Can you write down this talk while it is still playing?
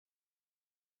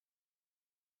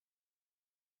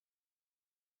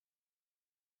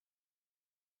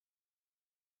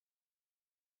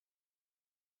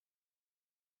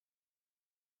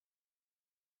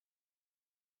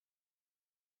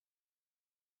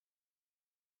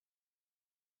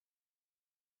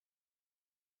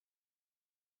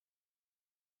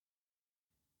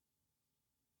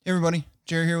Hey everybody,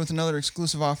 Jerry here with another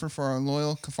exclusive offer for our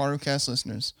loyal KafaruCast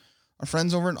listeners. Our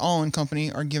friends over at All In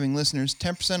Company are giving listeners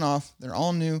 10% off their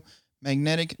all-new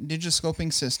magnetic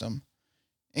digiscoping system.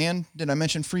 And did I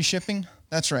mention free shipping?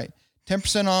 That's right,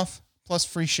 10% off plus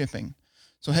free shipping.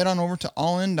 So head on over to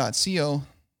allin.co,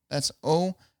 that's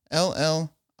OLLIN.co,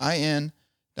 and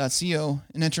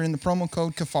enter in the promo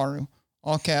code KAFARU,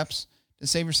 all caps, to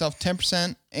save yourself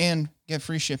 10% and get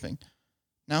free shipping.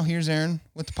 Now here's Aaron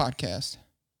with the podcast.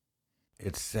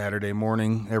 It's Saturday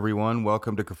morning, everyone.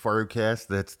 Welcome to KafaruCast.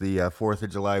 That's the 4th of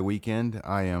July weekend.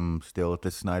 I am still at the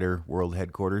Snyder World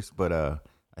Headquarters, but I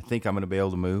think I'm going to be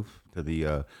able to move to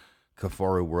the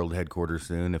Kafaru World Headquarters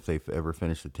soon if they've ever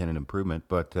finished the tenant improvement.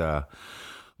 But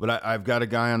I've got a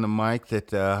guy on the mic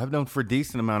that I've known for a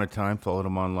decent amount of time, followed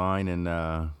him online, and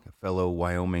a fellow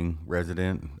Wyoming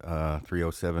resident,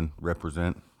 307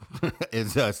 represent,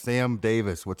 is Sam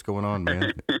Davis. What's going on,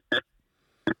 man?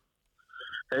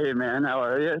 Hey man, how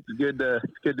are you? It's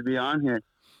good to be on here.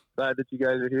 Glad that you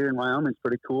guys are here in Wyoming. It's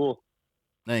pretty cool.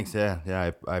 Thanks. Yeah.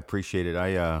 I appreciate it.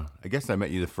 I guess I met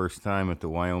you the first time at the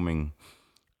Wyoming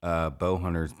bow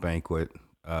hunters banquet,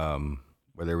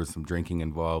 where there was some drinking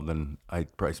involved, and I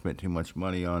probably spent too much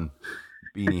money on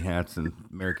beanie hats and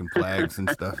American flags and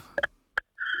stuff.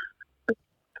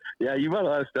 Yeah, you bought a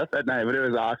lot of stuff that night, but it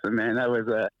was awesome, man. That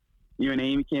was you and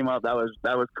Amy came up. That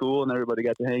was cool, and everybody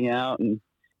got to hang out. And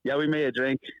yeah, we may have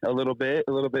drank a little bit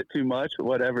too much, but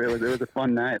whatever. It was a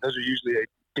fun night. Those are usually a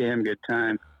damn good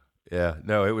time. Yeah,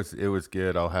 no, it was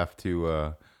good. I'll have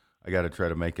to. I got to try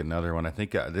to make another one. I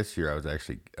think this year I was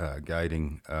actually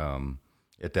guiding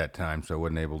at that time, so I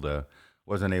wasn't able to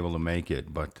make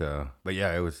it. But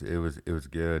yeah, it was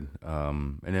good.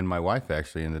 And then my wife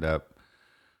actually ended up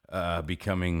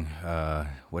becoming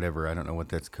whatever, I don't know what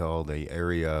that's called, a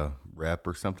area rep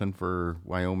or something for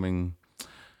Wyoming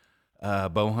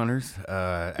bow hunters.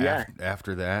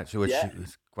 After that, which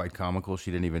was quite comical.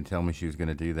 She didn't even tell me she was going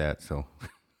to do that. So.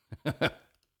 Yeah,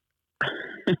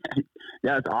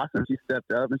 it's awesome. She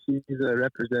stepped up and she's a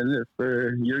representative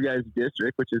for your guys'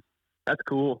 district, that's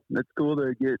cool. That's cool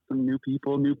to get some new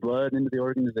people, new blood into the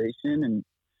organization. And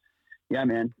yeah,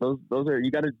 man, those are,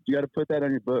 you gotta put that on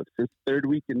your books. It's third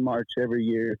week in March every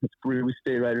year. We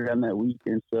stay right around that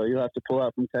weekend. So you'll have to pull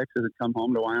out from Texas and come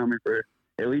home to Wyoming for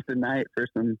at least a night for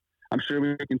some. I'm sure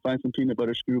we can find some peanut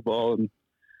butter screwball and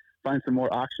find some more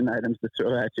auction items to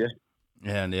throw at you.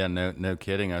 Yeah, no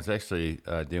kidding. I was actually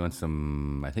doing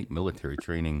some, I think, military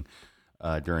training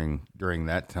during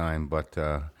that time, but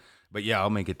yeah, I'll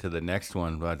make it to the next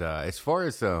one. But as far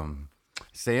as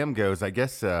Sam goes, I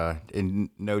guess, in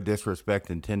no disrespect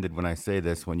intended when I say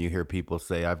this, when you hear people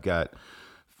say I've got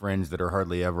friends that are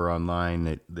hardly ever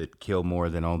online that kill more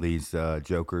than all these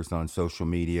jokers on social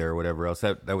media or whatever else,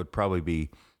 that would probably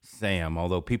be Sam.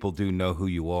 Although people do know who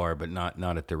you are, but not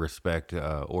at the respect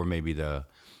or maybe the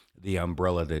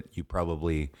umbrella that you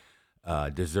probably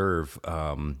deserve.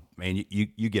 And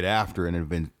you get after it and have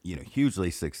been hugely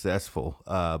successful,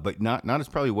 but not as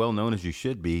probably well known as you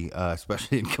should be,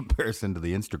 especially in comparison to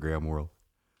the Instagram world.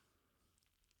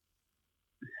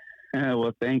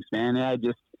 Well, thanks, man. I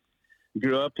just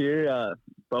grew up here.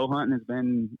 Bow hunting has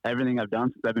been everything I've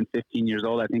done since I've been 15 years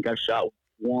old. I think I've shot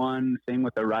one thing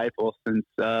with a rifle since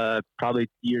probably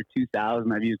year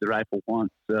 2000. I've used the rifle once.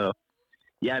 So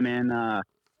yeah, man,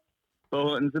 bow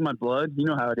hunting's in my blood. You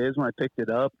know how it is. When I picked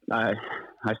it up, I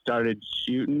started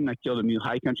shooting. I killed a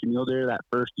high country mule deer that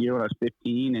first year when I was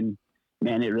 15, and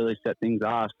man, it really set things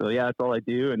off. So yeah, that's all I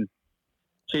do. And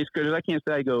chase critters. I can't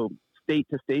say I go state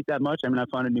to state that much. I mean,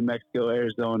 I've hunted New Mexico,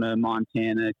 Arizona,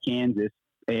 Montana, Kansas,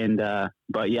 and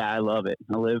but yeah, I love it.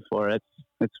 I live for it.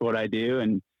 It's what I do,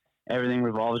 and everything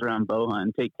revolves around bow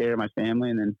hunting. Take care of my family,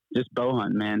 and then just bow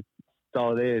hunting, man. That's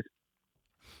all it is.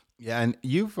 Yeah, and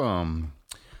you've kind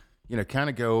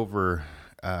of go over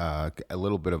a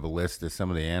little bit of a list of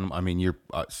some of the animals. I mean, you're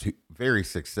very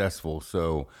successful,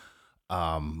 so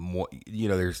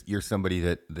you're somebody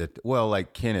that well,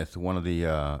 like Kenneth, one of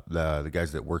the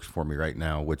guys that works for me right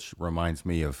now, which reminds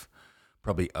me of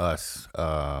probably us.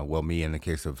 Well, me in the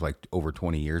case of like over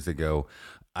 20 years ago.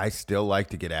 I still like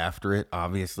to get after it.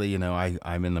 Obviously,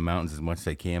 I'm in the mountains as much as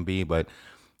I can be, but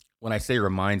when I say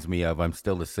reminds me of, I'm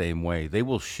still the same way. They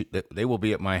will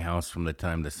be at my house from the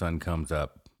time the sun comes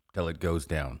up till it goes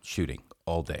down, shooting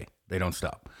all day. They don't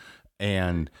stop.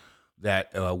 And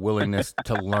that willingness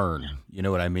to learn, you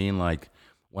know what I mean? Like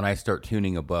when I start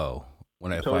tuning a bow,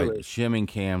 if I shimming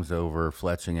cams over,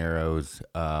 fletching arrows,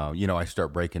 I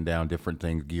start breaking down different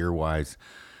things gear wise.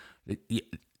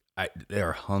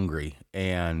 they're hungry,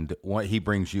 and what he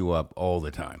brings you up all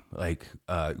the time, like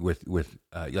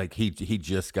like he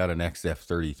just got an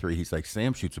XF-33. He's like,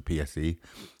 Sam shoots a PSE.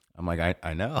 I'm like,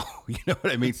 I know, you know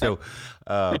what I mean. So,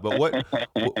 but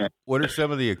what are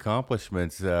some of the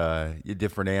accomplishments?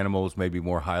 Different animals, maybe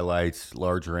more highlights,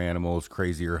 larger animals,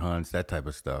 crazier hunts, that type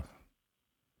of stuff.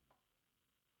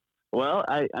 Well,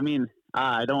 I mean,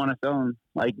 I don't want to sound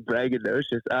like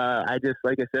braggadocious. I just,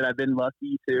 like I said, I've been I've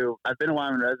been a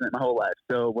Wyoming resident my whole life.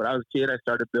 So when I was a kid, I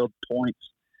started building points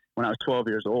when I was 12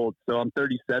 years old. So I'm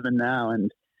 37 now.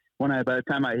 And by the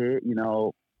time I hit,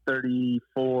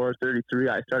 34, 33,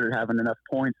 I started having enough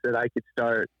points that I could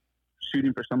start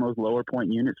shooting for some of those lower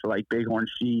point units for like bighorn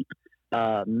sheep,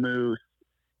 moose,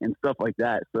 and stuff like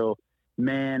that. So,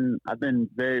 man, I've been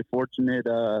very fortunate.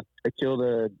 I killed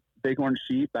a bighorn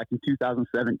sheep back in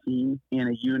 2017 in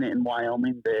a unit in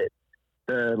Wyoming that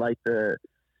the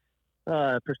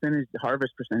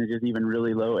harvest percentage is even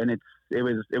really low, and it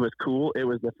was cool. It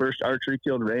was the first archery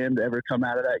killed ram to ever come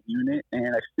out of that unit,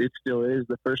 and it still is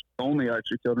the first only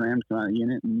archery killed ram to come out of the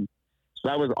unit, and so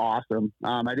that was awesome.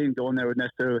 I didn't go in there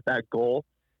necessarily with that goal.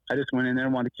 I just went in there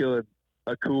and wanted to kill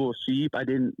a cool sheep. I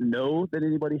didn't know that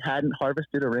anybody hadn't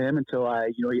harvested a ram until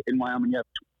in Wyoming you have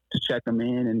to check them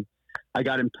in, and I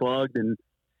got him plugged and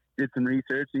did some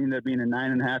research. He ended up being a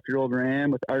 9.5-year-old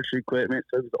ram with archery equipment.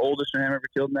 So it was the oldest ram ever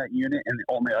killed in that unit and the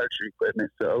only archery equipment.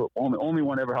 So only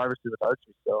one ever harvested with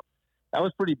archery. So that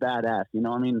was pretty badass.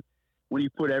 I mean, when you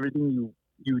put everything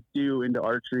you do into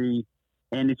archery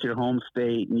and it's your home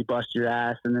state and you bust your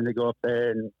ass and then to go up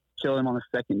there and kill him on the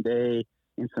second day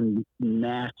in some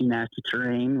nasty, nasty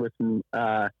terrain with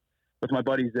my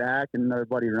buddy Zach and another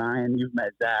buddy Ryan. You've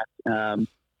met Zach.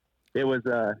 It was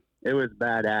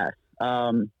badass.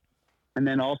 And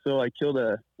then also I killed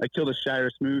a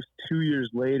Shiras moose 2 years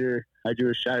later. I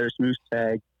drew a Shiras moose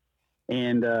tag,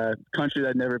 and country that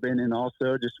I'd never been in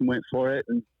also, just went for it.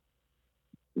 And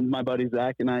my buddy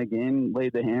Zach and I again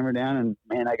laid the hammer down, and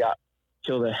man,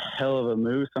 killed a hell of a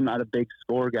moose. I'm not a big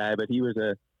score guy, but he was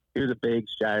a big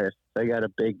Shiras. I got a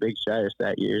big Shiras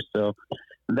that year. So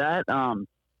that, and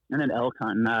then elk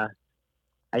hunting,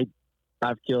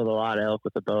 I've killed a lot of elk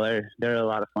with a bow. They're a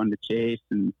lot of fun to chase,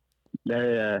 and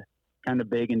they're kind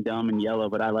of big and dumb and yellow,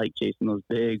 but I like chasing those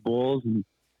big bulls. And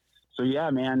so,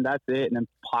 yeah, man, that's it. And then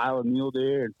pile of mule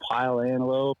deer and pile of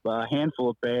antelope, a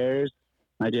handful of bears.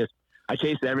 I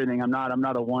chase everything. I'm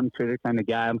not a one critter kind of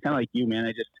guy. I'm kind of like you,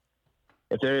 man.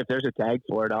 If there's a tag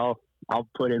for it, I'll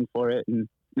put in for it and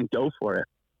go for it.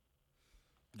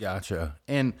 Gotcha.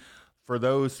 And for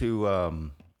those who,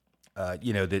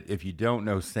 that if you don't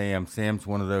know Sam's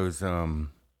one of those,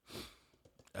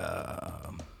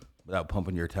 without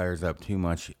pumping your tires up too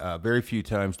much, very few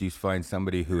times do you find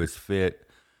somebody who is fit,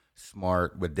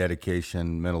 smart, with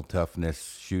dedication, mental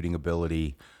toughness, shooting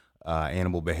ability,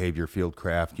 animal behavior, field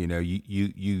craft.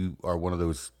 You are one of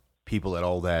those people at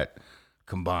all that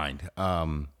combined.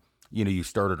 You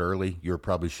started early. You were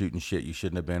probably shooting shit you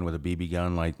shouldn't have been with a BB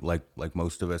gun, like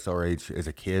most of us our age as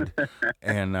a kid,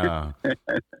 and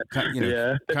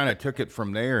kind of took it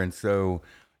from there. And so,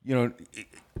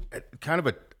 kind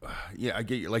of I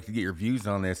like to get your views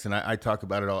on this, and I talk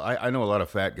about it all. I know a lot of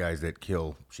fat guys that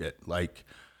kill shit. Like,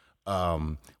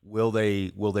 will they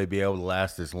be able to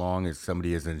last as long as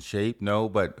somebody is in shape? No,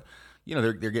 but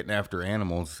they're getting after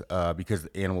animals because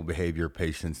animal behavior,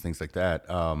 patience, things like that.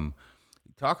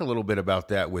 Talk a little bit about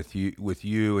that with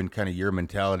you and kind of your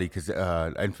mentality, because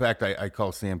in fact I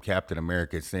call Sam Captain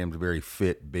America. Sam's a very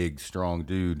fit, big, strong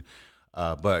dude,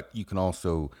 but you can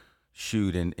also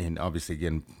shoot and obviously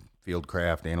again field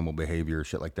craft, animal behavior,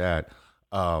 shit like that.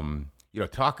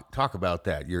 Talk about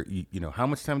that. How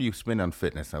much time do you spend on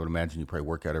fitness? I would imagine you probably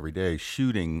work out every day,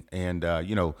 shooting and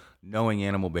knowing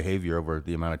animal behavior over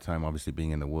the amount of time obviously being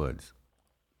in the woods.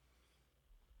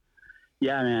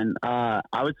 Yeah, man.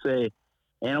 I would say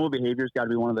animal behavior's got to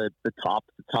be one of the top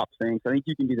things. I think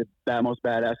you can be the most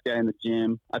badass guy in the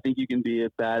gym. I think you can be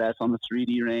a badass on the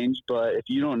 3D range, but if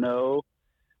you don't know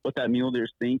what that mule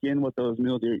deer's thinking, what those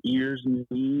mule deer ears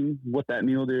mean, what that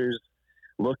mule deer's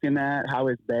looking at, how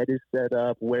his bed is set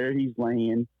up, where he's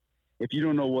laying, if you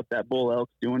don't know what that bull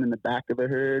elk's doing in the back of the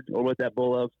herd or what that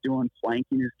bull elk's doing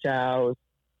flanking his cows,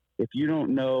 if you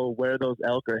don't know where those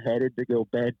elk are headed to go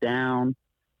bed down,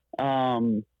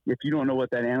 if you don't know what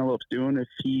that antelope's doing, if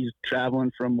he's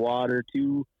traveling from water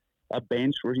to a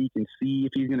bench where he can see,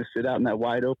 if he's going to sit out in that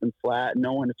wide open flat,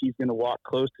 knowing if he's going to walk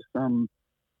close to some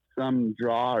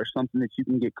draw or something that you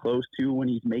can get close to when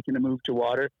he's making a move to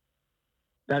water,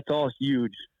 that's all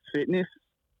huge. Fitness,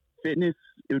 it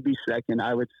would be second,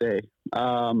 I would say.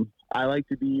 I like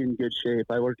to be in good shape.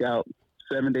 I work out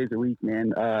 7 days a week,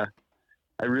 man.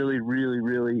 I really, really,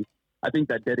 really, I think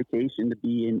that dedication to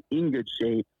be in good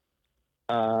shape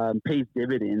pays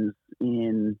dividends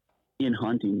in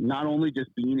hunting. Not only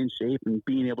just being in shape and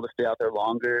being able to stay out there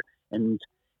longer and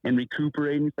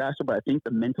recuperating faster, but I think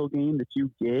the mental game that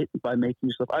you get by making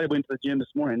yourself. I went to the gym this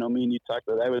morning. I know me and you talked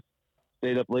about that. I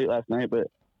stayed up late last night, but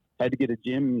had to get a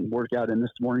gym workout in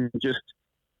this morning just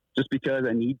because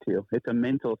I need to. It's a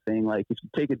mental thing. Like if you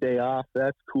take a day off,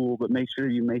 that's cool, but make sure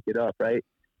you make it up, right?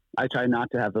 I try not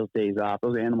to have those days off.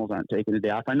 Those animals aren't taking a day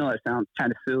off. I know that sounds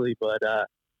kind of silly, but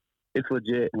it's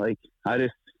legit. Like I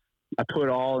put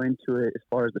all into it as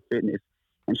far as the fitness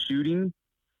and shooting.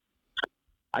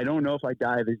 I don't know if I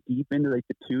dive as deep into like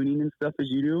the tuning and stuff as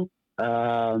you do.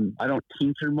 I don't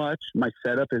tinker much. My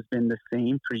setup has been the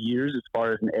same for years as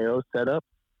far as an arrow setup,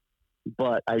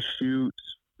 but I shoot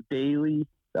daily.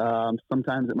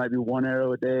 Sometimes it might be 1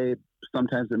 arrow a day.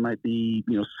 Sometimes it might be,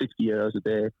 60 arrows a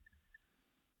day.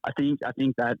 I think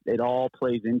that it all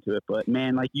plays into it, but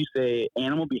man, like you say,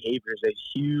 animal behavior is a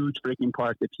huge freaking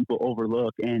part that people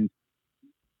overlook, and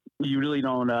you really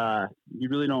don't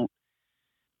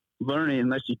learn it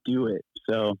unless you do it.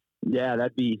 So yeah,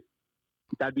 that'd be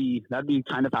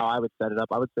kind of how I would set it up.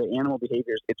 I would say animal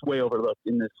behaviors, it's way overlooked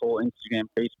in this whole Instagram,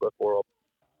 Facebook world.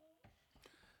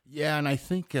 Yeah, and I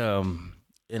think, and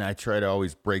I try to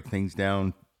always break things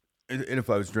down. And if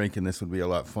I was drinking, this would be a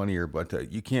lot funnier.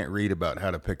 But you can't read about how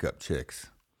to pick up chicks.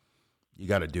 You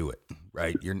got to do it,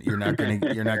 right? You're not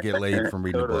get laid from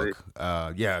reading Totally. a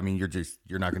book. Yeah, I mean,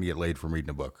 you're not going to get laid from reading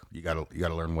a book. You got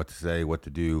to learn what to say, what to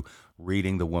do.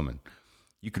 Reading the woman,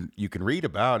 you can read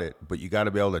about it, but you got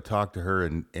to be able to talk to her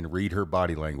and read her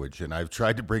body language. And I've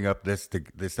tried to bring up this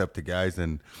up to guys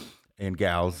and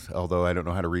gals, although I don't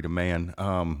know how to read a man.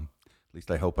 At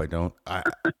least I hope I don't.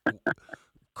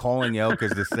 Calling elk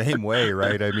is the same way,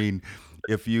 right? I mean,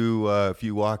 if you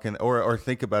walk in, or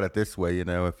think about it this way,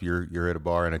 if you're at a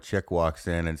bar and a chick walks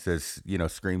in and says,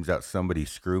 screams out, "Somebody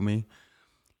screw me,"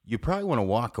 you probably want to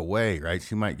walk away, right?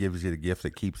 She might give you the gift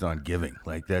that keeps on giving.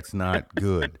 Like that's not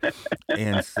good.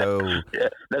 And so Yeah,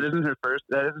 that isn't her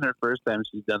first time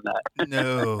she's done that.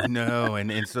 no.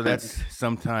 And so that's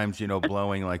sometimes,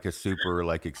 blowing like a super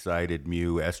like excited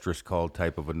mew estrus call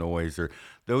type of a noise, or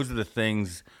those are the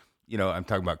things, I'm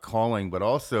talking about calling, but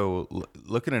also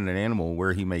looking at an animal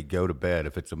where he may go to bed.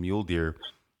 If it's a mule deer,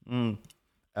 and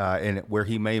where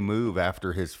he may move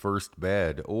after his first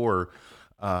bed, or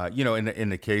in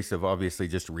the case of obviously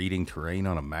just reading terrain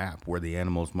on a map where the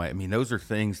animals might. I mean, those are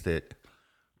things that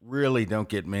really don't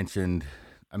get mentioned.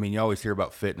 I mean, you always hear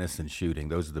about fitness and shooting;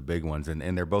 those are the big ones,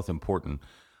 and they're both important.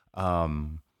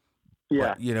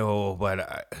 Yeah.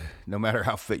 But no matter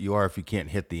how fit you are, if you can't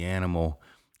hit the animal,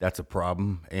 that's a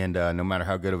problem. And no matter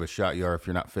how good of a shot you are, if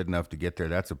you're not fit enough to get there,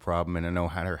 that's a problem. And no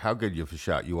matter how good of a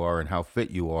shot you are and how fit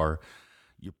you are,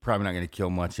 you're probably not going to kill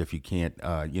much if you can't,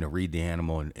 read the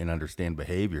animal and understand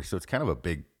behavior. So it's kind of a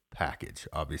big package,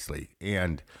 obviously.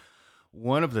 And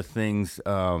one of the things,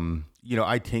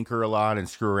 I tinker a lot and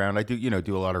screw around. I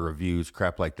do a lot of reviews,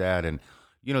 crap like that. And,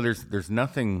 there's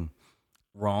nothing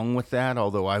wrong with that.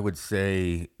 Although I would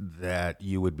say that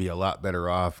you would be a lot better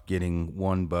off getting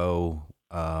one bow,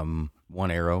 one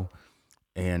arrow,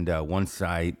 and one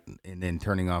sight, and then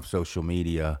turning off social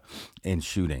media and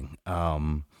shooting.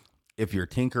 If you're a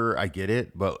tinker, I get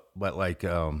it, but like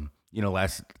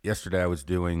yesterday I was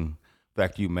doing. In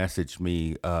fact, you messaged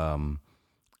me,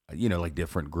 like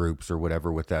different groups or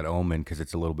whatever with that Omen, because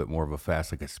it's a little bit more of a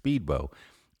fast, like a speed bow,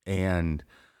 and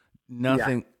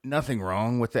nothing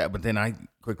wrong with that. But then I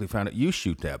quickly found out you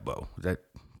shoot that bow. Is that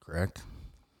correct?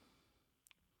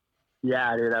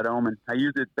 Yeah, dude, that Omen. I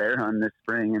used it bear hunting this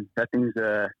spring, and that thing's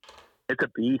it's a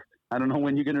beast. I don't know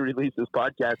when you're going to release this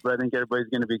podcast, but I think everybody's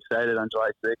going to be excited on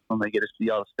July 6th when they get to see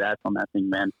all the stats on that thing,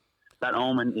 man. That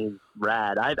Omen is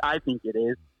rad. I think it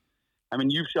is. I mean,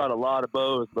 you've shot a lot of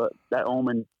bows, but that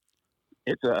Omen,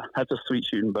 that's a sweet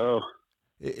shooting bow.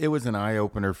 It was an eye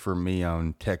opener for me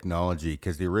on technology,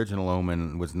 because the original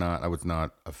Omen I was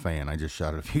not a fan. I just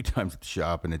shot it a few times at the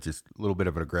shop, and it's just a little bit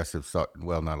of an aggressive,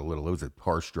 well, not a little, it was a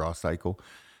harsh draw cycle.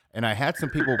 And I had some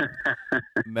people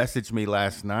message me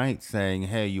last night saying,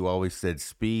 "Hey, you always said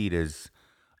speed is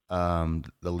the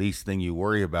least thing you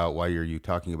worry about. Why are you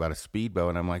talking about a speed bow?"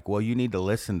 And I'm like, well, you need to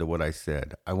listen to what I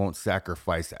said. I won't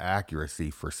sacrifice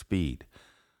accuracy for speed.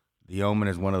 The Omen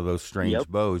is one of those strange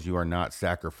bows. You are not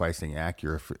sacrificing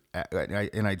accuracy.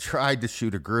 And I tried to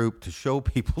shoot a group to show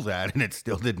people that, and it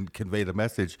still didn't convey the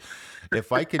message.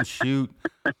 If I can shoot,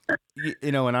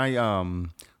 and I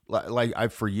like I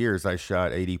for years I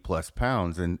shot 80 plus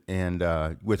pounds, and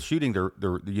with shooting the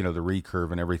the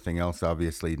recurve and everything else,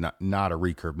 obviously not a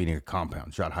recurve, meaning a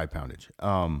compound, shot high poundage.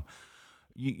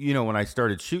 When I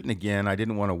started shooting again, I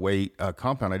didn't want to wait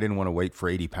compound. I didn't want to wait for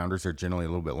 80 pounders. They're generally a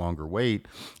little bit longer weight,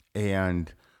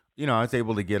 and I was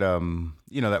able to get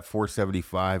that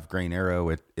 475 grain arrow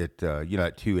at at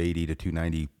 280 to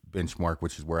 290 benchmark,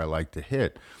 which is where I like to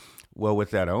hit. Well,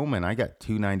 with that Omen, I got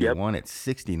 291 at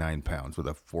 69 pounds with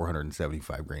a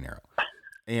 475 grain arrow.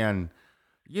 And,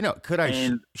 could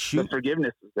I shoot? The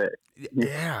forgiveness is there.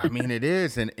 Yeah, I mean, it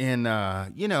is. And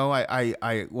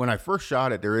I when I first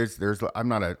shot it,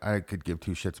 I could give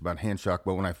two shits about hand shock,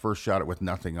 but when I first shot it with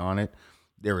nothing on it,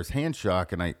 there was hand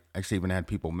shock. And I actually even had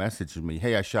people messaging me,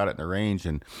 hey, I shot it in the range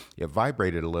and it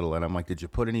vibrated a little. And I'm like, did you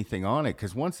put anything on it?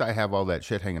 Because once I have all that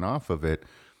shit hanging off of it,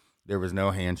 there was no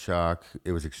hand shock.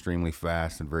 It was extremely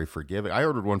fast and very forgiving. I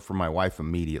ordered one for my wife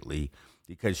immediately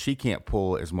because she can't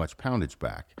pull as much poundage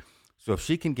back. So if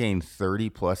she can gain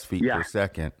 30 plus feet per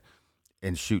second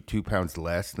and shoot 2 pounds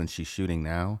less than she's shooting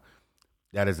now,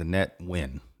 that is a net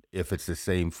win if it's the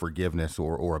same forgiveness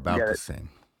or about the same.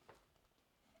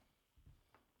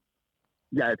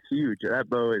 Yeah, it's huge. That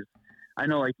bow is, I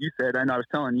know, like you said, I know I was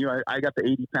telling you, I got the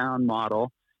 80-pound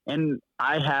model. And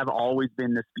I have always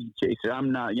been the speed chaser.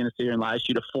 I'm not going to sit here and lie. I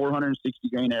shoot a 460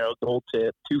 grain arrow, gold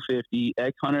tip, 250,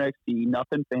 X100 XT,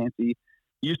 nothing fancy.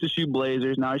 Used to shoot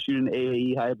Blazers. Now I shoot an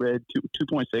AAE hybrid,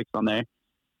 2.6 on there.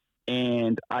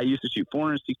 And I used to shoot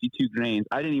 462 grains.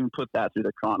 I didn't even put that through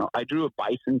the chrono. I drew a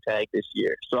bison tag this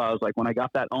year. So I was like, when I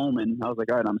got that Omen, I was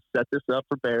like, all right, I'm going to set this up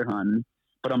for bear hunting,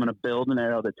 but I'm going to build an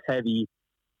arrow that's heavy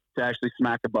to actually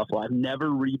smack a buffalo. I've never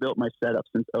rebuilt my setup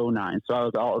since 2009. So I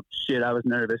was I was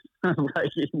nervous.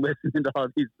 Like listening to all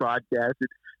these podcasts.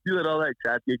 You let all that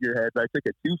crap get your head. But I took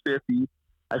a 250.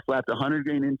 I slapped a 100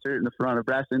 grain insert in the front, a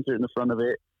brass insert in the front of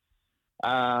it.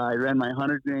 I ran my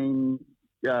 100 grain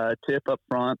tip up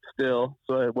front still.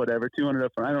 So whatever, 200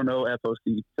 up front. I don't know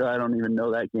FOC, so I don't even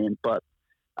know that game. But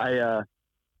I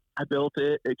built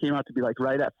it. It came out to be like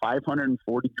right at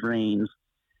 540 grains.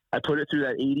 I put it through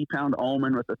that 80-pound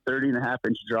Omen with a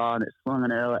 30.5-inch draw, and it swung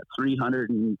an arrow at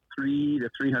 303 to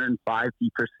 305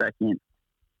 feet per second.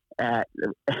 And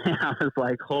I was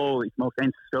like, holy smokes,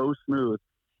 and so smooth.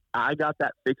 I got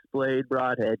that fixed blade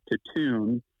broadhead to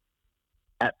tune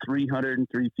at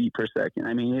 303 feet per second.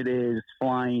 I mean, it is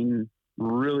flying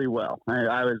really well.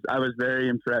 I was very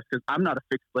impressed because I'm not a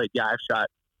fixed blade guy. I've shot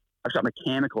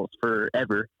mechanicals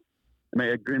forever. I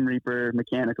made a Grim Reaper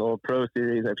mechanical Pro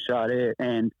Series. I've shot it,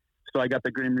 and so I got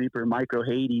the Grim Reaper Micro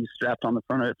Hades strapped on the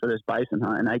front of it for this bison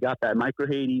hunt, and I got that Micro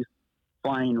Hades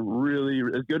flying really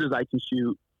as good as I can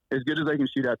shoot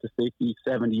out to 60,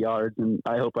 70 yards, and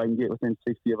I hope I can get within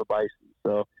 60 of a bison.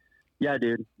 So, yeah,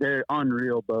 dude, they're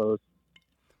unreal bows.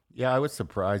 Yeah, I was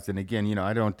surprised, and again,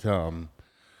 I don't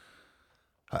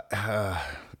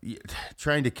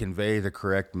trying to convey the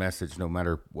correct message, no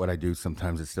matter what I do,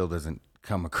 sometimes it still doesn't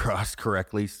come across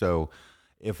correctly. So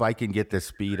if I can get the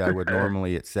speed I would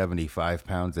normally at 75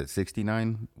 pounds at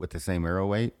 69 with the same arrow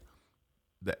weight,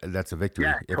 that's a victory.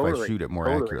 Yeah, if totally, I shoot it more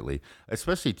accurately,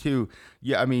 especially too.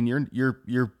 Yeah, I mean,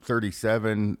 you're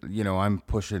 37. I'm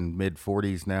pushing mid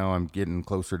 40s now. I'm getting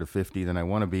closer to 50 than I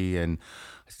want to be, and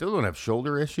I still don't have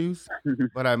shoulder issues.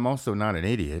 But I'm also not an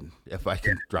idiot. If I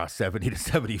can draw 70 to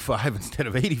 75 instead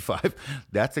of 85,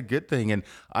 that's a good thing. And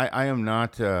I am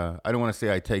not. I don't want to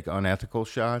say I take unethical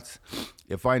shots.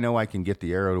 If I know I can get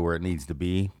the arrow to where it needs to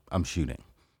be, I'm shooting,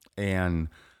 and.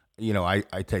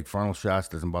 I take frontal shots,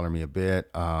 doesn't bother me a bit.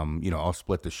 I'll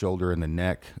split the shoulder and the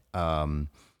neck, on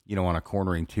a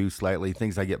cornering too slightly.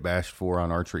 Things I get bashed for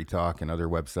on Archery Talk and other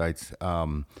websites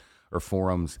or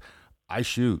forums. I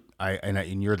shoot.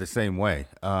 And you're the same way.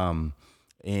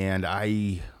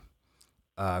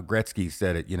 Gretzky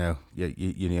said it.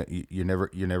 You're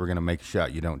never going to make a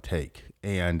shot you don't take.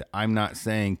 And I'm not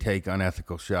saying take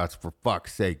unethical shots. For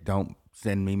fuck's sake, don't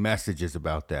send me messages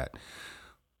about that.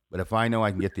 But if I know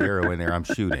I can get the arrow in there, I'm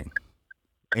shooting.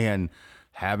 And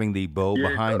having the bow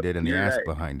behind it and the ass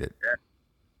behind it. Yeah.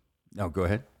 No, go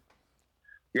ahead.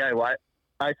 Yeah, well,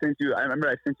 I remember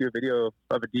I sent you a video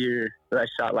of a deer that I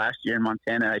shot last year in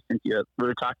Montana. You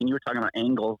were talking about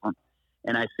angles,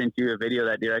 and I sent you a video of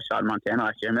that deer I shot in Montana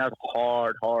last year. I mean, that was a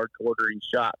hard quartering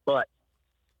shot. But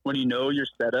when you know your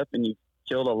setup and you've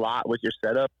killed a lot with your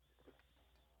setup,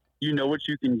 you know what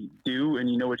you can do, and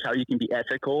you know how you can be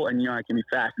ethical, and it can be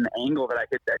fast. And the angle that I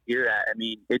hit that deer at, I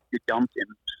mean, it dumped him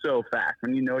so fast.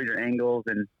 When you know your angles,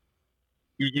 and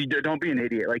you don't be an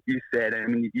idiot, like you said. I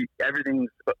mean, everything's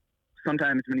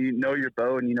sometimes when you know your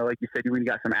bow, and like you said, when you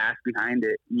got some ass behind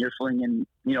it, and you're flinging,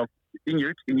 in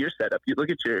your setup. You look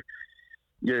at your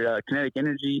kinetic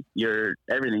energy, your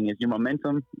everything is your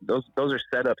momentum. Those are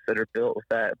setups that are built with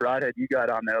that broadhead you got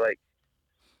on there. Like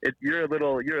you're a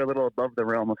little above the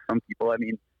realm of some people. I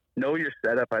mean, know your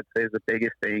setup, I'd say, is the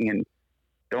biggest thing, and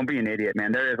don't be an idiot,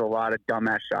 man. There is a lot of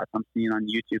dumbass shots I'm seeing on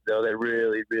YouTube though that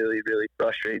really, really, really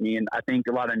frustrate me, and I think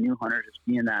a lot of new hunters are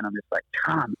seeing that, and I'm just like,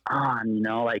 come on, you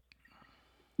know, like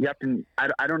you have to.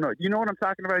 I don't know. You know what I'm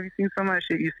talking about? Have you seen some of that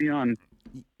shit you see on?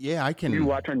 Yeah, I can. You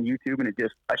watch on YouTube, and it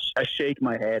just I shake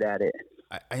my head at it.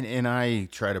 And I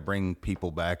try to bring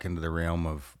people back into the realm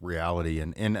of reality,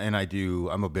 and I do.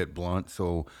 I'm a bit blunt,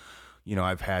 so you know,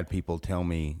 I've had people tell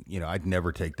me, you know, I'd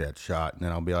never take that shot, and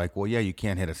then I'll be like, well, yeah, you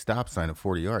can't hit a stop sign at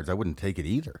 40 yards. I wouldn't take it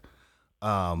either.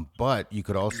 But you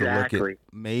could also look at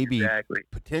maybe,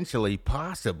 potentially,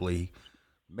 possibly,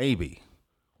 maybe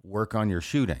work on your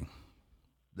shooting.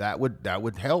 That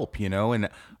would help, you know. And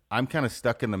I'm kind of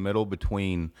stuck in the middle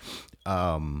between.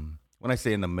 When I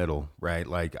say in the middle, right?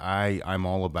 Like I'm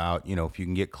all about, you know, if you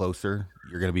can get closer,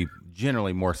 you're going to be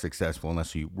generally more successful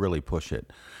unless you really push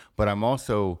it. But I'm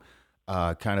also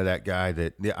kind of that guy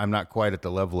that I'm not quite at the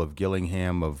level of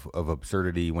Gillingham of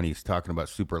absurdity when he's talking about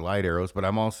super light arrows, but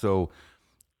I'm a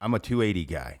 280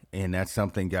 guy. And that's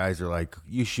something guys are like,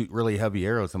 you shoot really heavy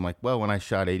arrows. I'm like, well, when I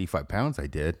shot 85 pounds, I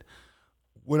did.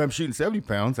 When I'm shooting 70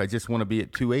 pounds, I just want to be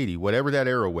at 280. Whatever that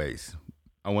arrow weighs,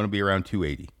 I want to be around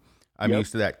 280. I'm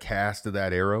used to that cast of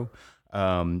that arrow.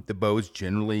 The bow's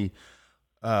generally,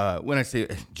 when I say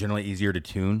generally easier to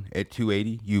tune at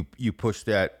 280, you push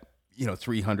that, you know,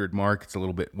 300 mark. It's a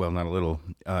little bit, well, not a little,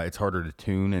 it's harder to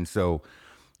tune. And so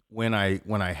when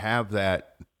I have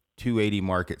that 280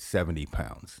 mark at 70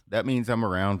 pounds, that means I'm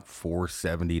around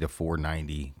 470 to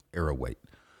 490 arrow weight.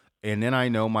 And then I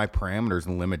know my parameters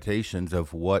and limitations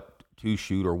of what to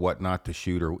shoot or what not to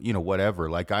shoot or, you know, whatever.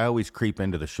 Like I always creep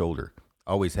into the shoulder.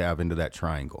 Always have into that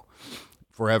triangle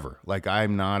forever. Like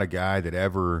I'm not a guy that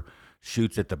ever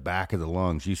shoots at the back of the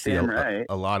lungs. You see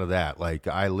a lot of that. Like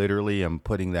I literally am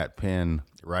putting that pin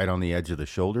right on the edge of the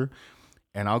shoulder,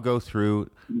 and I'll go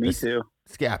through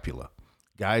scapula.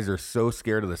 Guys are so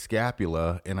scared of the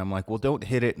scapula, and I'm like, well, don't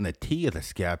hit it in the T of the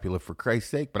scapula for Christ's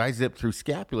sake. But I zip through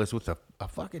scapulas with a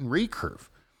fucking recurve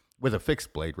with a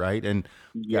fixed blade, right? And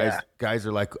guys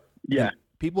are like, yeah.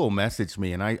 People will message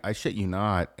me, and I shit you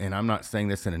not, and I'm not saying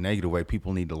this in a negative way.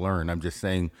 People need to learn. I'm just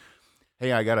saying,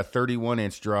 hey, I got a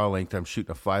 31-inch draw length. I'm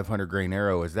shooting a 500 grain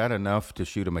arrow. Is that enough to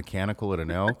shoot a mechanical at an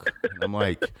elk? And I'm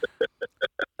like,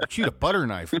 shoot a butter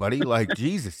knife, buddy. Like,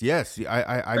 Jesus, yes.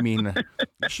 I mean,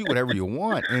 you shoot whatever you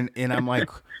want. And I'm like,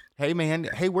 hey, man,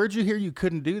 hey, where'd you hear you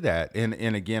couldn't do that?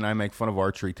 And again, I make fun of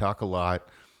archery, talk a lot.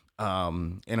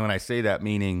 And when I say that,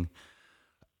 meaning –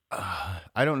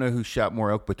 I don't know who shot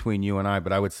more elk between you and I,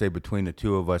 but I would say between the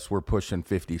two of us, we're pushing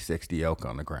 50, 60 elk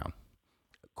on the ground.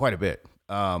 Quite a bit.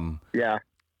 Yeah.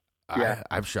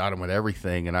 I've shot them with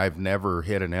everything, and I've never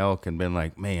hit an elk and been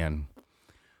like, man,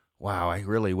 wow, I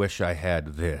really wish I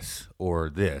had this, or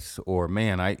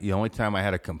man, the only time I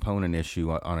had a component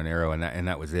issue on an arrow, and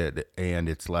that was it. And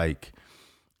it's like,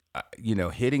 you know,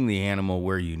 hitting the animal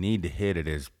where you need to hit it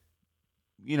is,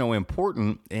 you know,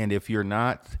 important. And if you're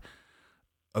not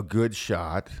a good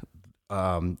shot,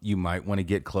 you might want to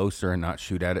get closer and not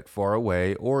shoot at it far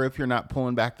away. Or if you're not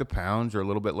pulling back the pounds or a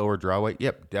little bit lower draw weight,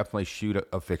 definitely shoot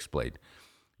a fixed blade.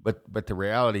 But the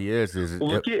reality is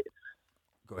go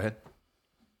ahead.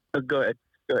 Go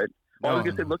ahead. No. I was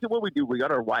gonna say, look at what we do. We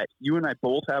got our wives. You and I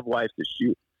both have wives to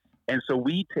shoot, and so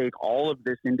we take all of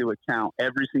this into account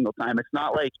every single time. It's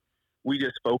not like we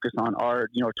just focus on our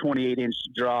 28-inch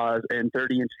draws and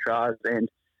 30-inch draws and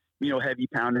heavy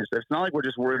poundage. It's not like we're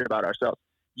just worried about ourselves.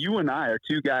 You and I are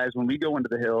two guys, when we go into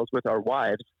the hills with our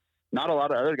wives, not a lot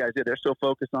of other guys do. They're so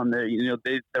focused on their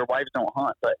wives don't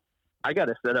hunt, but I got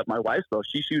to set up my wife's bow.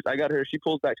 She shoots, I got her, she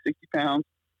pulls back 60 pounds.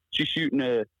 She's shooting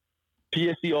a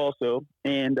PSC also,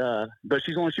 and, but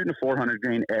she's only shooting a 400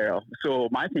 grain arrow. So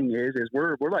my thing is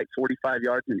we're like 45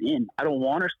 yards and in. I don't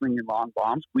want her slinging long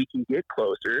bombs. We can get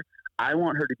closer. I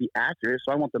want her to be accurate.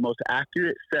 So I want the most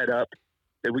accurate setup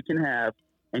that we can have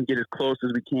and get as close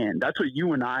as we can. That's what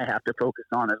you and I have to focus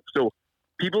on. So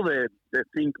people that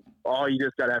think, oh, you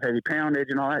just got to have heavy poundage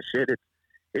and all that shit,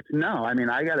 it's no. I mean,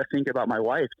 I got to think about my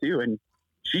wife too. And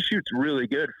she shoots really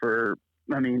good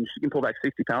she can pull back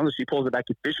 60 pounds. And she pulls it back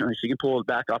efficiently. She can pull it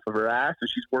back off of her ass, and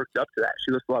she's worked up to that.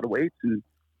 She lifts a lot of weights, and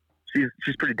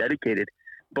she's pretty dedicated.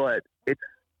 But it's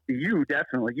you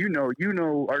definitely, you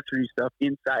know archery stuff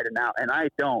inside and out, and I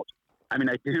don't. I mean,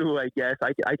 I do. I guess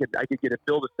I could get a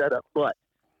build a setup, but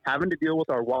having to deal with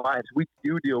our wives, we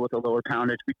do deal with a lower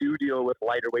poundage. We do deal with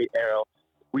lighter weight arrow.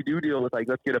 we do deal with, like,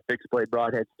 let's get a fixed blade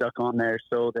broadhead stuck on there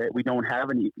so that we don't have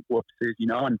any whoopses, you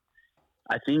know? And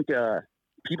I think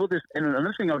people just, and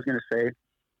another thing I was going to say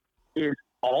is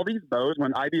all these bows,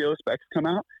 when IBO specs come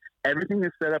out, everything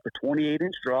is set up for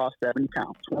 28-inch draw, 70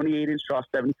 pounds, 28-inch draw,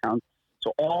 70 pounds.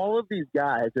 So all of these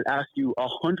guys that ask you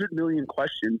 100 million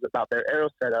questions about their arrow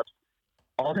setups,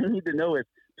 all they need to know is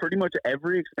pretty much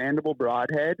every expandable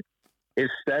broadhead is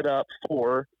set up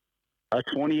for a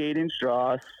 28-inch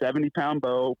draw, 70-pound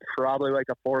bow, probably like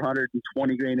a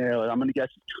 420 grain arrow. I'm going to guess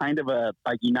kind of a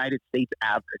United States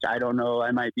average. I don't know.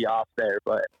 I might be off there,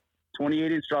 but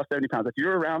 28-inch draw, 70 pounds. If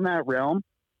you're around that realm,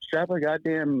 strap a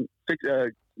goddamn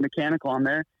mechanical on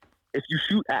there. If you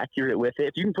shoot accurate with it,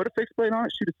 if you can put a fixed blade on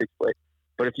it, shoot a fixed blade.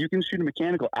 But if you can shoot a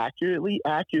mechanical accurately,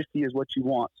 accuracy is what you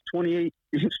want.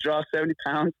 28-inch draw, 70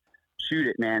 pounds, shoot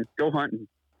it, man. Go hunting.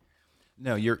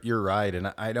 No, you're right,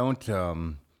 and I don't.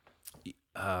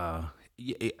 I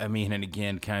mean, and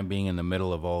again, kind of being in the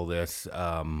middle of all this,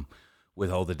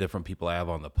 with all the different people I have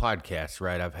on the podcast,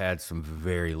 right? I've had some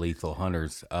very lethal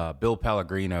hunters. Bill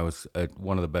Pellegrino's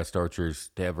one of the best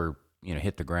archers to ever,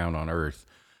 hit the ground on earth,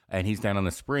 and he's down on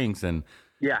the Springs, and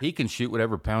he can shoot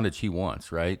whatever poundage he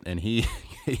wants, right? And he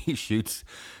shoots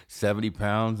 70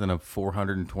 pounds and a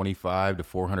 425 to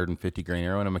 450 grain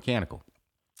arrow and a mechanical.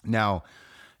 Now,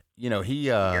 we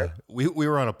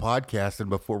were on a podcast, and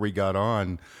before we got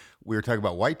on, we were talking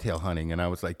about whitetail hunting, and I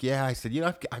was like, I said,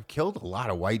 I've killed a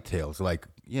lot of whitetails, like,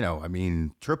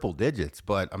 triple digits,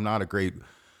 but I'm not a great,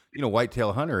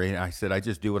 whitetail hunter. And I said, I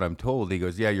just do what I'm told. He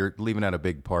goes, yeah, you're leaving out a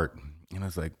big part. And I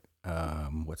was like,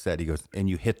 what's that? He goes, and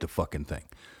you hit the fucking thing.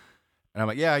 And I'm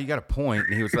like, yeah, you got a point.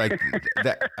 And he was like,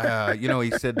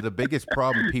 he said the biggest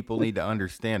problem people need to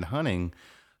understand hunting,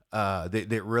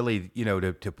 that really,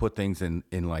 to put things in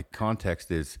like context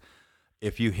is,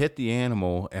 if you hit the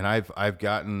animal, and I've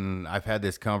had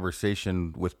this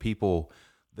conversation with people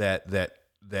that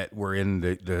were in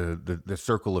the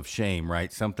circle of shame,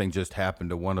 right? Something just happened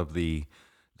to one of the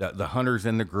hunters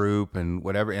in the group and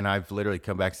whatever, and I've literally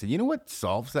come back and said, you know what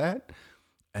solves that?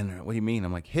 And what do you mean?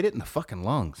 I'm like, hit it in the fucking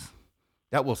lungs.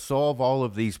 That will solve all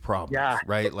of these problems,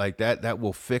 right? Like that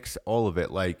will fix all of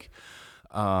it. Like,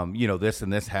 this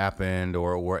and this happened,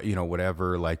 or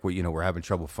whatever. Like we're having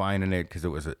trouble finding it because it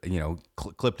was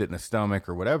clipped it in the stomach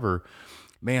or whatever.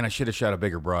 Man, I should have shot a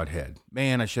bigger broadhead.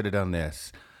 Man, I should have done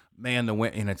this. Man,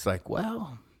 and it's like,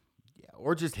 well, yeah,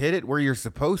 or just hit it where you're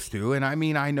supposed to. And I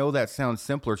mean, I know that sounds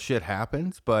simpler. Shit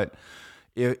happens, but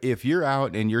if you're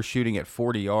out and you're shooting at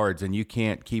 40 yards and you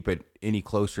can't keep it any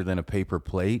closer than a paper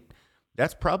plate,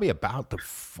 that's probably about the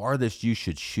farthest you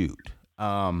should shoot.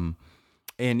 And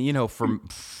for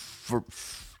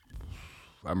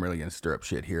I'm really gonna stir up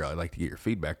shit here. I'd like to get your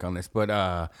feedback on this,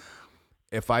 but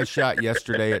if I shot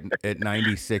yesterday at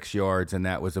 96 yards and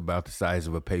that was about the size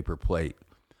of a paper plate,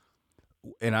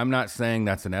 and I'm not saying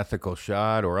that's an ethical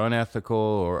shot or unethical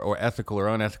or ethical or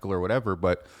unethical or whatever,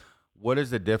 but what is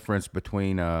the difference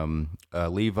between a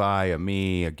Levi, a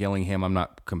me, a Gillingham? I'm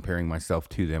not comparing myself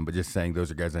to them, but just saying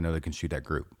those are guys I know that can shoot that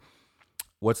group.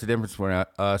 What's the difference between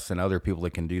us and other people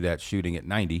that can do that shooting at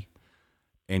 90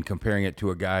 and comparing it to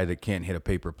a guy that can't hit a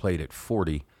paper plate at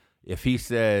 40? If he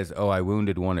says, oh, I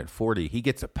wounded one at 40, he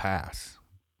gets a pass.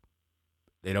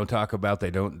 They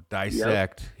don't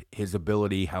dissect his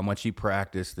ability, how much he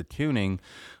practiced, the tuning.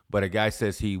 But a guy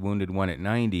says he wounded one at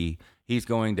 90, he's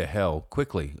going to hell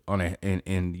quickly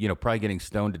and probably getting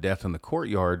stoned to death in the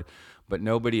courtyard. But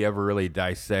nobody ever really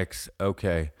dissects,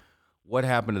 okay, what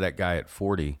happened to that guy at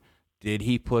 40? Did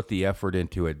he put the effort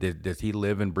into it? Does he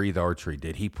live and breathe archery?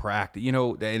 Did he practice?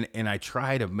 And I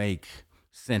try to make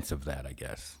sense of that, I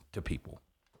guess, to people.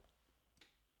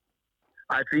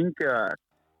 I think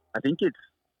it's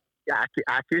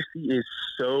accuracy is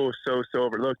so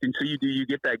overlooked until you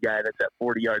get that guy that's at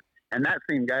 40 yards, and that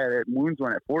same guy that wounds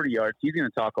one at 40 yards, he's going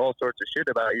to talk all sorts of shit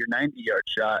about your 90-yard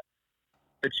shot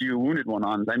that you wounded one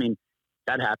on. I mean,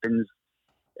 that happens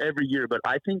every year, but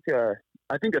I think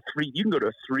you can go to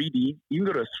a 3D. You can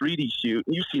go to a 3D shoot.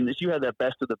 You've seen this. You had that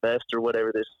best of the best or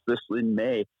whatever this in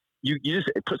May. You just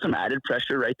put some added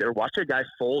pressure right there. Watch a guy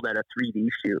fold at a 3D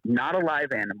shoot. Not a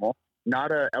live animal,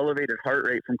 not a elevated heart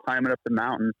rate from climbing up the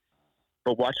mountain,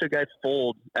 but watch a guy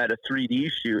fold at a 3D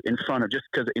shoot in front of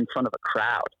a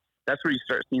crowd. That's where you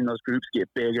start seeing those groups get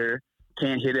bigger.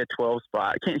 Can't hit a 12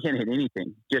 spot. Can't hit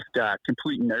anything. Just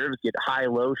complete nerves. Get high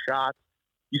low shots.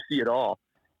 You see it all,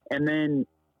 and then.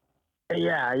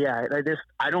 Yeah.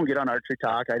 I don't get on archery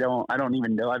talk. I don't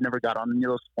even know. I've never got on any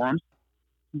of those forums.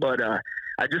 But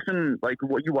I just been like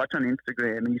what you watch on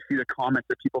Instagram and you see the comments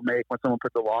that people make when someone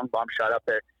puts a long bomb shot up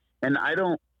there. And I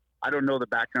don't I don't know the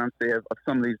background, say, of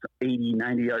some of these 80,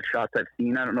 90-yard shots I've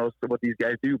seen. I don't know what these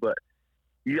guys do, but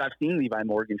I've seen Levi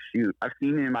Morgan shoot. I've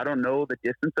seen him. I don't know the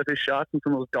distance of his shots from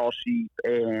some of those Dall sheep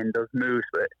and those moose,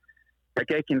 but that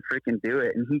guy can freaking do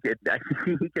it. And he could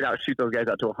outshoot those guys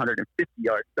out to 150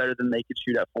 yards better than they could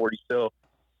shoot at 40. So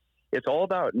it's all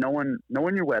about knowing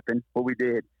your weapon, what we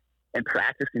did, and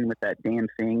practicing with that damn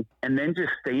thing, and then just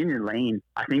stay in your lane.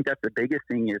 I think that's the biggest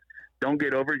thing is don't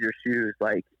get over your shoes.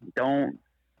 Like don't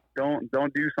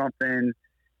do something.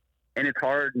 And it's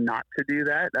hard not to do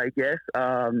that, I guess.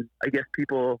 I guess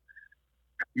people,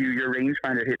 your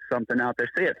rangefinder hits something out there,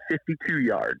 say at 52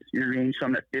 yards. Your range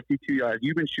something at 52 yards.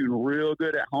 You've been shooting real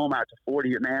good at home out to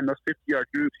 40. Man, those 50-yard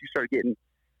groups, you start getting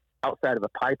outside of a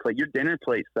pie plate. Your dinner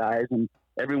plate size, and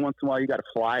every once in a while you got a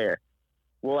flyer.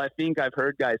 Well, I think I've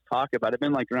heard guys talk about it.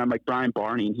 I've been around Brian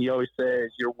Barney, and he always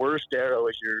says your worst arrow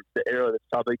is the arrow that's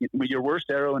probably your worst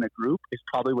arrow in a group is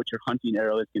probably what your hunting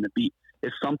arrow is going to be.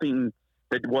 It's something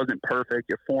that wasn't perfect,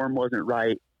 your form wasn't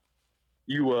right,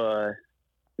 you had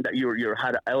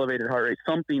an elevated heart rate,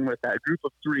 something with that group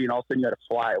of three, and all of a sudden you had a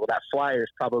flyer. Well, that flyer is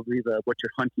probably what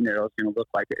your hunting arrow is going to look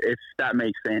like, if that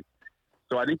makes sense.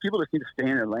 So I think people just need to stay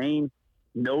in their lane,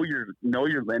 know your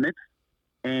limits,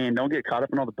 and don't get caught up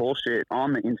in all the bullshit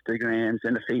on the Instagrams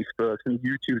and the Facebooks and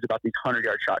YouTubes about these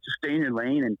 100-yard shots. Just stay in your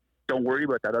lane and don't worry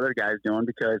about that other guy's doing,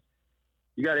 because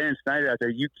you got Aaron Snyder out there.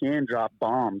 You can drop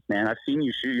bombs, man. I've seen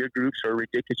you shoot. Your groups are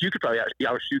ridiculous. You could probably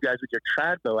outshoot guys with your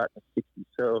trad bow at the 60.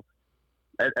 So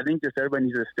I think just everybody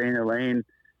needs to stay in their lane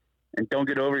and don't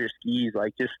get over your skis.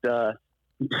 Like, just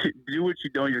do what you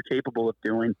know you're capable of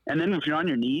doing. And then if you're on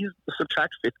your knees,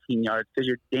 subtract 15 yards, because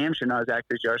you're damn sure not as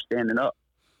accurate as you are standing up.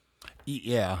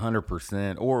 Yeah,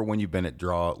 100%. Or when you've been at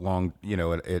draw long,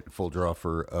 at full draw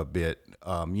for a bit,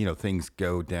 things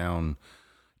go down,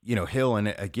 hill. And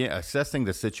again, assessing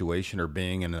the situation or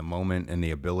being in the moment and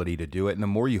the ability to do it. And the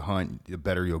more you hunt, the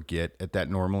better you'll get at that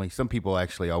normally. Some people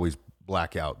actually always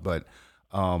black out, but,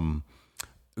 when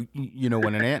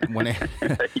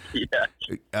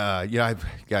I have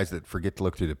guys that forget to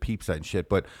look through the peep sight and shit,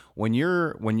 but when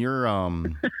you're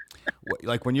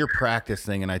like when you're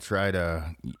practicing, and I try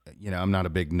to, I'm not a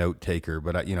big note taker,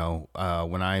 but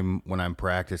when I'm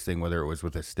practicing, whether it was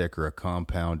with a stick or a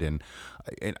compound, and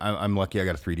I'm lucky I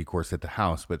got a 3D course at the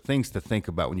house, but things to think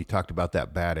about when you talked about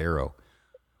that bad arrow.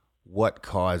 What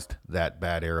caused that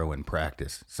bad arrow in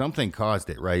practice? Something caused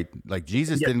it, right? Like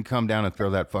Jesus didn't come down and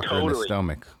throw that fucker in the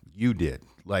stomach. You did.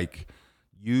 Like,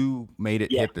 you made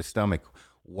it hit the stomach.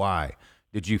 Why?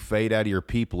 Did you fade out of your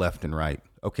peep left and right?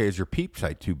 Okay, is your peep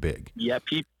sight too big? Yeah,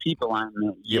 peep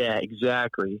alignment. Yep. Yeah,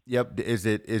 exactly. Yep.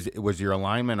 Was your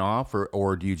alignment off,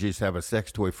 or do you just have a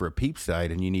sex toy for a peep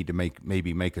sight and you need to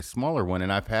maybe make a smaller one?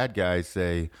 And I've had guys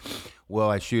say, "Well,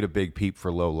 I shoot a big peep for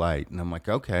low light," and I'm like,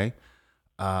 "Okay."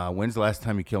 When's the last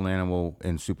time you killed an animal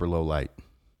in super low light?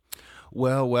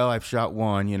 Well, I've shot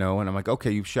one, and I'm like,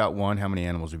 okay, you've shot one. How many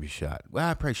animals have you shot? Well,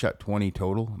 I probably shot 20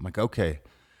 total. I'm like, okay,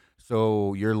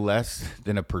 so you're less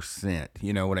than 1%.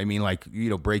 You know what I mean? Like,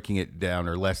 breaking it down,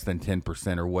 or less than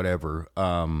 10% or whatever.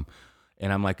 And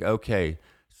I'm like, okay,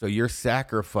 so you're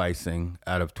sacrificing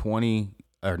out of 20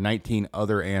 or 19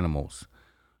 other animals.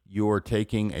 You're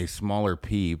taking a smaller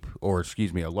peep, a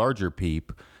larger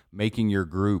peep, making your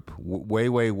group way,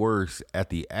 way worse at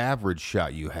the average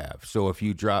shot you have. So if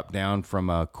you drop down from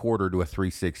a quarter to a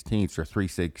 3/16 or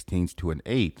 3/16 to an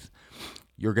eighth,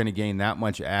 you're going to gain that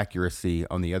much accuracy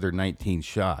on the other 19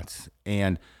 shots.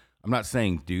 And I'm not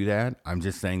saying do that. I'm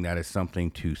just saying that is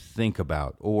something to think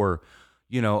about. Or,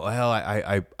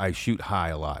 I shoot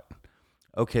high a lot.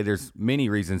 Okay, there's many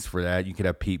reasons for that. You could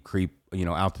have peep creep,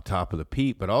 out the top of the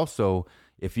peep. But also,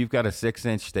 if you've got a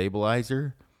 6-inch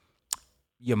stabilizer,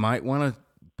 you might want to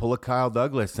pull a Kyle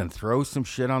Douglas and throw some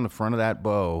shit on the front of that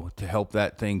bow to help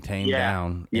that thing tame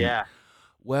down. And,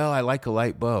 well, I like a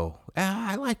light bow.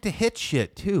 I like to hit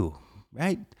shit too,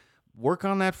 right? Work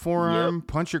on that forearm,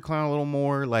 punch your clown a little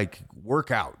more, like work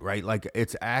out, right? Like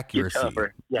it's accuracy. Get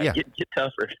tougher. Get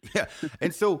tougher. Yeah.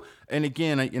 And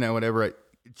again,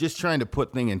 just trying to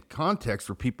put things in context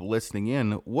for people listening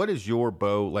in. What is your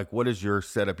bow? Like, what is your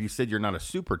setup? You said you're not a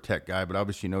super tech guy, but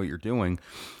obviously you know what you're doing.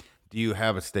 Do you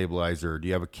have a stabilizer? Do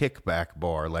you have a kickback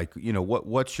bar? Like,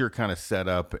 what's your kind of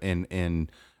setup in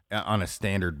on a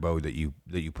standard bow that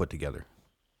you put together?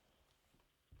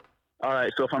 All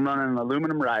right. So if I'm running an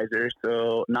aluminum riser,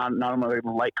 so not on my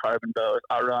light carbon bows,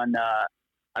 I run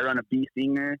a Bee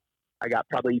Stinger. I got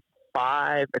probably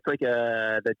 5. It's like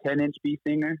the 10-inch Bee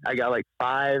Stinger. I got like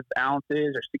 5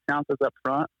 ounces or 6 ounces up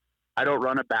front. I don't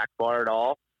run a back bar at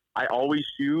all. I always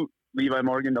shoot. Levi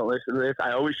Morgan, don't listen to this.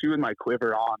 I always shoot with my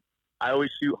quiver on. I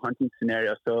always shoot hunting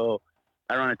scenario. So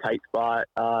I run a tight spot,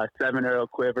 7-arrow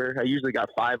quiver. I usually got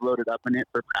 5 loaded up in it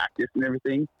for practice and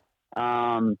everything.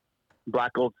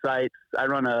 Black gold sights. I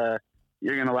run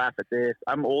you're going to laugh at this.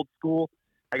 I'm old school.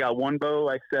 I got one bow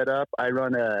I set up. I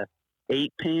run a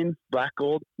 8-pin black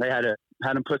gold. They had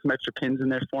them put some extra pins in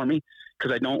there for me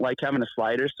because I don't like having a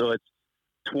slider. So it's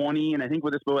 20, and I think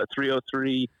with this bow at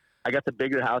 303, I got the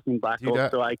bigger housing black gold,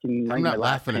 so I can. I'm not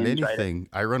laughing at anything.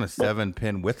 I run a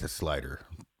 7-pin with a slider.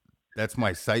 That's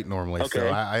my sight normally. Okay.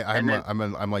 So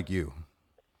I'm like you.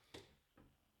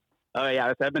 Oh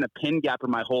yeah, I've been a pin gapper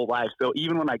my whole life. So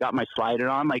even when I got my slider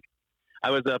on, like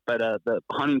I was up at the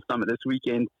hunting summit this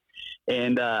weekend,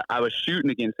 and I was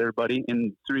shooting against everybody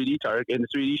in 3D target in the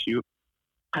 3D shoot.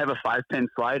 I have a 5-pin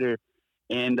slider,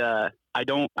 and I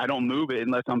don't move it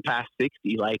unless I'm past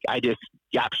 60. Like I just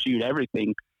gap shoot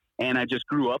everything. And I just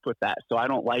grew up with that. So I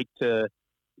don't like to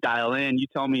dial in. You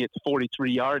tell me it's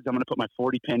 43 yards, I'm going to put my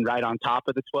 40 pin right on top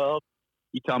of the 12.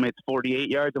 You tell me it's 48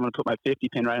 yards, I'm going to put my 50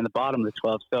 pin right on the bottom of the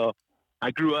 12. So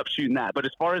I grew up shooting that. But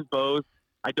as far as bows,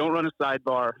 I don't run a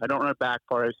sidebar. I don't run a back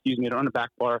bar. I don't run a back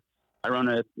bar. I run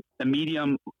a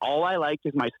medium. All I like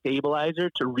is my stabilizer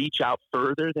to reach out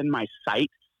further than my sight.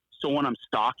 So when I'm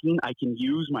stalking, I can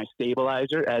use my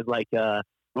stabilizer as like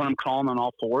when I'm crawling on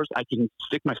all fours, I can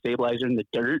stick my stabilizer in the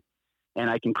dirt and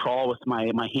I can crawl with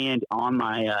my hand on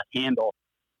my handle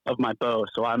of my bow.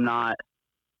 So I'm not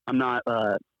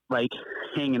like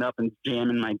hanging up and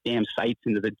jamming my damn sights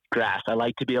into the grass. I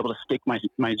like to be able to stick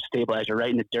my stabilizer right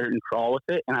in the dirt and crawl with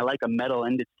it. And I like a metal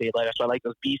ended stabilizer. So I like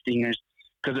those bee stingers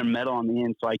because they're metal on the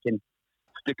end, so I can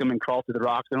stick them and crawl through the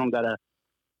rocks. I don't got a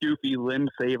goofy limb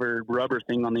saver rubber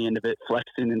thing on the end of it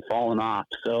flexing and falling off.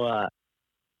 So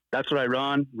that's what I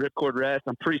run. Ripcord rest.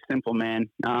 I'm pretty simple, man.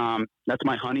 That's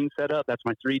my hunting setup. That's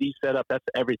my 3D setup. That's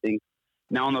everything.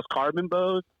 Now on those carbon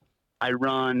bows,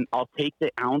 I'll take the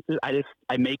ounces.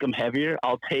 I make them heavier.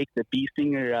 I'll take the bee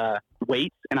stinger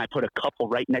weights and I put a couple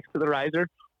right next to the riser,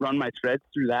 run my threads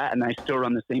through that, and I still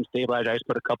run the same stabilizer. I just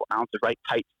put a couple ounces right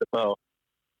tight to the bow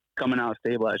coming out of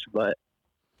stabilizer. But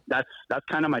that's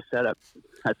kind of my setup.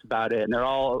 That's about it. And they're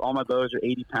all my bows are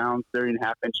 80 pounds,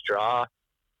 30.5-inch draw.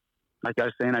 Like I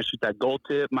was saying, I shoot that gold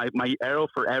tip. My arrow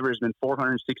forever has been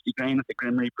 460 grain with the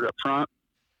Grim Reaper up front.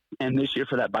 And this year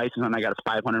for that bison hunt, I got a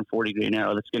 540 grain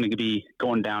arrow that's going to be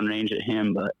going down range at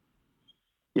him. But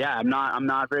yeah, I'm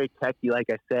not very techy, like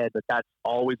I said, but that's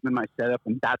always been my setup,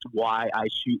 and that's why I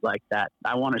shoot like that.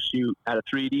 I want to shoot at a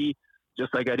 3D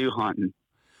just like I do hunting.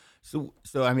 So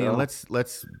I mean, let's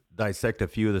dissect a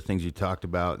few of the things you talked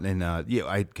about. And yeah,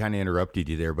 I kind of interrupted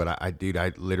you there, but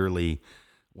I literally,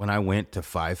 when I went to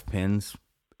 5 pins,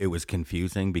 it was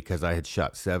confusing because I had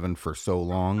shot 7 for so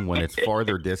long. When it's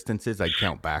farther distances, I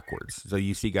count backwards. So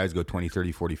you see guys go 20,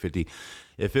 30, 40, 50.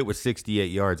 If it was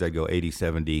 68 yards, I'd go 80,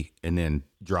 70, and then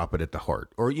drop it at the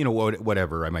heart. Or,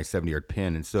 whatever, my 70-yard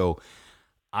pin. And so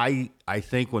I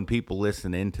think when people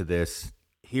listen into this,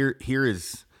 here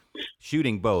is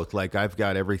shooting both. Like I've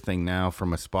got everything now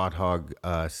from a Spot Hogg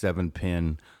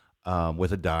 7-pin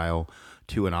with a dial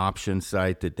to an option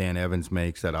sight that Dan Evans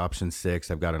makes, that option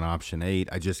 6. I've got an option 8.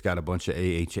 I just got a bunch of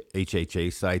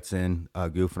HHA sights in,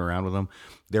 goofing around with them.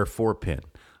 They're 4-pin.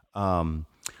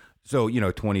 So,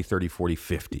 20, 30, 40,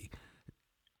 50.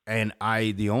 And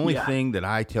the only thing that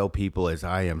I tell people is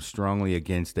I am strongly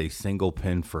against a single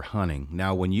pin for hunting.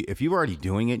 Now, if you're already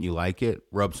doing it and you like it,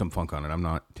 rub some funk on it. I'm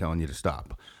not telling you to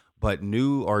stop. But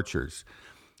new archers,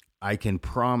 I can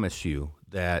promise you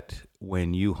that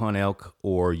when you hunt elk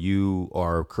or you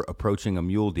are approaching a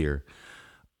mule deer,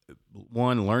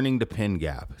 one, learning to pin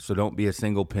gap. So don't be a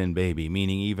single pin baby,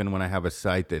 meaning even when I have a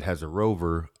sight that has a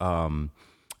rover,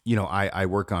 I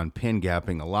work on pin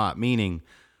gapping a lot, meaning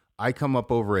I come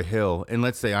up over a hill and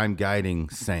let's say I'm guiding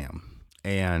Sam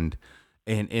and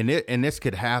this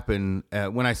could happen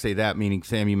when I say that, meaning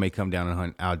Sam, you may come down and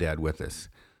hunt Aoudad with us.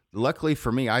 Luckily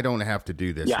for me, I don't have to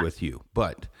do this with you,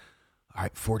 but all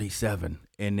right, 47.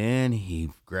 And then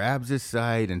he grabs his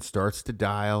sight and starts to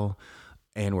dial,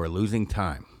 and we're losing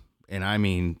time. And I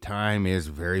mean, time is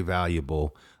very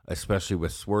valuable, especially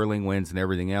with swirling winds and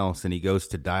everything else. And he goes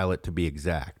to dial it to be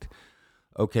exact.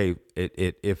 Okay,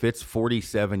 if it's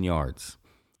 47 yards,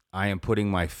 I am putting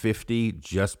my 50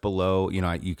 just below.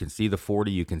 You can see the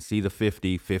 40, you can see the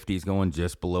 50. 50 is going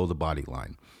just below the body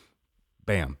line.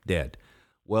 Bam, dead.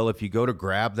 Well, if you go to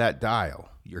grab that dial,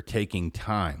 you're taking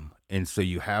time. And so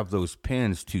you have those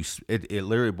pins it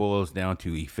literally boils down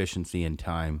to efficiency and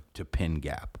time to pin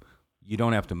gap. You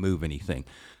don't have to move anything.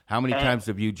 How many times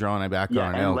have you drawn back on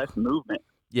an elk? Less movement.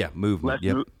 Yeah, movement.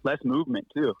 Less movement,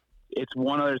 too. It's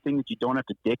one other thing that you don't have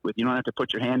to dick with. You don't have to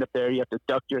put your hand up there. You have to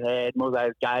duck your head. Most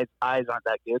guys' eyes aren't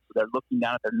that good, so they're looking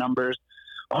down at their numbers.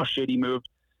 oh shit, he moved,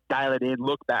 dial it in,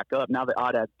 look back up. Now the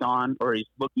aoudad's gone, or he's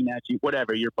looking at you,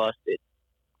 whatever, you're busted.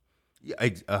 Yeah,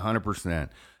 100%.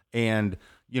 And,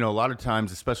 a lot of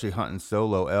times, especially hunting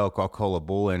solo elk, I'll call a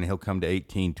bull in, he'll come to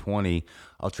 18, 20.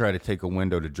 I'll try to take a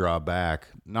window to draw back.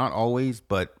 Not always,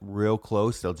 but real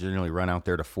close. They'll generally run out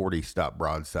there to 40, stop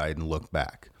broadside, and look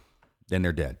back. Then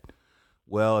they're dead.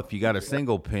 Well, if you got a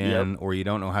single pin or you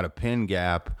don't know how to pin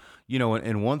gap,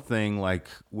 and one thing, like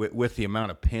with the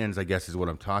amount of pins, I guess is what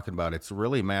I'm talking about, it's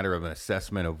really a matter of an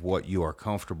assessment of what you are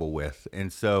comfortable with.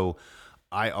 And so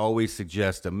I always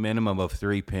suggest a minimum of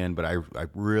 3 pin, but I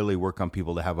really work on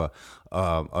people to have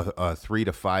a 3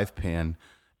 to 5 pin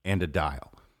and a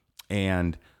dial.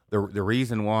 And the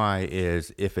reason why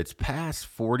is if it's past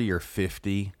 40 or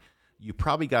 50, you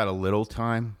probably got a little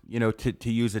time,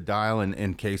 to use a dial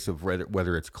in case of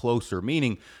whether it's closer,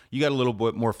 meaning you got a little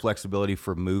bit more flexibility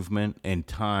for movement and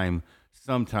time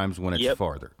sometimes when it's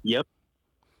farther. Yep.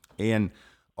 And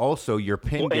also your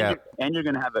pin gap. And you're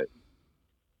going to have a...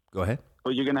 Go ahead.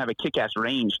 Well, you're going to have a kick-ass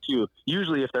range, too.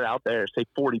 Usually, if they're out there, say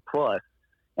 40-plus,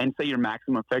 and say your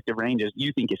maximum effective range is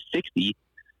you think is 60,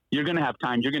 you're going to have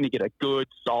time. You're going to get a good,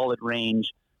 solid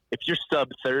range. If you're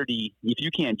sub-30, if you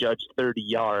can't judge 30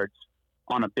 yards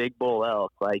on a big bull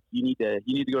elk, like you need to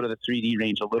go to the 3D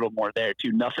range a little more there,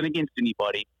 too. Nothing against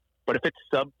anybody, but if it's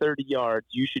sub-30 yards,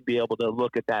 you should be able to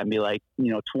look at that and be like,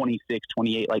 26,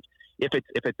 28. Like if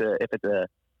it's a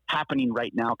happening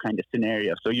right now kind of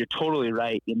scenario. So you're totally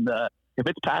right if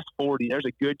it's past 40, there's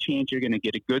a good chance you're going to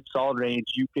get a good solid range.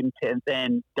 You can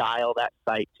then dial that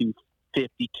sight to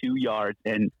 52 yards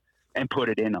and put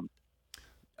it in them.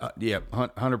 Yeah,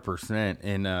 100%.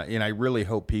 And I really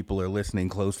hope people are listening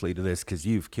closely to this because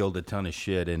you've killed a ton of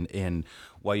shit. And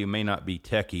while you may not be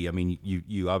techie, I mean,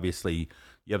 you obviously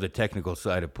you have the technical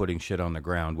side of putting shit on the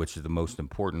ground, which is the most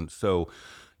important. So,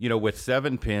 with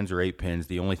 7 pins or 8 pins,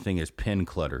 the only thing is pin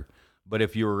clutter. But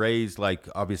if you were raised like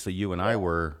obviously you and I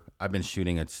were, I've been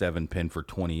shooting at 7 pin for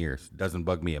 20 years. It doesn't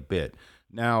bug me a bit.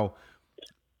 Now,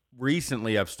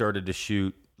 recently I've started to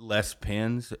shoot less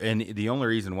pins, and the only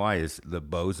reason why is the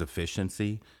bow's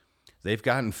efficiency. They've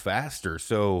gotten faster.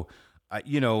 So,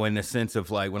 in the sense of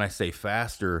like when I say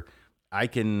faster, I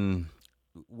can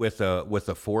with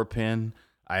a 4 pin,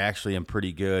 I actually am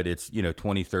pretty good. It's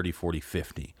 20, 30, 40,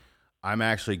 50. I'm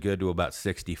actually good to about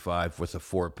 65 with a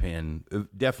 4 pin,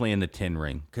 definitely in the 10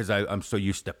 ring, because I'm so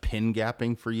used to pin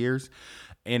gapping for years.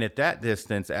 And at that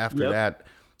distance, after that,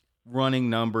 running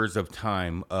numbers of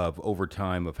time of over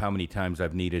time of how many times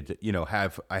I've needed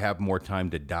to, I have more time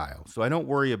to dial. So I don't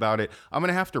worry about it. I'm going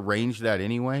to have to range that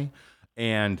anyway.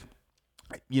 And,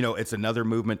 it's another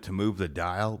movement to move the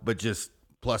dial, but just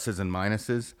pluses and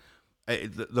minuses.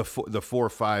 The 4 or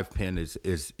 5 pin is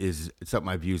something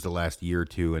I've used the last year or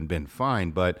two and been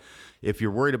fine. But if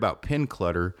you're worried about pin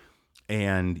clutter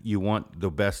and you want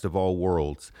the best of all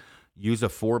worlds, use a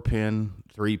 4 pin,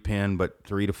 3 pin, but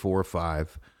 3 to 4 or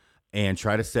 5, and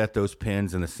try to set those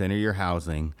pins in the center of your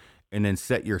housing, and then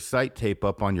set your sight tape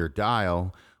up on your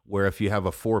dial. Where if you have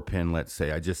a 4 pin, let's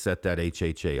say, I just set that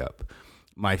HHA up.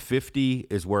 My 50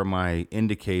 is where my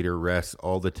indicator rests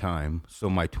all the time. So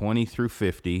my 20 through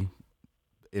 50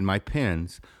 in my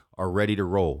pins are ready to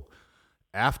roll.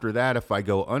 After that, if I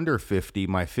go under 50,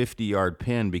 my 50-yard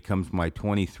pin becomes my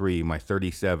 23, my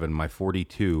 37, my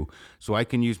 42. So I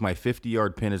can use my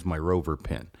 50-yard pin as my rover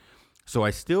pin. So I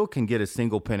still can get a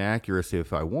single pin accuracy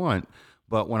if I want,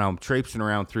 but when I'm traipsing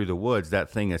around through the woods, that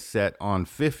thing is set on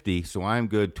 50, so I'm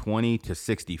good 20 to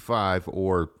 65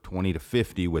 or 20 to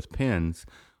 50 with pins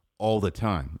all the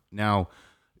time. Now,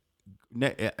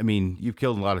 I mean, you've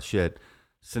killed a lot of shit.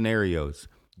 Scenarios.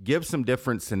 Give some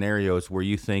different scenarios where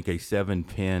you think a 7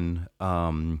 pin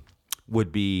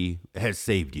has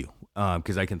saved you,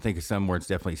 because I can think of some where it's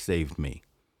definitely saved me.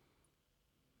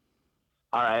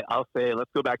 All right, I'll say let's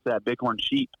go back to that bighorn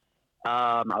sheep.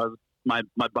 My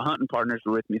hunting partners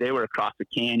were with me. They were across the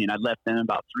canyon. I left them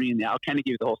about 3 in the. I'll kind of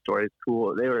give you the whole story. It's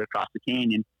cool. They were across the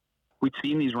canyon. We'd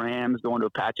seen these rams going to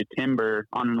a patch of timber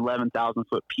on an 11,000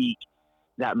 foot peak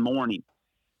that morning.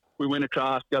 We went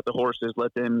across, got the horses,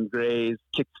 let them graze,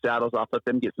 kicked the saddles off, let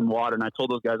them get some water. And I told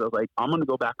those guys, I was like, I'm going to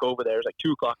go back over there. It was like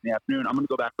 2 o'clock in the afternoon. I'm going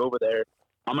to go back over there.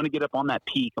 I'm going to get up on that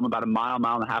peak. I'm about a mile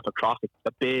and a half across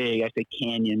a big, I say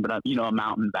canyon, but a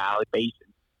mountain valley basin.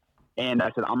 And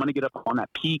I said, I'm going to get up on that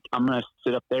peak. I'm going to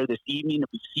sit up there this evening. If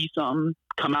we see something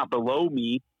come out below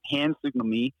me, hand signal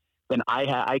me, then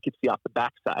I could see off the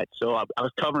backside. So I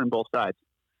was covering both sides.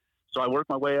 So I worked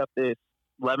my way up this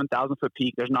 11,000 foot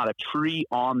peak. There's not a tree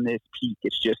on this peak.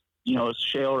 It's just, it's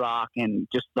shale rock and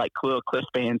just like little cliff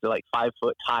bands, like 5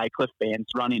 foot high cliff bands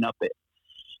running up it.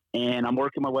 And I'm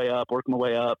working my way up,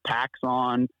 packs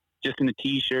on, just in a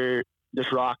t-shirt,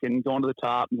 just rocking, going to the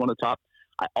top.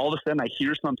 All of a sudden, I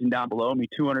hear something down below me,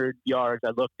 200 yards. I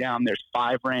look down, there's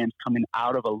 5 rams coming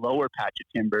out of a lower patch of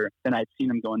timber than I'd seen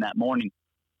them going that morning.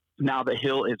 Now the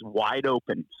hill is wide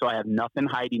open, so I have nothing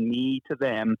hiding me to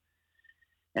them.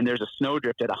 And there's a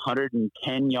snowdrift at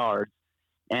 110 yards,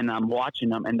 and I'm watching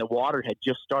them, and the water had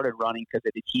just started running because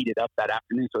it had heated up that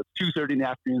afternoon. So it's 2:30 in the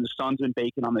afternoon. The sun's been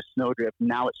baking on the snowdrift.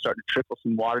 Now it's starting to trickle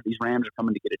some water. These rams are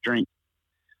coming to get a drink.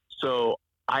 So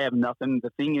I have nothing.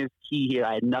 The thing is key here.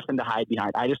 I had nothing to hide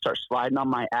behind. I just start sliding on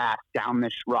my ass down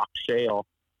this rock shale,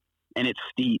 and it's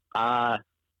steep.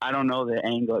 I don't know the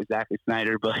angle exactly,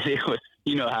 Snyder, but it was,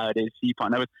 you know how it is, sea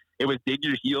pond. It was dig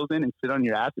your heels in and sit on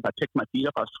your ass. If I picked my feet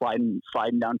up, I was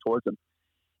sliding down towards them.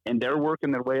 And they're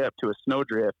working their way up to a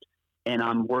snowdrift, and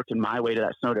I'm working my way to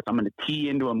that snowdrift. I'm going to tee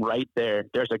into them right there.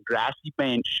 There's a grassy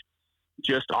bench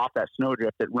just off that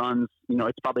snowdrift that runs,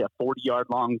 it's probably a 40-yard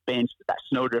long bench that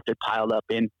snowdrift had piled up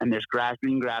in, and there's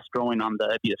green grass growing on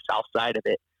the south side of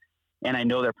it. And I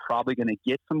know they're probably going to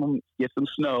get some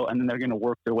snow, and then they're going to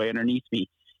work their way underneath me.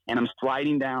 And I'm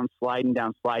sliding down.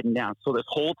 So this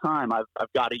whole time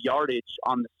I've got a yardage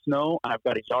on the snow, and I've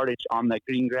got a yardage on the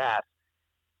green grass,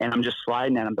 and I'm just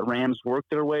sliding at them. The rams work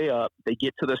their way up. They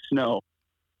get to the snow.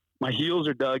 My heels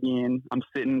are dug in. I'm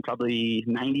sitting probably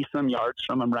 90-some yards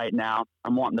from them right now.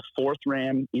 I'm wanting the 4th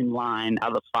ram in line out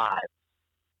of the 5.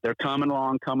 They're coming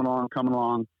along.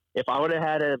 If I would have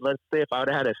had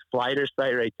a slider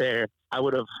sight right there, I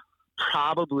would have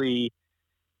probably –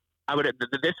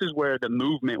 this is where the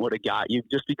movement would have got you,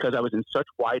 just because I was in such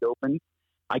wide open.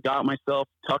 I got myself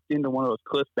tucked into one of those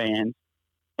cliff bands,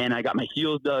 and I got my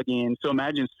heels dug in. So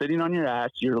imagine sitting on your ass,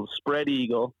 you're spread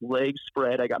eagle, legs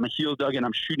spread. I got my heels dug in.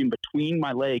 I'm shooting between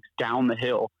my legs down the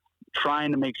hill,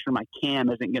 trying to make sure my cam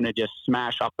isn't going to just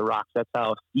smash off the rocks. That's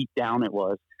how steep down it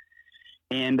was.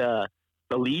 And the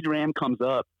lead ram comes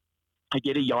up. I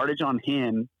get a yardage on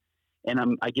him,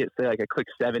 and I get, say, like a click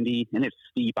 70, and it's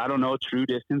steep. I don't know true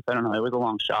distance. I don't know. It was a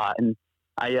long shot. And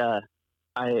I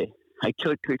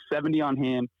click 70 on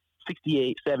him,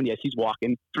 68, 70 as he's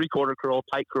walking, 3/4 curl,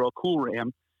 tight curl, cool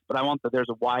ram. But there's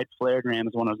a wide flared ram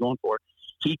is the one I was going for.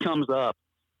 He comes up.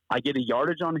 I get a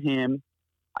yardage on him.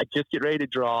 I just get ready to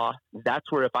draw. That's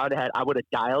where I would have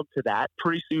dialed to that.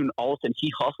 Pretty soon, all of a sudden,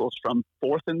 he hustles from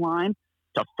 4th in line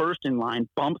to 1st in line,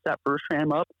 bumps that first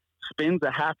ram up, spins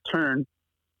a half turn.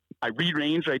 I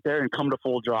re-range right there and come to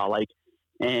full draw.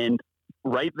 And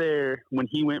right there, when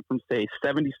he went from, say,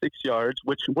 76 yards,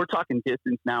 which we're talking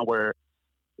distance now where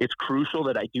it's crucial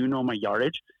that I do know my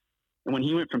yardage. And when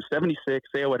he went from 76,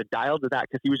 say I would have dialed to that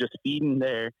because he was just feeding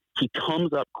there. He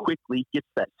comes up quickly, gets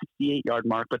that 68-yard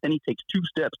mark, but then he takes 2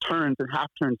 steps, turns, and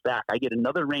half turns back. I get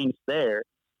another range there.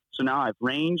 So now I've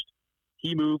ranged,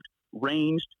 he moved,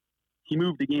 ranged, he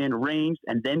moved again, ranged,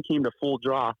 and then came to full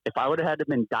draw. If I would have had to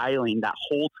been dialing that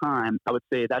whole time, I would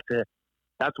say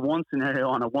that's one scenario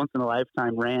on a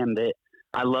once-in-a-lifetime ram that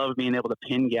I love being able to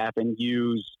pin gap and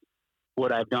use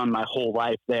what I've done my whole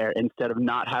life there instead of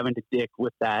not having to dick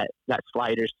with that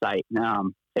slider sight.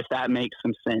 If that makes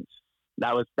some sense.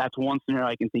 That's one scenario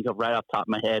I can think of right off the top of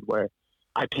my head where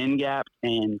I pin gapped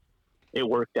and it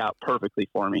worked out perfectly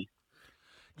for me.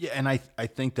 Yeah, and I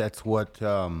think that's what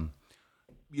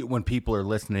when people are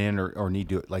listening in or need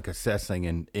to assessing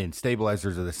and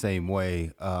stabilizers are the same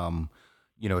way.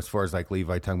 As far as like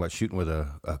Levi talking about shooting with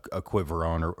a quiver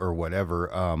on or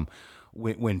whatever.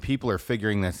 When people are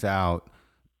figuring this out,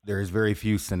 there's very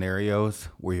few scenarios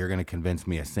where you're going to convince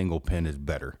me a single pin is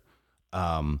better.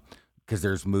 Because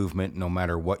there's movement no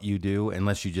matter what you do,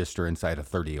 unless you just are inside of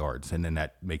 30 yards. And then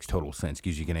that makes total sense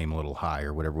because you can aim a little high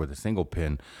or whatever with a single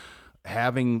pin.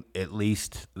 Having at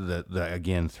least the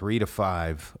again, 3 to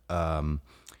 5,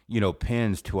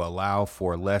 pins to allow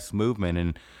for less movement.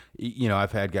 And,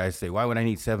 I've had guys say, why would I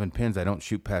need 7 pins? I don't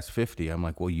shoot past 50. I'm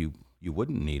like, well, you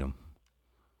wouldn't need them.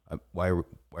 Why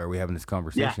are we having this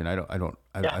conversation? Yeah. I don't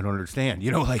understand,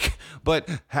 but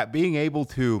being able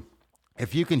to,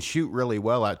 if you can shoot really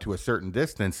well out to a certain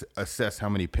distance, assess how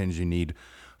many pins you need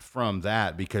from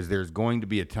that, because there's going to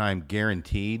be a time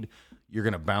guaranteed you're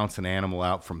going to bounce an animal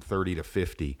out from 30 to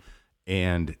 50,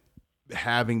 and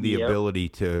having the ability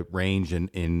to range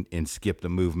and skip the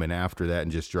movement after that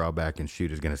and just draw back and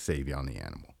shoot is going to save you on the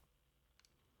animal.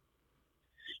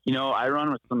 I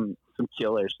run with some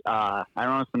killers. I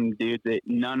run with some dudes that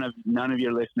none of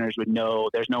your listeners would know.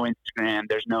 There's no Instagram.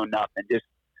 There's no nothing. Just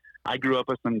I grew up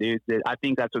with some dudes that I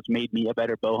think that's what's made me a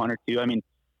better bow hunter too. I mean,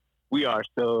 we are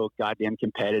so goddamn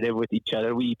competitive with each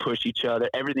other. We push each other.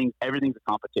 Everything's a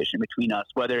competition between us.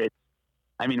 Whether it's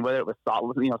I mean, whether it was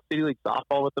city league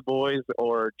softball with the boys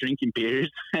or drinking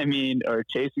beers, I mean, or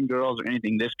chasing girls or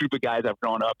anything, this group of guys I've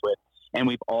grown up with, and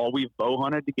we've bow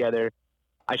hunted together.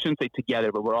 I shouldn't say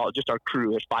together, but we're all just our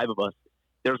crew. There's 5 of us.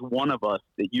 There's one of us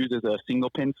that uses a single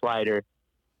pin slider,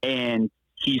 and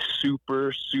he's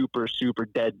super, super, super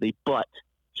deadly, but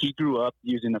he grew up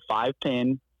using a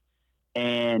 5-pin,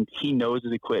 and he knows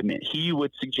his equipment. He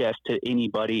would suggest to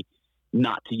anybody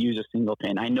not to use a single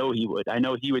pin. I know he would. I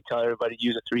know he would tell everybody to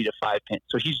use a 3 to 5 pin.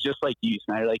 So he's just like you,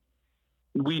 Snyder. Like,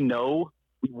 we know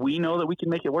that we can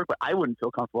make it work, but I wouldn't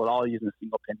feel comfortable at all using a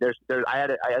single pin. I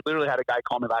literally had a guy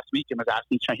call me last week and was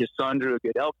asking his son drew a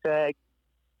good elk tag.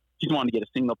 He wanted to get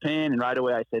a single pin, and right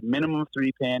away I said minimum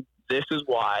 3-pin. This is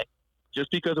why. Just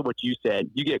because of what you said,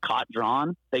 you get caught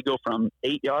drawn, they go from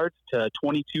 8 yards to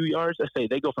 22 yards. I say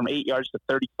they go from 8 yards to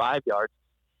 35 yards.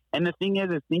 And the thing is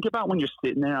think about when you're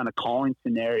sitting there on a calling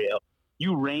scenario,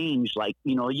 you range like,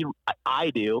 I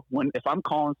do if I'm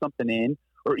calling something in,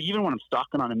 or even when I'm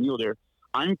stalking on a mule deer,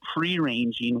 I'm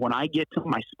pre-ranging. When I get to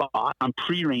my spot, I'm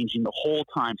pre-ranging the whole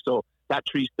time. So that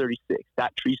tree's 36,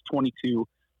 that tree's 22,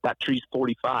 that tree's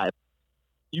 45.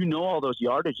 You know all those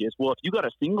yardages. Well, if you got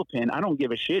a single pin, I don't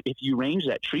give a shit if you range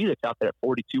that tree that's out there at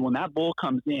 42. When that bull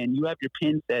comes in, you have your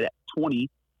pin set at 20.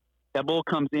 That bull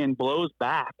comes in, blows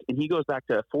back, and he goes back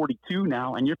to 42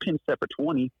 now, and your pin's set for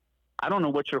 20. I don't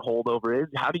know what your holdover is.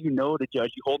 How do you know to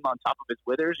judge? You holding on top of his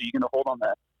withers? Are you going to hold on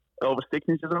over 6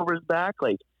 inches over his back?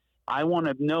 Like, I want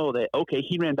to know that, okay,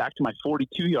 he ran back to my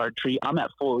 42-yard tree. I'm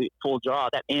at full draw.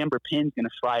 That amber pin's going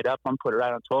to slide up. I'm put it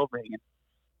right on 12 ring, and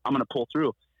I'm going to pull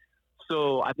through.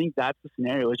 So I think that's the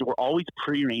scenario, is we're always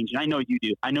pre-ranging. I know you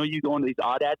do. I know you go into these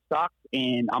odd ad stocks,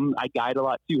 and I guide a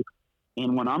lot too.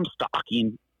 And when I'm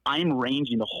stalking, I'm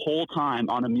ranging the whole time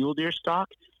on a mule deer stock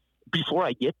before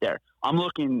I get there. I'm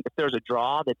looking if there's a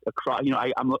draw that's across.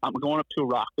 I'm going up to a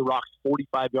rock. The rock's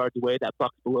 45 yards away. That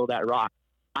buck's below that rock.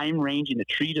 I'm ranging the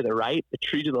tree to the right, the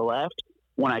tree to the left.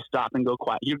 When I stop and go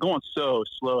quiet, you're going so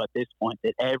slow at this point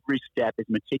that every step is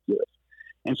meticulous.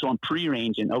 And so I'm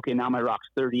pre-ranging. Okay, now my rock's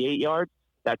 38 yards.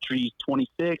 That tree's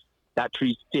 26. That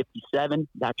tree's 57.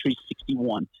 That tree's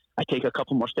 61. I take a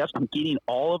couple more steps. I'm getting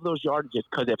all of those yardages,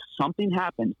 because if something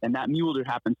happens and that mule deer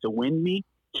happens to wind me,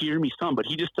 hear me some, but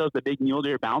he just does the big mule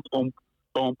deer bounce, boom,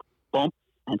 boom, boom,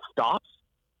 and stops.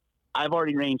 I've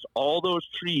already ranged all those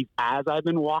trees as I've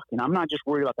been walking. I'm not just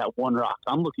worried about that one rock.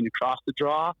 I'm looking across the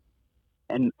draw,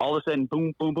 and all of a sudden,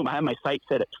 boom, boom, boom. I have my sight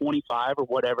set at 25 or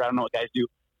whatever. I don't know what guys do.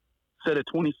 Set at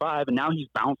 25, and now he's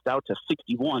bounced out to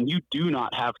 61. You do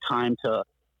not have time to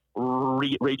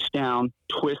reach down,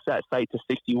 twist that sight to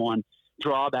 61,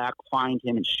 draw back, find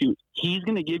him, and shoot. He's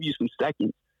going to give you some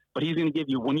seconds, but he's going to give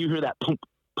you, when you hear that pump,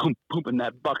 pump, pump, and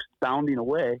that buck's bounding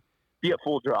away, be at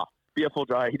full draw. Be at full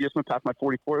draw. He just went past my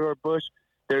 44-yard bush.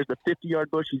 There's a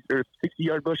 50-yard bush. There's a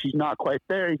 60-yard bush. He's not quite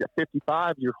there. He's at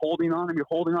 55. You're holding on him. You're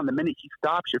holding on. The minute he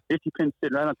stops, your 50 pin's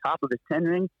sitting right on top of his 10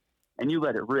 ring, and you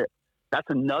let it rip. That's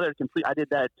another complete. I did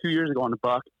that 2 years ago on a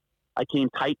buck. I came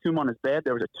tight to him on his bed.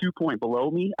 There was a 2-point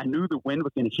below me. I knew the wind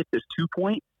was going to hit this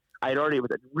 2-point. It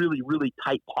was a really, really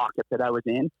tight pocket that I was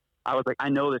in. I was like, I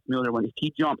know this mule deer, when if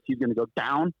he jumps, he's going to go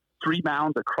down 3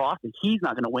 bounds across, and he's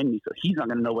not going to win me, so he's not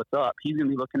going to know what's up. He's going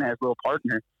to be looking at his little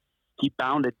partner. He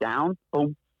bounded down.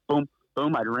 Boom, boom,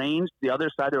 boom. I'd ranged. The other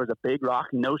side, there was a big rock.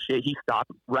 No shit. He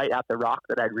stopped right at the rock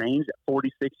that I'd ranged at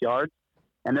 46 yards.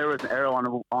 And there was an arrow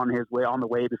on the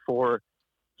way before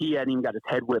he hadn't even got his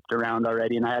head whipped around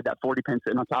already. And I had that 40 pin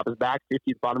sitting on top of his back, 50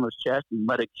 at the bottom of his chest, and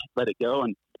let it go.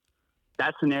 And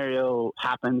that scenario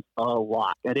happens a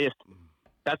lot.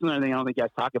 That's another thing I don't think guys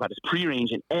talk about, is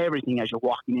pre-ranging everything as you're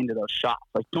walking into those shots.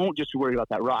 Like, don't just worry about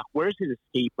that rock. Where's his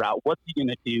escape route? What's he going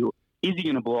to do? Is he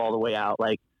going to blow all the way out?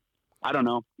 Like, I don't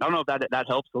know. I don't know if that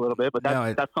helps a little bit, but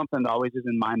that's something that always is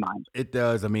in my mind. It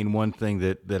does. I mean, one thing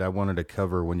that I wanted to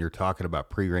cover when you're talking about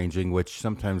pre-ranging, which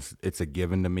sometimes it's a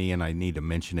given to me and I need to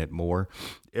mention it more.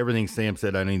 Everything Sam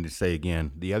said, I need to say again.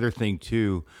 The other thing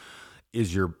too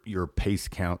is your pace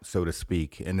count, so to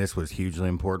speak. And this was hugely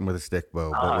important with a stick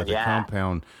bow, but with a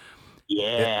compound.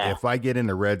 Yeah. If I get in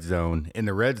the red zone,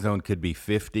 could be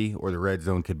 50 or the red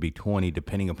zone could be 20,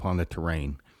 depending upon the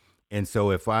terrain. And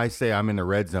so if I say I'm in the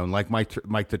red zone, like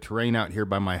the terrain out here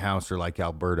by my house or like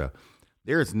Alberta,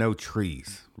 there is no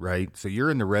trees, right? So you're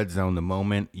in the red zone the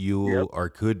moment you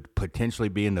could potentially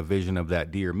be in the vision of that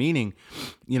deer, meaning,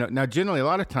 now generally a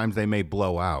lot of times they may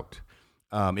blow out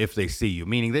if they see you,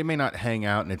 meaning they may not hang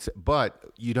out, but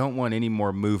you don't want any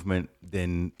more movement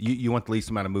than, you want the least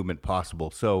amount of movement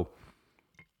possible. So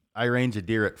I range a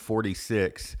deer at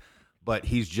 46, but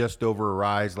he's just over a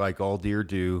rise like all deer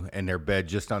do, and they're bed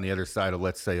just on the other side of,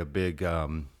 let's say, a big,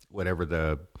 whatever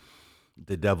the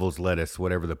the devil's lettuce,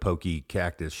 whatever the pokey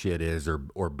cactus shit is,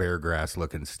 or bear grass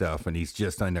looking stuff, and he's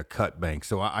just on a cut bank.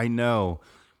 So I know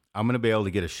I'm going to be able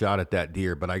to get a shot at that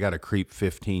deer, but I got to creep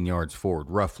 15 yards forward,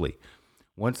 roughly.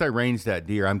 Once I range that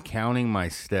deer, I'm counting my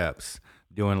steps,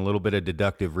 doing a little bit of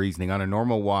deductive reasoning. On a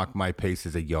normal walk, my pace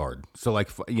is a yard. So, like,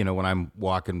 you know, when I'm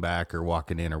walking back or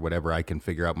walking in or whatever, I can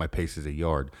figure out my pace is a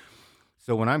yard.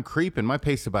 So when I'm creeping, my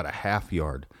pace is about a half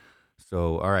yard.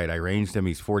 So, all right, I ranged him.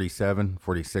 He's 47,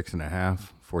 46 and a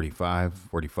half, 45,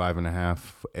 45 and a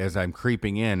half as I'm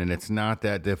creeping in. And it's not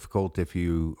that difficult if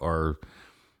you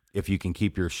can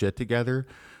keep your shit together.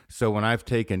 So when I've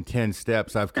taken 10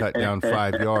 steps, I've cut down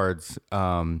 5 yards.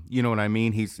 You know what I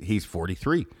mean? He's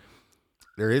 43.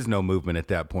 There is no movement at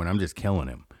that point. I'm just killing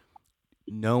him.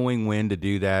 Knowing when to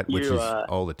do that, which is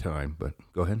all the time. But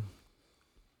go ahead.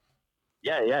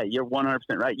 Yeah, you're 100%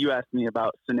 right. You asked me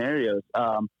about scenarios.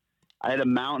 I had a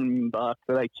mountain buck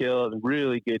that I killed, a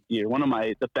really good deer. One of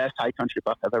the best high country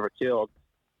bucks I've ever killed.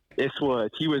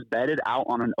 He was bedded out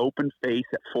on an open face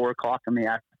at 4:00 in the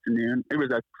afternoon. It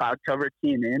was a cloud cover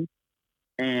teeing in,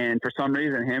 and for some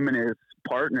reason, him and his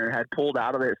partner had pulled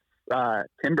out of this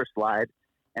timber slide,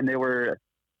 and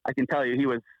I can tell you, he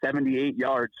was 78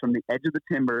 yards from the edge of the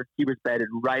timber. He was bedded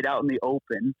right out in the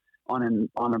open on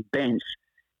a bench,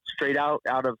 straight out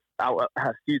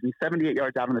 78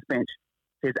 yards out on this bench.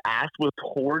 His ass was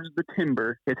towards the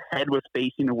timber. His head was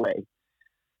facing away.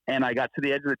 And I got to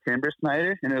the edge of the timber,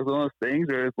 Snyder, and it was one of those things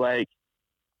where it's like,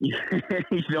 you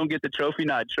don't get the trophy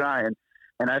not trying.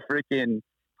 And I freaking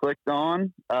clicked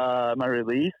on my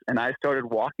release, and I started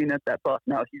walking at that buck.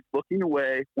 Now, he's looking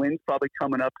away. Wind's probably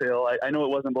coming uphill. I know it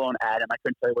wasn't blowing at him. I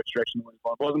couldn't tell you which direction it was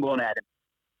blowing. It wasn't blowing at him.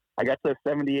 I got to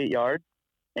 78 yards,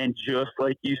 and just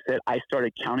like you said, I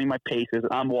started counting my paces.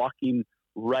 I'm walking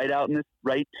right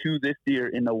to this deer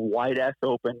in the wide ass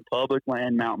open public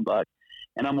land mountain buck,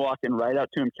 and I'm walking right out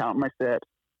to him, counting my steps,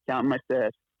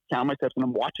 and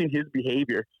I'm watching his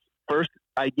behavior. First,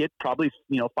 I get probably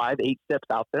 5-8 steps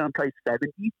out there. I'm probably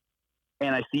 70,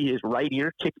 and I see his right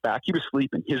ear kicks back. He was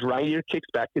sleeping. His right ear kicks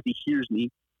back because he hears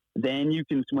me. Then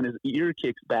when his ear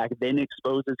kicks back, then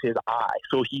exposes his eye.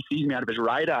 So he sees me out of his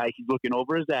right eye. He's looking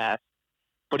over his ass,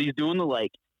 but he's doing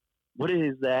what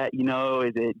is that?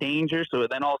 Is it danger? So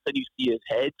then all of a sudden you see his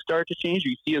head start to change.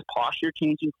 You see his posture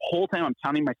changing. The whole time I'm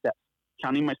counting my steps.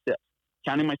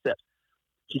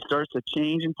 He starts to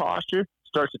change in posture,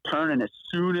 starts to turn, and as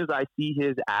soon as I see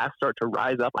his ass start to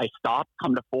rise up, I stop,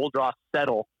 come to full draw,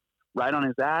 settle right on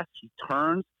his ass. He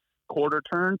turns a quarter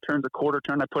turn.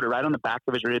 I put it right on the back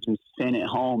of his ribs and sent it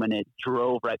home, and it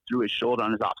drove right through his shoulder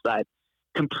on his offside,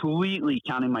 completely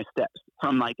counting my steps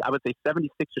from I would say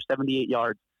 76 or 78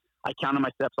 yards. I counted my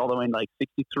steps all the way in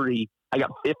 63. I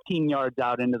got 15 yards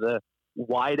out into the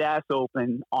wide ass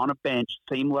open on a bench,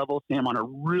 same level as him on a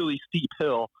really steep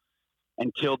hill,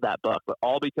 and killed that buck. But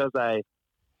all because I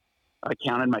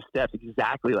counted my steps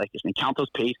exactly like this. And count those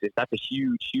paces. That's a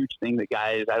huge, huge thing that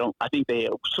guys, I think they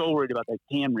are so worried about that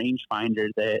damn rangefinder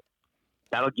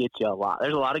that'll get you a lot.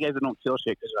 There's a lot of guys that don't kill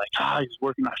shit because they're like, he's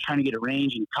working. I was trying to get a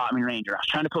range and he caught me range. Or I was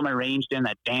trying to put my range in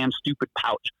that damn stupid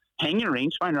pouch. Hang your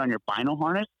rangefinder on your bino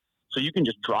harness so you can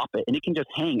just drop it and it can just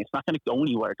hang. It's not going to go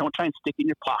anywhere. Don't try and stick in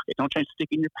your pocket. Don't try and stick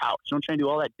in your pouch. Don't try and do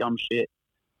all that dumb shit.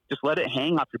 Just let it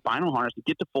hang off your bino harness and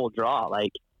get to full draw.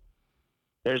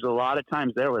 There's a lot of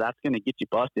times there where that's going to get you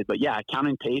busted. But yeah,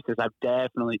 counting paces, I've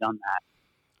definitely done that.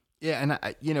 Yeah, and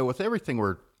I, with everything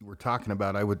we're talking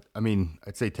about,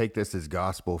 I'd say take this as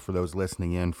gospel for those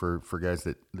listening in, for guys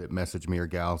that message me or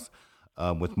gals,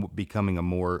 with becoming a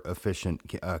more efficient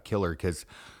killer, because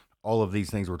all of these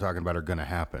things we're talking about are going to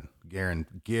happen.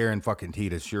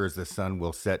 Guaranteed, as sure as the sun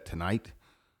will set tonight,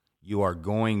 you are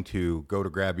going to go to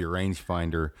grab your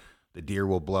rangefinder. The deer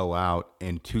will blow out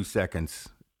in 2 seconds.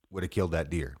 Would have killed that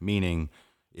deer. Meaning,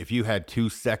 if you had 2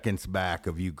 seconds back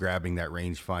of you grabbing that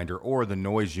rangefinder, or the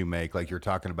noise you make, like you're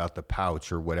talking about the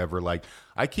pouch or whatever.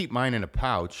 I keep mine in a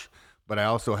pouch, but I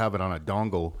also have it on a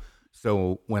dongle.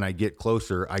 So when I get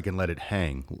closer, I can let it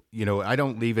hang. I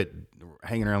don't leave it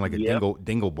hanging around like a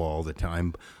dingle ball all the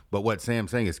time. But what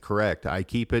Sam's saying is correct. I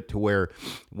keep it to where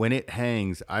when it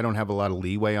hangs, I don't have a lot of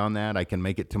leeway on that. I can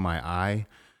make it to my eye.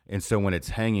 And so when it's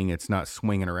hanging, it's not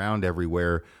swinging around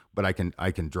everywhere, but I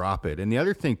can drop it. And the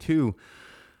other thing too,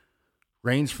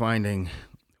 range finding,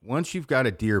 once you've got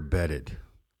a deer bedded,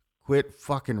 quit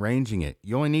fucking ranging it.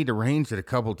 You only need to range it a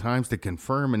couple times to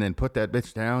confirm and then put that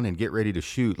bitch down and get ready to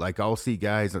shoot. I'll see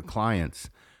guys and clients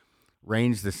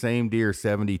range the same deer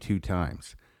 72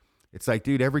 times. It's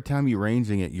dude, every time you're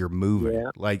ranging it, you're moving.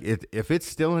 Yeah. If it's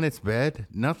still in its bed,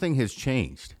 nothing has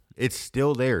changed. It's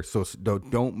still there. So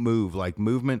don't move.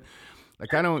 Movement,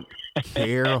 Like, I don't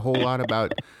care a whole lot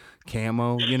about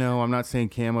camo. You know, I'm not saying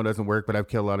camo doesn't work, but I've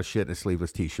killed a lot of shit in a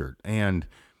sleeveless t-shirt. And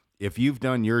if you've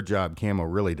done your job, camo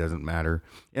really doesn't matter.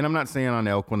 And I'm not saying on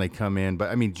elk when they come in, but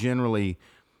I mean, generally,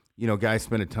 you know, guys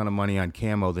spend a ton of money on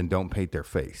camo, then don't paint their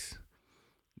face.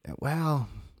 Well,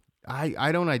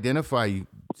 I don't identify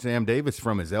Sam Davis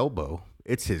from his elbow.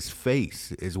 It's his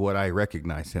face is what I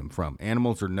recognize him from.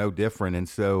 Animals are no different. And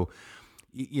so,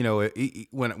 you know,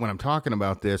 when I'm talking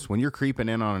about this, when you're creeping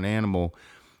in on an animal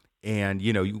and,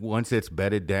 you know, once it's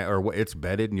bedded down or it's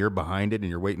bedded and you're behind it and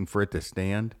you're waiting for it to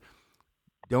stand,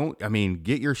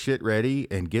 get your shit ready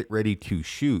and get ready to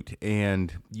shoot.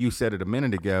 And you said it a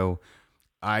minute ago,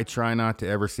 I try not to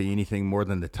ever see anything more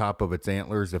than the top of its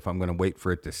antlers if I'm going to wait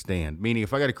for it to stand. Meaning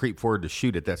if I got to creep forward to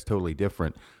shoot it, that's totally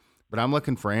different. But I'm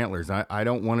looking for antlers. I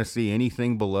don't want to see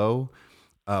anything below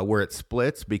where it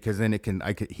splits, because then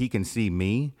he can see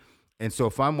me. And so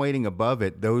if I'm waiting above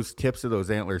it, those tips of those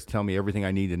antlers tell me everything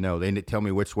I need to know. They tell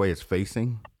me which way it's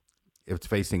facing. If it's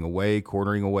facing away,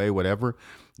 quartering away, whatever.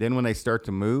 Then when they start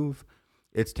to move,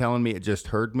 it's telling me it just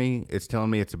heard me. It's telling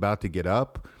me it's about to get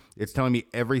up. It's telling me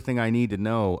everything I need to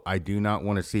know. I do not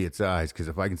want to see its eyes, because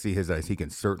if I can see his eyes, he can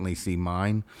certainly see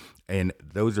mine. And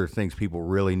those are things people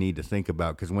really need to think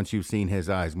about, because once you've seen his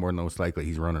eyes, more than most likely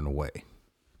he's running away.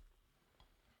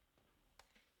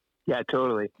 Yeah,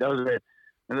 totally. Those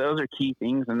are key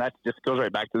things, and that just goes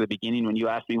right back to the beginning when you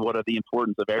asked me what are the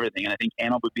importance of everything. And I think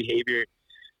animal behavior,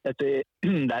 that's it.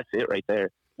 That's it right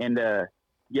there. And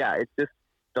yeah, it's just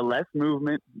the less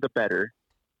movement, the better.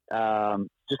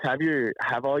 Just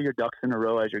have all your ducks in a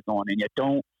row as you're going, and yet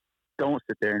don't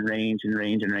sit there and range.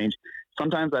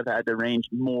 Sometimes I've had to range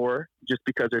more just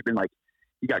because there's been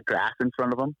you got grass in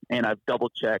front of them, and I've double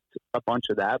checked a bunch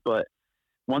of that. But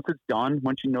once it's done,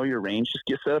 once you know your range, just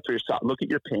get set up for your shot. Look at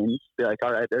your pins. Be like,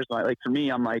 all right, there's for me,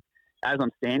 I'm like, as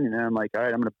I'm standing there, I'm like, all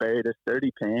right, I'm going to bury this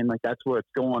 30 pin. Like, that's what's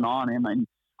going on. And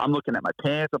I'm looking at my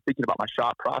pins. I'm thinking about my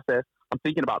shot process. I'm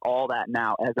thinking about all that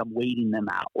now as I'm waiting them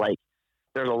out. Like,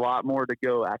 there's a lot more to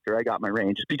go after I got my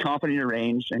range. Just be confident in your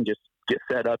range and just get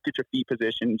set up, get your feet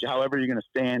positioned, however you're going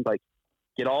to stand,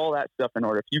 get all that stuff in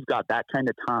order. If you've got that kind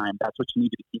of time, that's what you need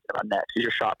to be thinking about next, is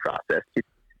your shot process.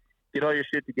 Get all your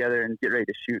shit together and get ready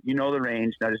to shoot. You know the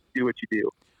range. Now just do what you do.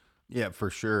 Yeah, for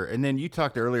sure. And then you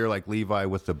talked earlier, like Levi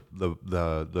with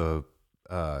the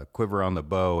quiver on the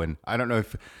bow. And I don't know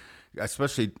if,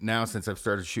 especially now since I've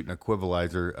started shooting a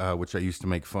Quivalizer, which I used to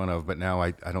make fun of, but now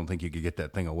I don't think you could get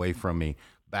that thing away from me.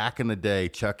 Back in the day,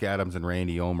 Chuck Adams and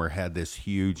Randy Ulmer had this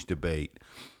huge debate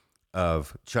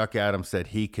of Chuck Adams said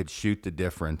he could shoot the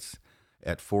difference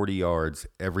at 40 yards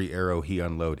every arrow he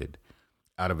unloaded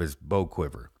out of his bow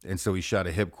quiver. And so he shot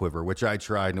a hip quiver, which I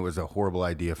tried, and it was a horrible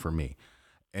idea for me.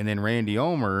 And then Randy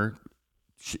Ulmer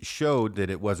showed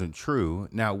that it wasn't true.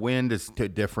 Now, wind is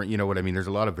different. You know what I mean? There's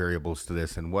a lot of variables to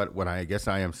this. And what I guess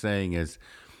I am saying is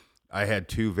I had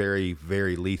two very,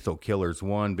 very lethal killers.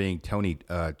 One being Tony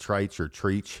Treich or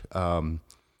Treach.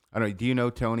 I don't know. Do you know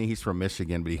Tony? He's from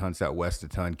Michigan, but he hunts out west a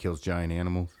ton, kills giant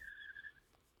animals.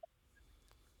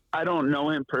 I don't know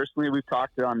him personally. We've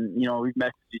talked on, we've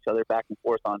messaged each other back and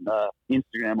forth on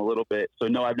Instagram a little bit. So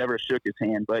no, I've never shook his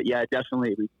hand, but yeah,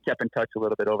 definitely we kept in touch a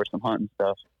little bit over some hunting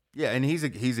stuff. Yeah, and he's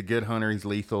a good hunter. He's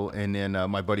lethal. And then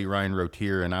my buddy Ryan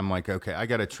Rotier, and I'm like, okay, I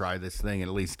got to try this thing and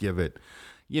at least give it,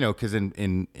 because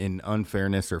in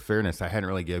unfairness or fairness, I hadn't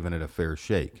really given it a fair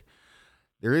shake.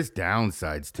 There is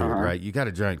downsides to it, right? You got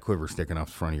a giant quiver sticking off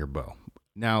the front of your bow.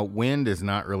 Now, wind is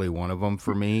not really one of them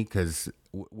for me, because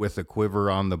with a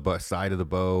quiver on the side of the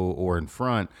bow or in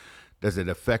front, does it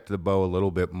affect the bow a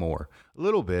little bit more? A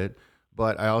little bit,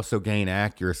 but I also gain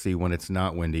accuracy when it's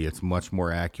not windy. It's much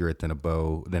more accurate than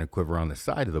a quiver on the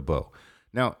side of the bow.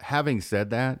 Now, having said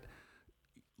that,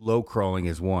 low crawling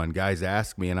is one. Guys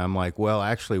ask me, and I'm like, well,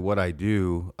 actually what I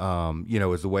do,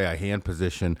 is the way I hand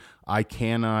position. I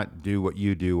cannot do what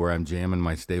you do where I'm jamming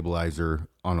my stabilizer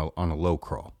on a low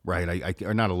crawl, right?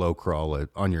 Or not a low crawl,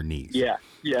 on your knees. Yeah.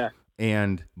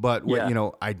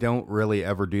 I don't really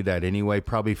ever do that anyway,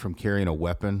 probably from carrying a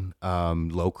weapon,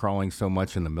 low crawling so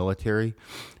much in the military.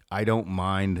 I don't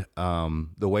mind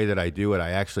the way that I do it.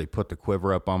 I actually put the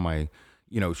quiver up on my,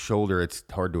 shoulder. It's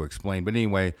hard to explain, but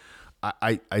anyway,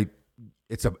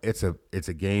 it's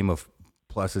a game of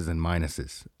pluses and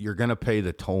minuses. You're going to pay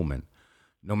the tollman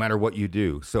no matter what you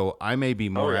do. So I may be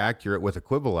more accurate with a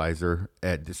Quivalizer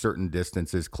at certain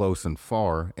distances, close and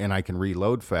far, and I can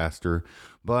reload faster.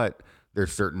 But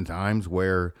there's certain times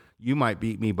where you might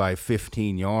beat me by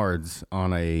 15 yards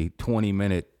on a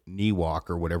 20-minute knee walk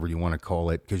or whatever you want to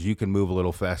call it, because you can move a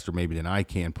little faster maybe than I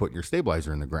can putting your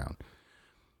stabilizer in the ground.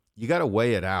 you got to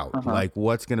weigh it out. Like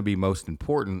what's going to be most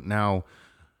important. Now,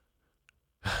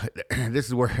 this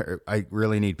is where I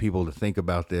really need people to think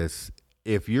about this.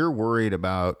 If you're worried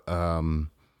about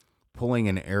pulling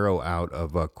an arrow out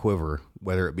of a quiver,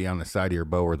 whether it be on the side of your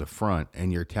bow or the front,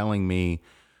 and you're telling me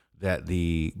that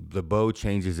the bow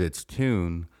changes its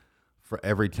tune for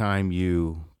every time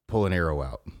you pull an arrow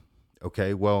out.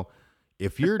 Okay, well,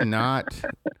 if you're not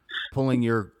pulling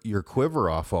your quiver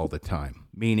off all the time,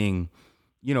 meaning,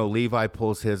 you know, Levi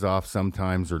pulls his off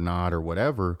sometimes or not or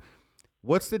whatever,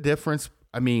 what's the difference?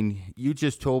 I mean, you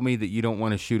just told me that you don't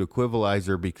want to shoot a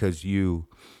quivalizer because you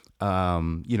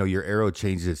know, your arrow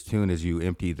changes its tune as you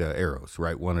empty the arrows,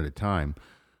 right, one at a time.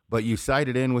 But you sight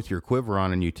it in with your quiver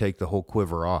on and you take the whole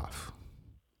quiver off.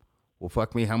 Well,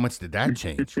 fuck me, how much did that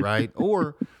change, right?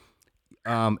 Or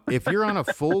if you're on a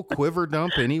full quiver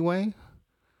dump anyway,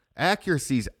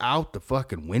 accuracy's out the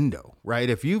fucking window, right?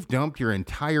 If you've dumped your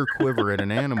entire quiver at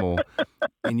an animal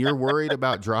and you're worried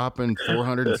about dropping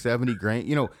 470 grain,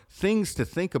 you know, things to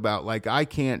think about, like I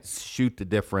can't shoot the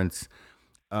difference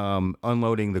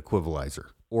unloading the quivalizer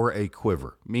or a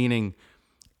quiver, meaning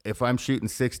if I'm shooting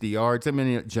 60 yards,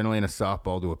 I'm generally in a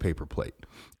softball to a paper plate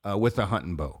with a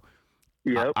hunting bow.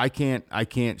 Yep. I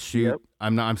can't shoot. Yep.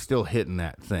 I'm still hitting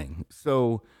that thing.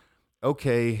 So,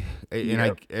 okay.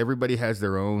 And everybody has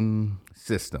their own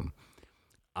system.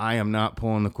 I am not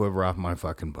pulling the quiver off my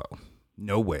fucking bow.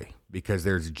 No way. Because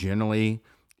there's generally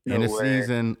in a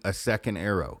season a second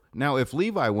arrow. Now, if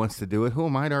Levi wants to do it, who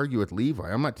am I to argue with Levi?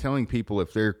 I'm not telling people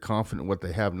if they're confident what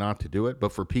they have not to do it,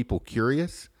 but for people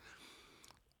curious,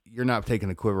 you're not taking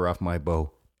the quiver off my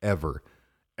bow ever.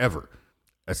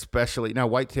 Especially now,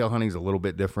 whitetail hunting is a little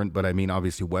bit different, but I mean,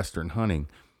 obviously, Western hunting.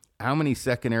 How many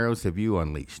second arrows have you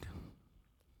unleashed?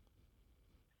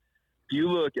 If you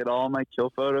look at all my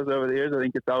kill photos over the years, I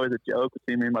think it's always a joke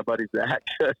between me and my buddy Zach.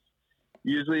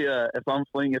 Usually, if I'm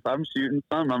shooting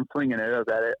something, I'm flinging arrows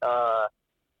at it.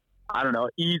 I don't know,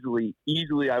 easily,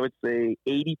 I would say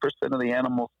 80% of the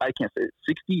animals, I can't say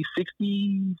it,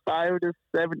 65 to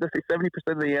 70%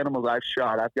 of the animals I've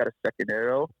shot, I've got a second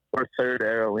arrow or a third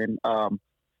arrow in.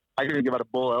 I can give out a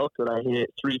bull elk that I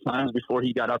hit 3 times before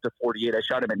he got up to 48. I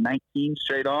shot him at 19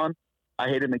 straight on. I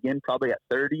hit him again probably at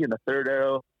 30, and the third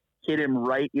arrow hit him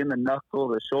right in the knuckle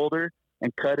of the shoulder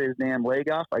and cut his damn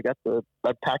leg off. I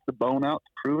packed the bone out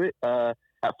to prove it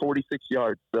at 46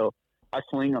 yards. So I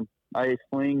sling them. I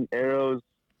sling arrows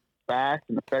fast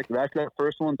and effective. After that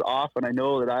first one's off and I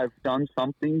know that I've done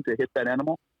something to hit that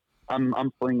animal, I'm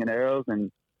slinging arrows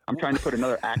and I'm trying to put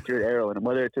another accurate arrow in him,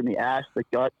 whether it's in the ass, the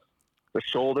guts, the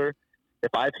shoulder.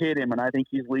 If I've hit him and I think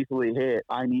he's lethally hit,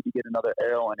 I need to get another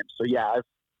arrow in him. So yeah,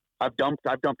 I've dumped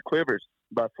quivers,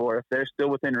 but if they're still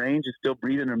within range and still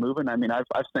breathing or moving, I mean, I've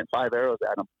sent 5 arrows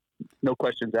at them. No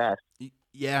questions asked.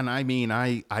 Yeah. And I mean,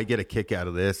 I get a kick out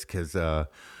of this because,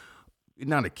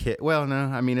 not a kid. Well, no,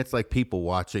 I mean, it's like people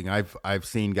watching. I've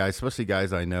seen guys, especially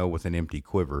guys I know with an empty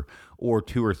quiver or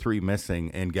 2 or 3 missing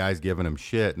and guys giving them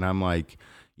shit. And I'm like,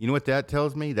 you know what that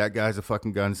tells me? That guy's a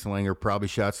fucking gunslinger, probably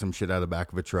shot some shit out of the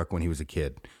back of a truck when he was a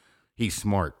kid. He's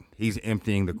smart. He's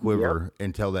emptying the quiver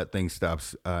until that thing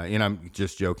stops. And I'm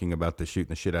just joking about the shooting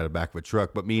the shit out of the back of a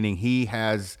truck, but meaning he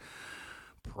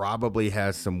probably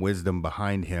has some wisdom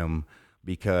behind him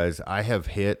because I have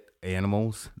hit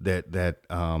animals that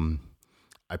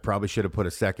I probably should have put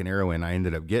a second arrow in. I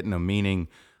ended up getting them, meaning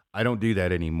I don't do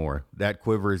that anymore. That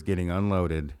quiver is getting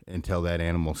unloaded until that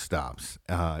animal stops,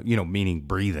 meaning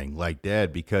breathing like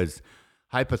dead. Because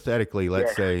hypothetically,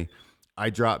 let's say I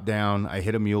drop down, I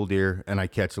hit a mule deer and I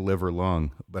catch a liver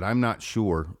lung, but I'm not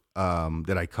sure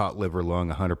that I caught liver lung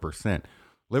 100%.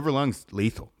 Liver lung's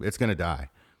lethal. It's going to die.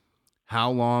 How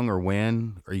long or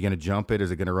when are you going to jump it?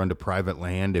 Is it going to run to private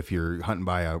land if you're hunting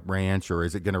by a ranch, or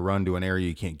is it going to run to an area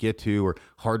you can't get to or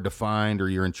hard to find, or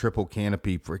you're in triple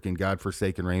canopy, freaking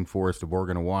godforsaken rainforest of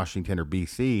Oregon or Washington or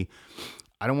BC?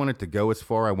 I don't want it to go as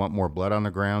far. I want more blood on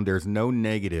the ground. There's no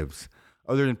negatives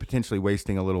other than potentially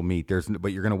wasting a little meat.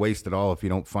 But you're going to waste it all if you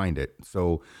don't find it.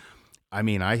 So, I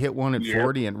mean, I hit one at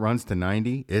 40 and it runs to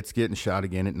 90. It's getting shot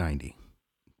again at 90.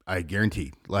 I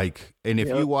guarantee. And if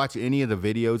you watch any of the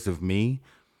videos of me,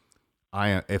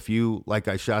 I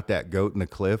shot that goat in the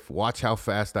cliff, watch how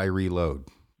fast I reload.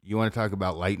 You want to talk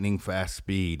about lightning fast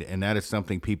speed, and that is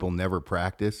something people never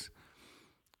practice.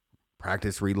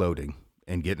 Practice reloading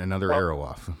and getting another arrow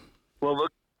off. Well,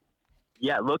 look at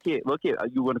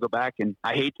you want to go back, and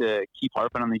I hate to keep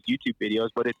harping on these YouTube videos,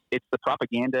 but it's the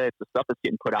propaganda, it's the stuff that's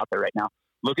getting put out there right now.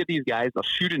 Look at these guys, they'll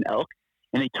shoot an elk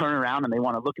and they turn around and they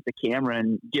want to look at the camera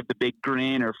and give the big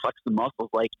grin or flex the muscles.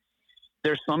 Like,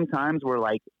 there's some times where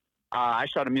I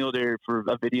shot a mule deer for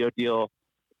a video deal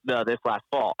this last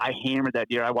fall. I hammered that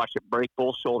deer. I watched it break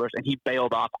both shoulders, and he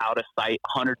bailed off out of sight,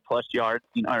 100+ yards,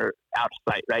 or out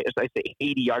of sight, right? As I say,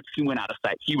 80 yards, he went out of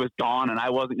sight. He was gone, and I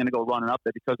wasn't going to go running up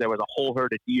there because there was a whole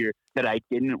herd of deer that I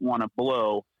didn't want to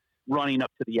blow running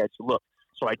up to the edge to look.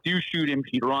 So I do shoot him.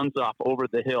 He runs off over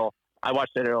the hill. I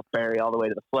watched that arrow bury all the way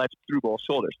to the fletch through both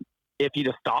shoulders. If he'd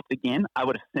have stopped again, I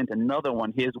would have sent another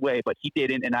one his way, but he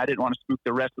didn't, and I didn't want to spook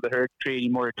the rest of the herd,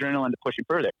 creating more adrenaline to push him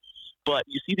further. But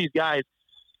you see these guys,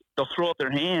 they'll throw up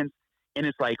their hands, and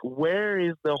it's like, where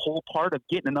is the whole part of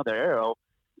getting another arrow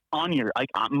on your, like,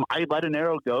 I let an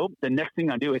arrow go. The next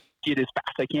thing I do is get as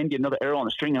fast as I can, get another arrow on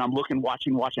the string, and I'm looking,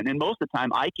 watching. And most of the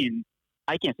time I can't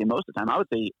say most of the time, I would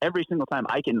say every single time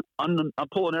I can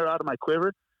pull an arrow out of my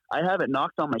quiver, I have it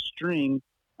knocked on my string,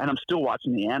 and I'm still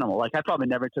watching the animal. Like, I probably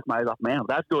never took my eyes off my animal.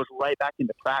 That goes right back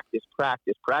into practice.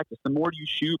 The more you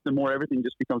shoot, the more everything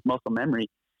just becomes muscle memory.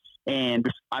 And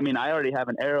I mean, I already have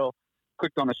an arrow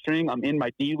clicked on a string. I'm in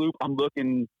my D loop. I'm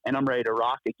looking, and I'm ready to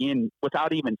rock again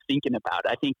without even thinking about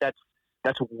it. I think that's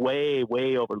way,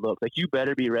 way overlooked. Like, you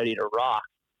better be ready to rock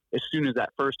as soon as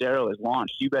that first arrow is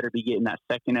launched. You better be getting that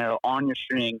second arrow on your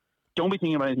string. Don't be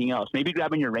thinking about anything else. Maybe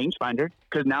grabbing your rangefinder,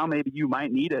 because now maybe you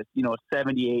might need a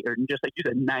 78 or just like you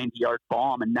said, 90-yard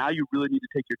bomb, and now you really need to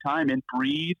take your time and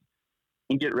breathe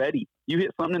and get ready. You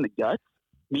hit something in the guts.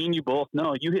 Me and you both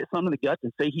know, you hit something in the guts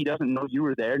and say he doesn't know you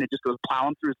were there, and it just goes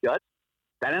plowing through his guts.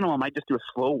 That animal might just do a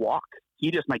slow walk.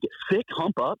 He just might get sick,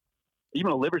 hump up,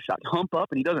 even a liver shot, hump up,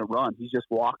 and he doesn't run. He's just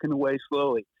walking away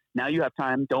slowly. Now you have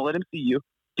time. Don't let him see you.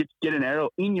 Get an arrow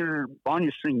on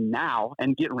your string now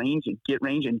and get ranging.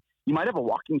 You might have a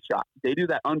walking shot. They do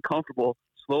that uncomfortable,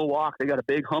 slow walk. They got a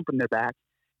big hump in their back,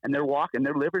 and they're walking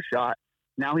their liver shot.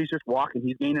 Now he's just walking.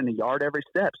 He's gaining a yard every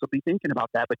step. So be thinking about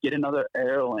that, but get another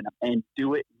arrow in him and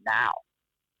do it now.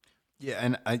 Yeah,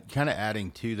 and I kind of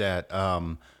adding to that,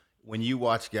 when you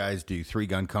watch guys do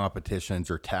 3-gun competitions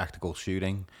or tactical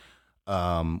shooting,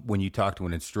 when you talk to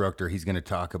an instructor, he's going to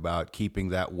talk about keeping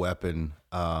that weapon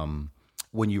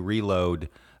when you reload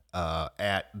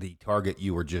at the target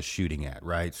you were just shooting at,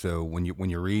 right? So when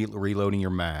you're reloading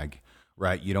your mag,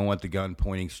 right, you don't want the gun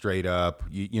pointing straight up.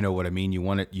 You know what I mean? You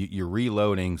want it. You're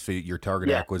reloading so your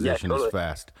target acquisition totally. is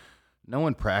fast. No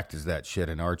one practiced that shit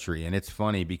in archery, and it's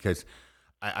funny because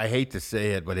I hate to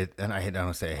say it, I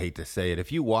don't say I hate to say it.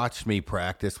 If you watch me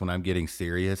practice when I'm getting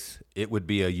serious, it would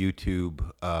be a YouTube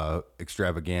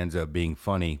extravaganza of being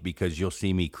funny, because you'll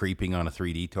see me creeping on a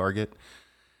 3D target.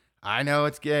 I know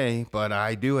it's gay, but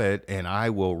I do it, and I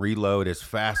will reload as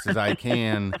fast as I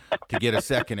can to get a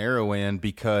second arrow in,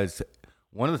 because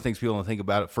one of the things people don't think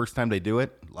about it, first time they do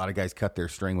it, a lot of guys cut their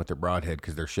string with their broadhead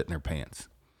because they're shitting their pants.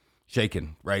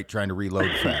 Shaking, right? Trying to reload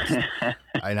fast.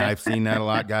 And I've seen that a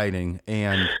lot guiding.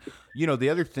 And, the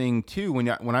other thing, too, when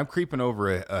I'm creeping over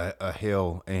a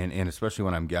hill, and especially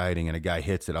when I'm guiding and a guy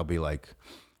hits it, I'll be like,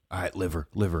 all right,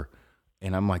 liver.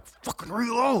 And I'm like, fucking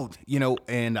reload,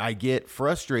 and I get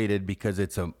frustrated because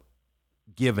it's a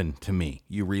given to me.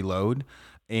 You reload.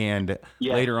 And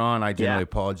later on, I generally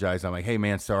apologize. I'm like, hey,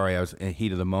 man, sorry, I was in the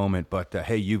heat of the moment, but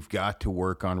hey, you've got to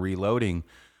work on reloading.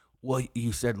 Well,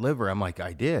 you said liver. I'm like,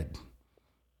 I did.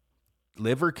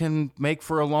 Liver can make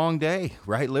for a long day,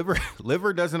 right?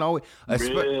 Liver doesn't always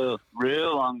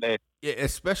real long day. Yeah,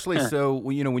 especially so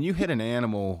when you hit an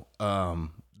animal,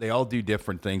 they all do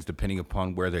different things depending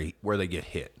upon where they get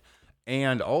hit,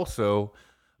 and also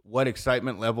what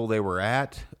excitement level they were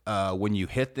at when you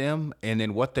hit them, and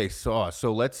then what they saw.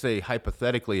 So let's say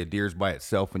hypothetically a deer's by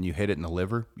itself and you hit it in the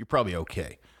liver, you're probably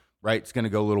okay. Right, it's going to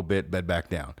go a little bit, bed back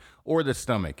down. Or the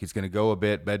stomach, it's going to go a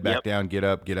bit, bed back down, get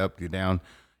up, get down.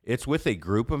 It's with a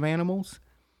group of animals,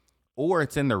 or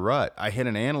it's in the rut. I hit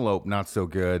an antelope not so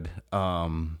good.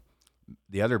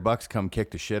 The other bucks come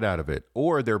kick the shit out of it.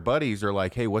 Or their buddies are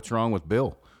like, hey, what's wrong with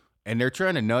Bill? And they're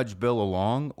trying to nudge Bill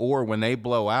along. Or when they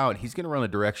blow out, he's going to run the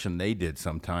direction they did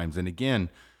sometimes. And again,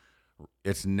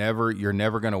 you're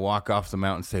never going to walk off the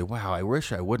mountain and say, wow, I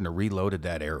wish I wouldn't have reloaded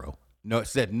that arrow. No, it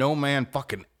said no man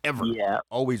fucking ever. Yeah.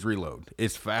 Always reload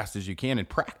as fast as you can and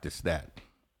practice that.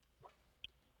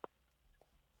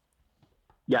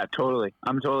 Yeah, totally.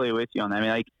 I'm totally with you on that. I mean,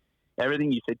 like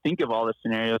everything you said, think of all the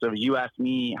scenarios. If you asked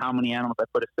me how many animals I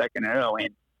put a second arrow in,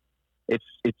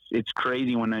 it's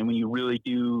crazy when you really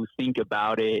do think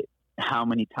about it, how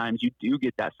many times you do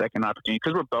get that second opportunity,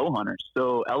 because we're bow hunters.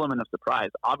 So element of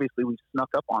surprise, obviously we snuck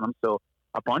up on them. So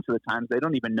a bunch of the times they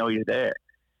don't even know you're there.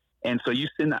 And so you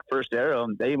send that first arrow,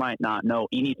 and they might not know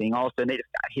anything. All of a sudden, they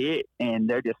just got hit, and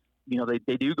they're just,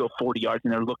 they do go 40 yards,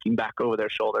 and they're looking back over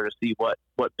their shoulder to see what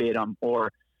bit them.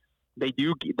 Or the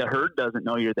herd doesn't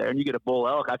know you're there, and you get a bull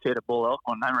elk. I've hit a bull elk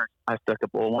one time, or I stuck a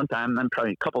bull one time, and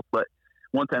probably a couple. But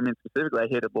one time in specifically, I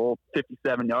hit a bull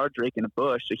 57 yards raking a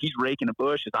bush. So he's raking a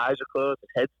bush. His eyes are closed. His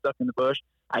head's stuck in the bush.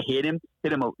 I hit him.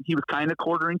 He was kind of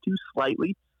quartering too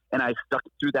slightly, and I stuck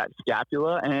it through that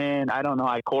scapula. And I don't know.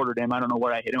 I quartered him. I don't know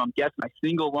where I hit him. I'm guessing I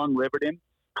single lung livered him,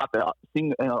 caught the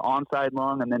onside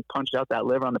lung, and then punched out that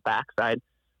liver on the backside.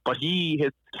 But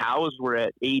his cows were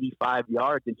at 85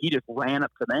 yards, and he just ran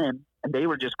up to them, and they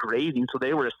were just grazing, so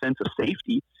they were a sense of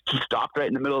safety. He stopped right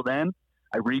in the middle of them.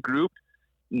 I regrouped.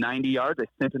 90 yards, I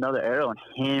sent another arrow and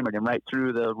hammered him right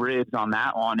through the ribs on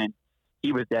that one, and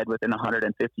he was dead within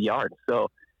 150 yards. So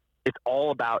it's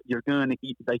all about, you're going to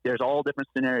eat, like there's all different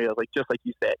scenarios, like just like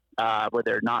you said, where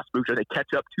they're not spooked or they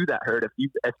catch up to that herd. As soon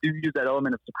as you use that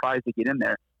element of surprise to get in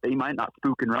there, they might not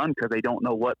spook and run because they don't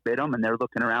know what bit them, and they're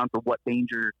looking around for what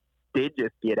danger did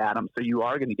just get at them. So you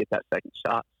are going to get that second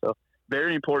shot. So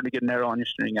very important to get an arrow on your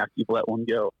string after you let one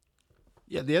go.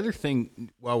 Yeah, the other thing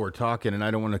while we're talking, and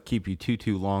I don't want to keep you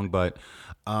too long, but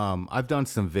I've done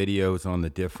some videos on the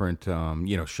different,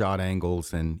 shot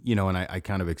angles, and and I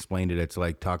kind of explained it. It's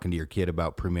like talking to your kid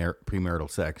about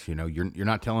premarital sex. You're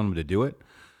not telling them to do it,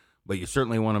 but you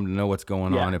certainly want them to know what's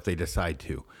going on if they decide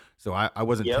to. So I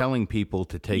wasn't telling people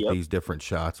to take these different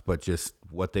shots, but just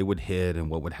what they would hit and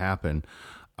what would happen.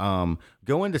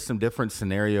 Go into some different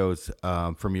scenarios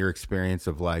from your experience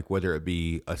of like whether it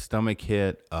be a stomach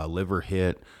hit, a liver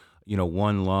hit,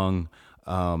 one lung,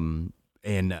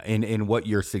 and what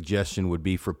your suggestion would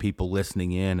be for people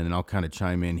listening in, and then I'll kind of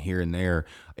chime in here and there.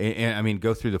 And I mean,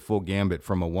 go through the full gambit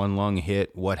from a one lung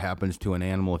hit, what happens to an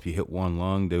animal if you hit one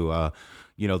lung, to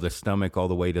the stomach all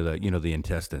the way to the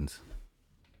intestines.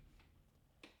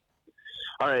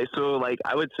 All right, so like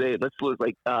I would say, let's look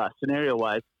like scenario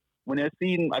wise. When I've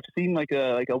seen like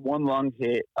a one lung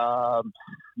hit. I'm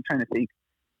trying to think.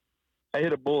 I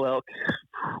hit a bull elk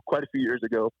quite a few years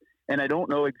ago, and I don't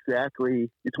know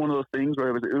exactly. It's one of those things where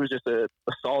it was just a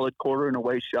solid quarter and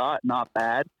away shot, not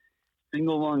bad.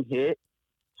 Single lung hit.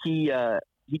 He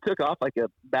took off like a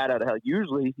bat out of hell.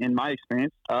 Usually, in my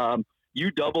experience, you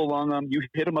double lung them. You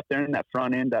hit them up there in that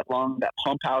front end, that lung, that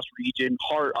pump house region,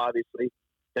 heart, obviously.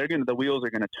 The wheels are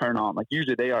going to turn on. Like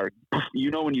usually they are,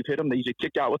 when you've hit them, they usually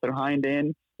kick out with their hind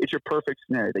end. It's your perfect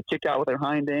scenario. They kick out with their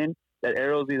hind end. That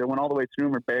arrows either went all the way through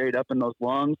them or buried up in those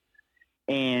lungs,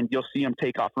 and you'll see them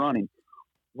take off running.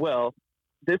 Well,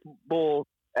 this bull,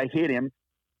 I hit him,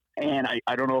 and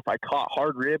I don't know if I caught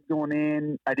hard rib going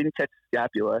in. I didn't catch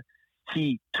scapula.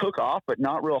 He took off, but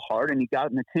not real hard, and he got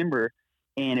in the timber,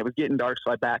 and it was getting dark,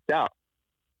 so I backed out.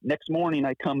 Next morning,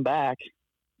 I come back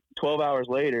 12 hours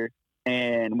later,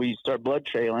 and we start blood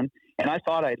trailing, and I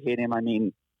thought I'd hit him. I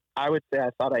mean, I would say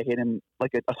I thought I hit him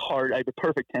like a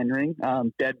perfect tendering,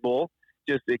 dead bull.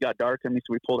 Just it got dark on me,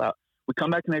 so we pulled out. We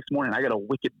come back the next morning, I got a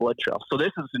wicked blood trail. So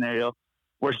this is a scenario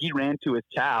where he ran to his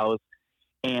cows,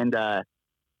 and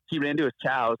he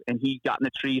got in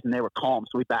the trees, and they were calm,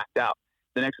 so we backed out.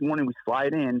 The next morning, we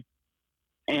slide in,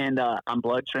 and I'm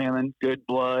blood trailing, good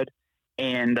blood,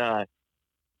 and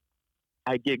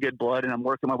I get good blood, and I'm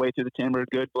working my way through the timber,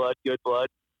 good blood,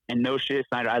 and no shit,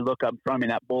 Snyder, I look up in front of me,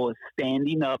 and that bull is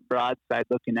standing up broadside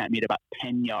looking at me at about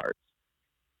 10 yards.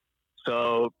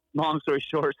 So long story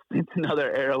short, sent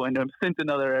another arrow into him,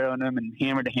 and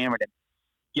hammered him.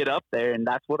 Get up there, and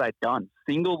that's what I'd done.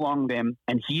 Single lunged him,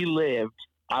 and he lived,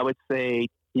 I would say,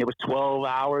 it was 12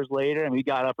 hours later, and we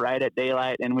got up right at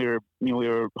daylight, and we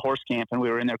were horse camping.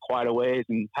 We were in there quite a ways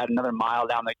and had another mile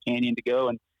down the canyon to go,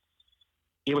 and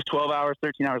it was 12 hours,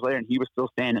 13 hours later, and he was still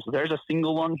standing. So there's a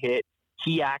single lung hit.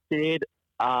 He acted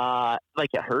like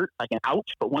it hurt, like an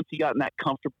ouch, but once he got in that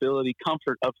comfort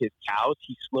of his cows,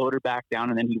 he slowed her back down,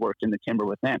 and then he worked in the timber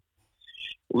with them.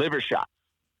 Liver shots.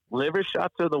 Liver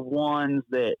shots are the ones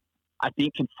that I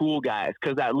think can fool guys,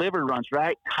 because that liver runs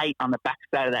right tight on the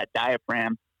backside of that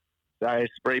diaphragm. Sorry,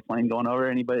 spray plane going over.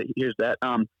 Anybody hears that?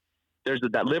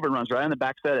 That liver runs right on the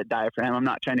backside of that diaphragm. I'm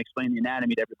not trying to explain the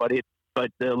anatomy to everybody, but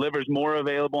the liver is more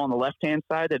available on the left-hand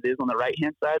side than it is on the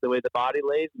right-hand side, the way the body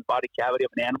lays in the body cavity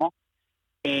of an animal.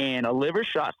 And a liver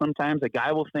shot, sometimes a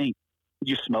guy will think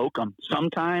you smoke them.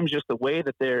 Sometimes just the way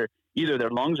that either their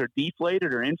lungs are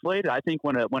deflated or inflated. I think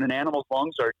when an animal's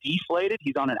lungs are deflated,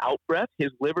 he's on an out breath.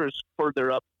 His liver is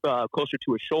further up, closer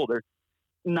to his shoulder,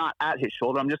 not at his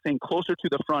shoulder. I'm just saying closer to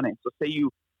the front end. So say you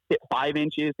hit 5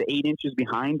 inches to 8 inches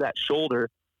behind that shoulder,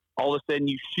 all of a sudden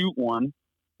you shoot one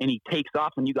and he takes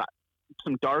off, and you got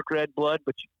some dark red blood,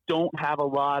 but you don't have a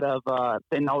lot of,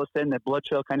 then all of a sudden the blood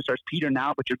trail kind of starts petering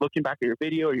out, but you're looking back at your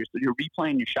video, or you're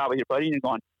replaying your shot with your buddy, and you're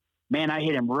going, man, I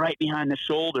hit him right behind the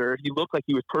shoulder. He looked like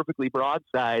he was perfectly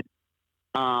broadside,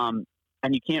 and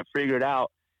you can't figure it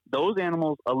out. Those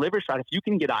animals, a liver shot, if you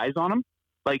can get eyes on them,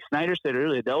 like Snyder said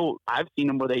earlier, I've seen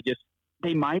them where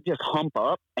they might just hump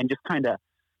up and just kind of,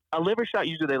 a liver shot,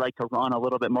 usually they like to run a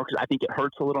little bit more because I think it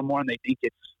hurts a little more and they think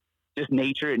it's just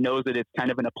nature. It knows that it's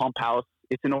kind of in a pump house.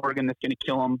 It's an organ that's going to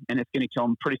kill them, and it's going to kill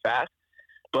them pretty fast.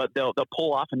 But they'll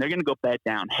pull off, and they're going to go bed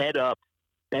down, head up,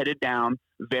 bedded down,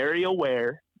 very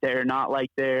aware. They're not like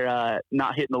they're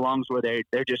not hitting the lungs where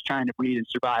they're just trying to breathe and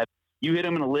survive. You hit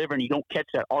them in the liver, and you don't catch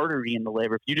that artery in the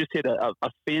liver. If you just hit a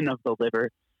fin of the liver,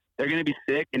 they're going to be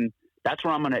sick, and that's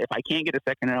where I'm going to, if I can't get a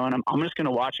second arrow in, I'm just going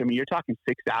to watch them. You're talking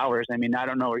 6 hours. I mean, I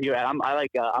don't know where you're at. I'm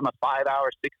a 5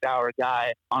 hour, 6 hour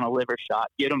guy on a liver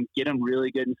shot. Get them really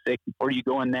good and sick before you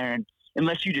go in there. And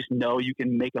unless you just know you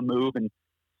can make a move and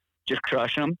just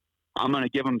crush them, I'm going to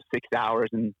give them 6 hours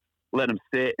and let them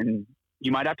sit. And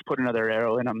you might have to put another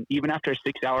arrow in them. Even after a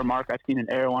 6 hour mark, I've seen an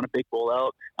arrow on a big bull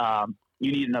elk.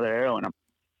 You need another arrow in them.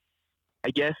 I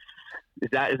guess, is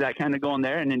that kind of going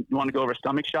there? And then you want to go over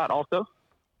stomach shot also?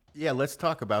 Yeah, let's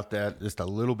talk about that just a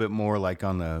little bit more, like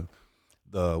on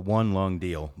the one lung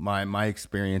deal. My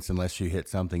experience, unless you hit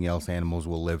something else, animals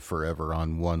will live forever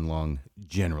on one lung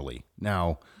generally.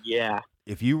 Now, yeah,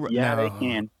 if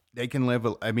they can live.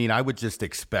 I mean, I would just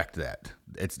expect that.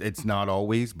 It's not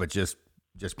always, but just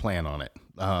plan on it.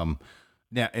 Now,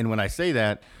 and when I say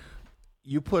that,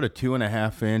 you put a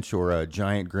 2.5 inch or a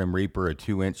giant Grim Reaper, a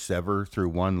 2 inch sever through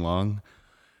one lung,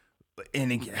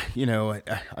 and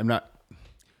I'm not.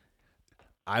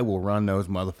 I will run those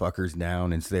motherfuckers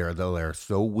down, and they're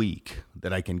so weak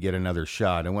that I can get another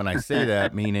shot. And when I say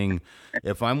that, meaning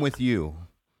if I'm with you,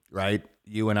 right,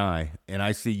 you and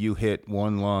I see you hit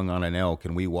one lung on an elk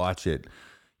and we watch it,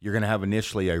 you're going to have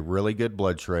initially a really good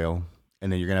blood trail,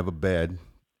 and then you're going to have a bed,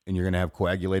 and you're going to have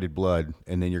coagulated blood,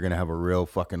 and then you're going to have a real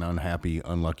fucking unhappy,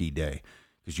 unlucky day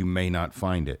because you may not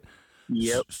find it.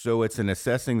 Yep. So it's an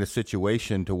assessing the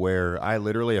situation to where I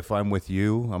literally, if I'm with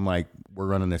you, I'm like, we're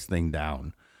running this thing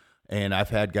down. And I've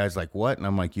had guys like, what? And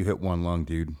I'm like, you hit one lung,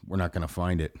 dude. We're not going to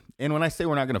find it. And when I say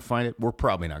we're not going to find it, we're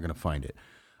probably not going to find it.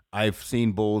 I've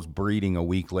seen bulls breeding a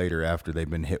week later after they've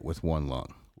been hit with one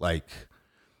lung. Like,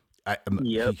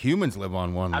 humans live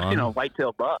on one lung. I've seen a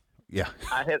whitetail buck. Yeah.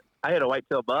 I hit a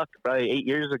whitetail buck probably 8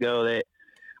 years ago that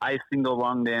I single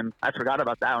lunged him. I forgot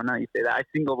about that one. Now you say that. I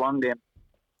single lunged him.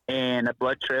 And I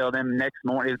blood trailed him next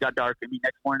morning. It got dark. I mean,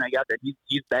 next morning I got there.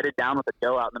 He's bedded down with a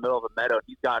doe out in the middle of a meadow.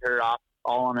 He's got her off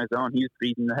all on his own. He was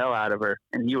breathing the hell out of her.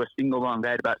 And he was single lung.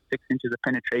 I had about 6 inches of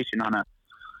penetration on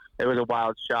it was a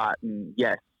wild shot. And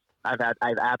yes, I've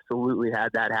absolutely had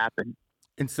that happen.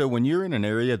 And so when you're in an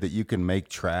area that you can make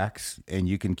tracks and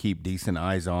you can keep decent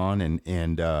eyes on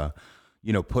and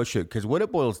push it, because what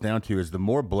it boils down to is the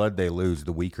more blood they lose,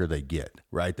 the weaker they get,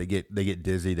 right? They get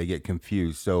dizzy, they get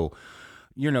confused. So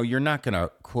you're not going to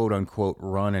quote unquote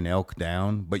run an elk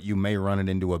down, but you may run it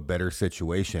into a better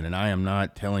situation. And I am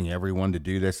not telling everyone to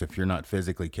do this if you're not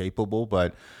physically capable,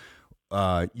 but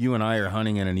you and I are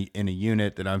hunting in a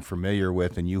unit that I'm familiar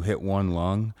with, and you hit one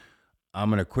lung. I'm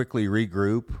going to quickly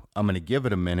regroup. I'm going to give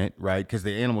it a minute, right? Because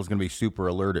the animal's going to be super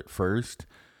alert at first.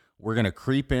 We're going to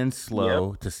creep in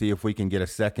slow to see if we can get a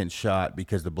second shot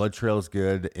because the blood trail is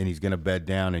good and he's going to bed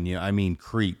down. And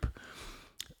creep.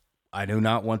 I do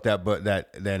not want that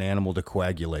animal to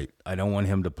coagulate. I don't want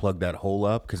him to plug that hole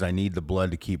up because I need the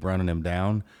blood to keep running him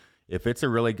down. If it's a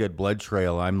really good blood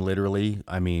trail,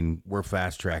 we're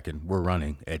fast tracking. We're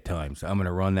running at times. I'm going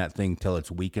to run that thing till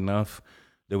it's weak enough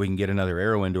that we can get another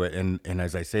arrow into it. And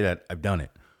as I say that, I've done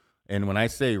it. And when I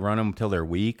say run them till they're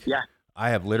weak, I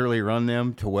have literally run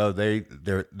them to where they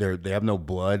have no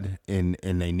blood and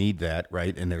they need that,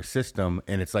 right, in their system.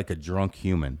 And it's like a drunk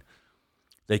human.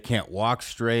 They can't walk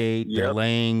straight. Yep. They're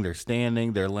laying, they're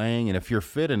standing, they're laying. And if you're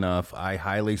fit enough, I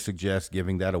highly suggest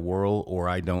giving that a whirl, or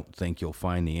I don't think you'll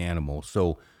find the animal.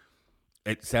 So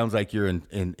it sounds like you're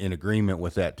in agreement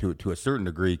with that to a certain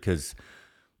degree, because,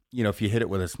 if you hit it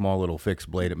with a small little fixed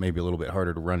blade, it may be a little bit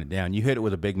harder to run it down. You hit it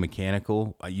with a big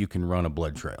mechanical, you can run a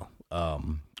blood trail.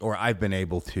 Or I've been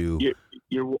able to.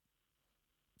 You're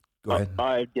Go ahead.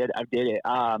 I did it.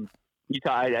 I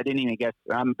didn't even guess.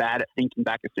 I'm bad at thinking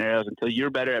back of scenarios until you're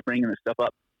better at bringing this stuff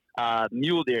up.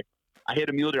 Mule deer. I hit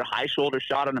a mule deer, high shoulder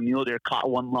shot on a mule deer, caught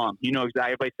one lung. Exactly.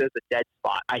 Everybody says the dead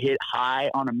spot. I hit high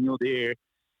on a mule deer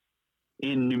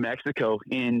in New Mexico,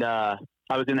 and I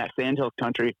was in that sandhills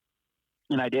country,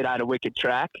 and I had a wicked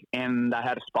track, and I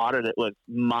had a spotter that was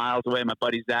miles away. My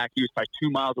buddy Zach, he was probably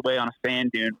 2 miles away on a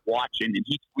sand dune watching, and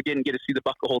we didn't get to see the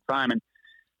buck the whole time. And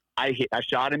I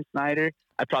shot him, Snyder.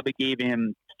 I probably gave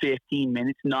him 15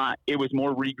 minutes. It was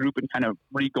more regrouping, kind of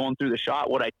going through the shot,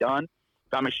 what I'd done,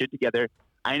 got my shit together.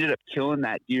 I ended up killing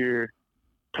that deer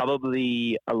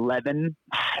probably 11.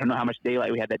 I don't know how much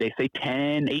daylight we had that day. Say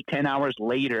 10 hours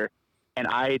later. And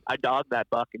I dogged that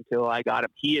buck until I got him.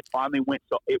 He had finally went.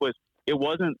 So it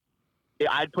wasn't.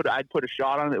 I'd put a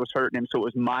shot on it that was hurting him. So it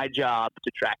was my job to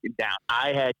track him down.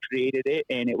 I had created it,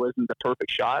 and it wasn't the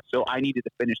perfect shot. So I needed to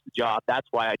finish the job. That's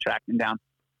why I tracked him down.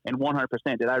 And 100%,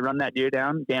 did I run that deer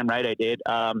down? Damn right I did.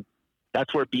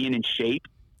 That's where being in shape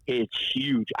is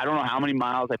huge. I don't know how many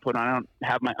miles I put on. I don't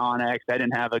have my Onyx. I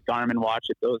didn't have a Garmin watch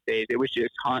at those days. It was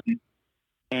just hunting.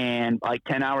 And like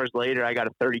 10 hours later, I got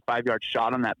a 35-yard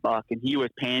shot on that buck, and he was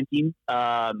panting,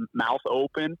 mouth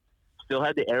open, still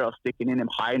had the arrow sticking in him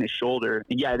high in his shoulder.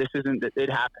 And yeah, it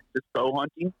happened. It's bow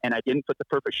hunting, and I didn't put the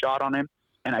perfect shot on him,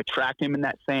 and I tracked him in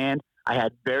that sand. I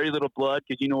had very little blood,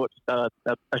 because you know what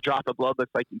a drop of blood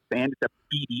looks like in sand. It's a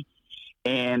beady.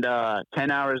 And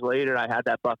 10 hours later, I had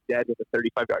that buck dead with a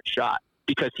 35-yard shot,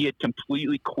 because he had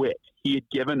completely quit. He had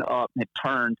given up and had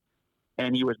turned.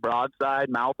 And he was broadside,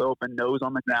 mouth open, nose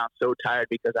on the ground, so tired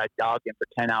because I dogged him for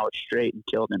 10 hours straight and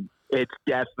killed him. It's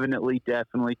definitely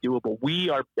doable. We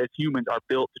are, as humans, are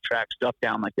built to track stuff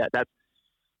down like that.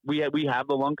 We have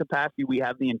the lung capacity. We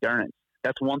have the endurance.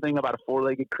 That's one thing about a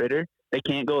four-legged critter. They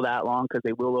can't go that long because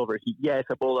they will overheat. Yes,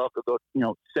 a bull elk will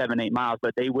go 7-8 miles,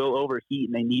 but they will overheat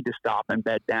and they need to stop and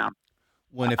bed down.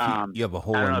 When if you have a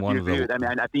hole in one of those, I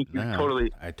mean, I think you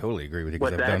totally. I totally agree with you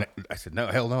because I've done it. I said, no,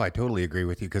 hell no, I totally agree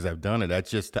with you because I've done it.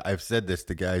 I've said this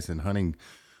to guys in hunting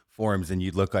forums, and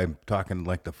I'm talking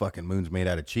like the fucking moon's made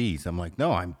out of cheese. I'm like,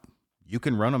 no, you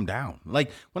can run them down.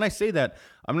 Like when I say that,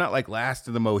 I'm not like Last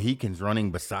of the Mohicans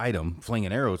running beside them,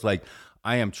 flinging arrows. Like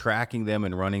I am tracking them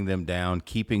and running them down,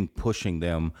 pushing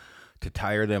them to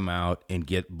tire them out and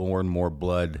get more and more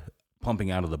blood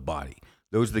pumping out of the body.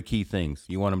 Those are the key things.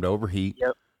 You want them to overheat,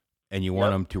 yep. And you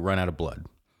want them to run out of blood.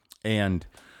 And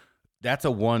that's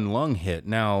a one lung hit.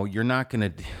 Now, you're not going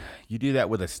to, you do that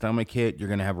with a stomach hit, you're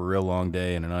going to have a real long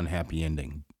day and an unhappy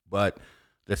ending. But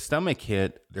the stomach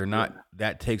hit,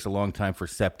 that takes a long time for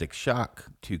septic shock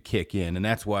to kick in. And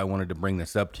that's why I wanted to bring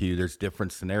this up to you. There's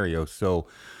different scenarios. So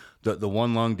the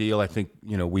one lung deal, I think,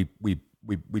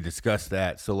 we discussed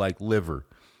that. So like liver,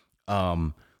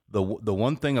 The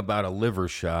one thing about a liver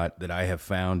shot that I have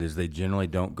found is they generally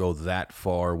don't go that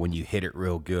far when you hit it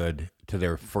real good to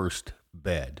their first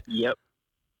bed. Yep.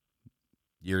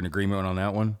 You're in agreement on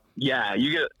that one? Yeah,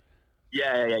 you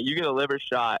get a liver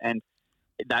shot, and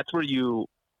that's where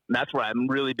I'm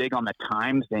really big on the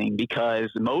time thing, because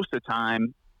most of the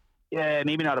time,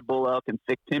 maybe not a bull elk and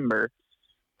thick timber,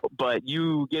 but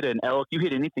you get an elk, you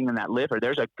hit anything in that liver,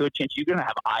 there's a good chance you're going to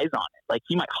have eyes on it. Like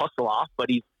he might hustle off, but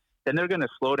then they're going to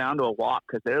slow down to a walk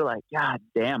because they're like, God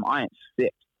damn, I am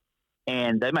sick.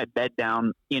 And they might bed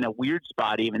down in a weird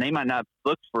spot even. They might not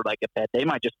look for like a bed. They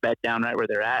might just bed down right where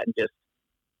they're at and just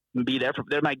be there.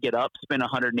 They might get up, spin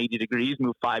 180 degrees,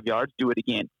 move 5 yards, do it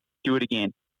again.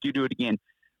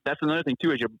 That's another thing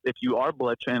too, is if you are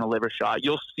blood training a liver shot,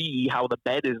 you'll see how the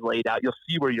bed is laid out. You'll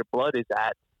see where your blood is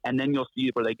at. And then you'll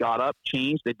see where they got up,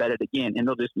 changed, they bedded again. And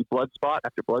they'll just be blood spot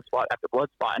after blood spot after blood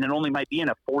spot. And it only might be in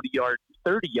a 40-yard,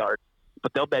 30 yards,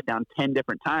 but they'll bed down 10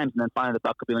 different times. And then finally the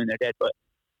buck will be laying there dead. But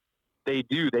they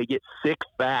get sick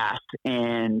fast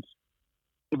and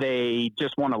they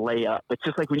just want to lay up. It's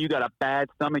just like when you got a bad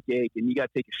stomach ache and you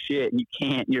got to take a shit and you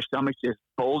can't, and your stomach's just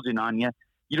bulging on you.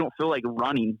 You don't feel like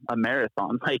running a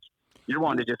marathon. Like you're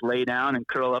wanting to just lay down and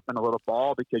curl up in a little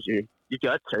ball because your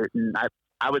gut's hurt. And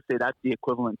I would say that's the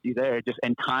equivalency there.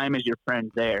 And time is your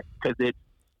friend there, because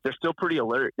they're still pretty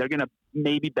alert. They're going to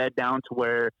maybe bed down to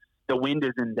where the wind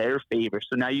is in their favor.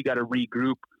 So now you got to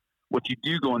regroup. What you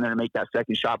do go in there and make that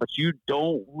second shot, but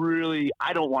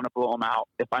I don't want to blow them out.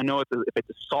 If I know if it's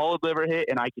a solid liver hit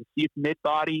and I can see it's mid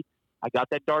body, I got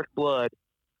that dark blood,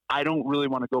 I don't really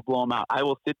want to go blow them out. I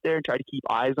will sit there and try to keep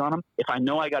eyes on them. If I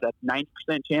know I got a 90%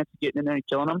 chance of getting in there and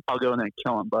killing them, I'll go in there and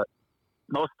kill them. But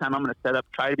most of the time I'm going to set up,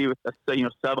 try to be with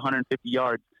sub 150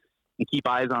 yards and keep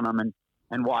eyes on them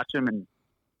and watch them and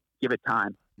give it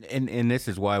time. And this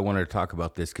is why I wanted to talk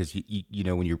about this, because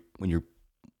when you're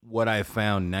what I've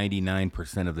found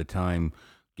 99% of the time,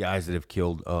 guys that have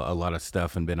killed a lot of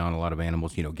stuff and been on a lot of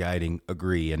animals, guiding,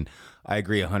 agree, and I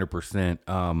agree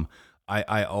 100%.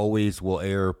 I always will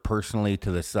err personally to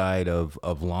the side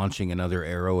of launching another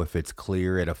arrow if it's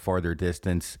clear at a farther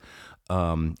distance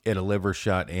at a liver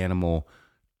shot animal,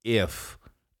 if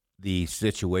the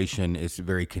situation is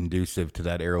very conducive to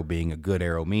that arrow being a good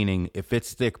arrow. Meaning, if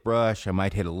it's thick brush, I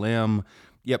might hit a limb.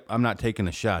 Yep, I'm not taking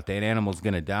the shot. That animal's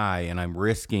going to die, and I'm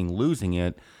risking losing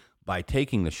it by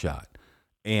taking the shot.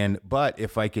 But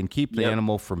if I can keep the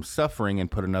animal from suffering and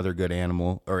put another good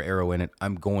animal or arrow in it,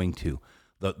 I'm going to.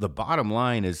 The bottom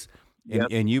line is,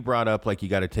 and you brought up like you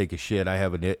got to take a shit.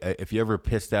 If you ever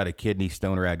pissed out a kidney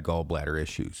stone or had gallbladder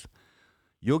issues,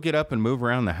 you'll get up and move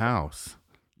around the house.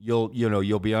 You'll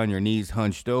be on your knees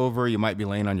hunched over. You might be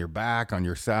laying on your back, on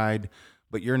your side,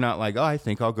 but you're not like, oh, I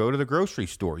think I'll go to the grocery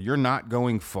store. You're not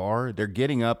going far. They're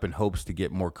getting up in hopes to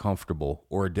get more comfortable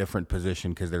or a different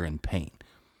position because they're in pain.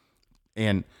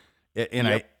 And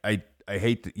yep. I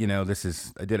hate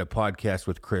that, I did a podcast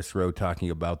with Chris Rowe talking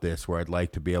about this where I'd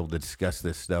like to be able to discuss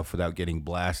this stuff without getting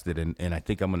blasted. And I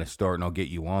think I'm going to start, and I'll get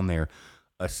you on there,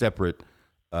 a separate,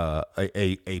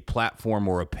 a platform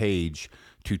or a page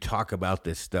to talk about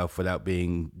this stuff without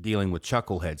dealing with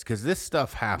chuckleheads. Because this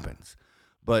stuff happens,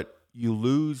 but you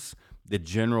lose the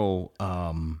general,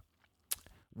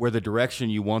 where the direction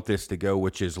you want this to go,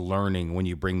 which is learning. When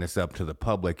you bring this up to the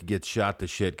public, it gets shot to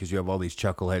shit because you have all these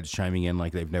chuckleheads chiming in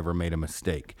like they've never made a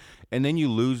mistake. And then you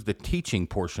lose the teaching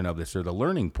portion of this, or the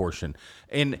learning portion.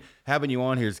 And having you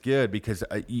on here is good because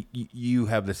you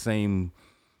have the same,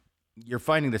 you're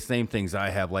finding the same things I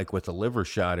have, like with the liver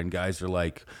shot, and guys are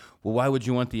like, well, why would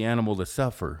you want the animal to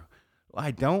suffer? Well,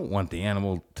 I don't want the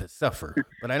animal to suffer,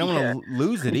 but I don't want to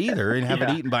lose it either and have it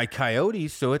eaten by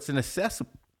coyotes. So it's an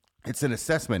assessment. It's an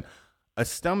assessment. A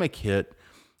stomach hit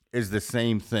is the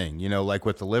same thing. Like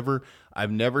with the liver,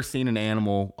 I've never seen an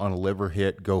animal on a liver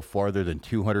hit go farther than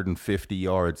 250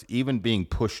 yards, even being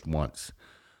pushed once,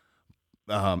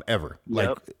 ever.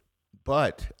 Yep.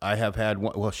 But I have had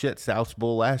one. Well, South's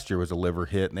Bull last year was a liver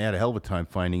hit, and they had a hell of a time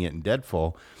finding it in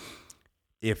deadfall.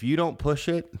 If you don't push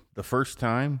it the first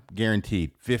time,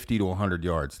 guaranteed 50 to 100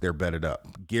 yards, they're bedded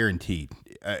up, guaranteed.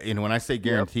 And when I say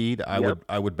guaranteed,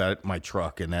 I would bet my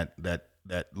truck, and that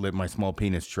my small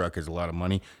penis truck is a lot of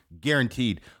money,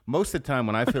 guaranteed. Most of the time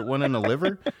when I've hit one in the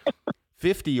liver,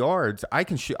 50 yards,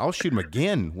 I'll shoot them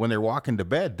again when they're walking to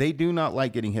bed. They do not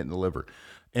like getting hit in the liver.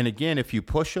 And again, if you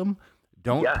push them,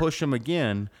 don't push them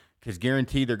again, because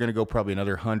guaranteed they're going to go probably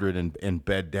another 100 and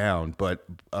bed down. But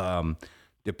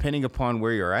depending upon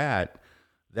where you're at,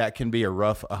 that can be a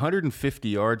rough 150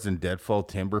 yards in deadfall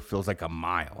timber feels like a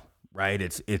mile, right?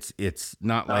 It's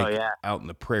not like out in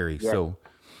the prairie. Yeah. So,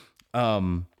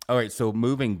 all right. So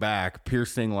moving back,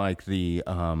 piercing like the,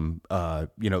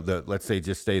 let's say,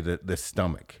 just say the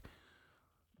stomach.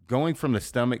 Going from the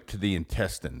stomach to the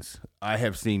intestines, I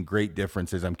have seen great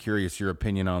differences. I'm curious your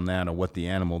opinion on that, on what the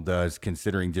animal does,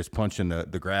 considering just punching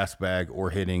the grass bag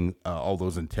or hitting all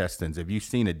those intestines. Have you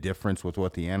seen a difference with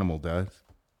what the animal does?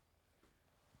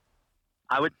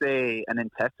 I would say an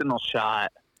intestinal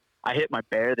shot. I hit my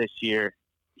bear this year.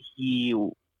 He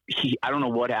I don't know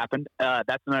what happened.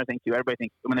 That's another thing too. Everybody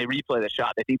thinks when they replay the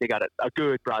shot, they think they got a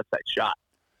good broadside shot.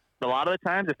 A lot of the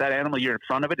times, if that animal, you're in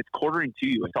front of it, it's quartering to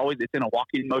you. It's in a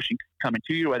walking motion coming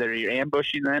to you, whether you're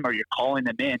ambushing them or you're calling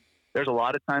them in. There's a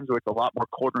lot of times where it's a lot more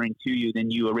quartering to you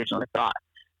than you originally thought.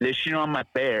 This year on my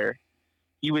bear,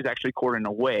 he was actually quartering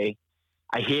away.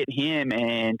 I hit him,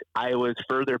 and I was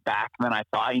further back than I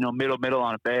thought, middle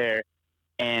on a bear.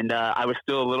 And I was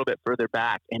still a little bit further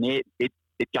back. And it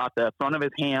got the front of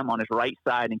his ham on his right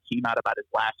side and came out about his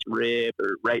last rib,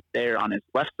 or right there on his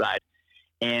left side.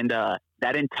 And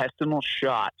that intestinal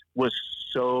shot was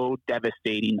so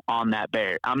devastating on that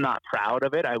bear. I'm not proud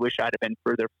of it. I wish I'd have been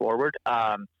further forward.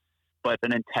 But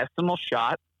an intestinal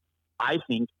shot, I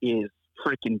think, is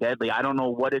freaking deadly. I don't know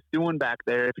what it's doing back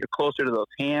there. If you're closer to those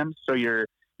hams, so you're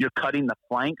cutting the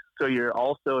flanks. So you're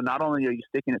also, not only are you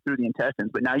sticking it through the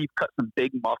intestines, but now you've cut some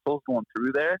big muscles going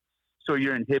through there. So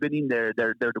you're inhibiting their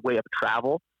way of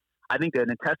travel. I think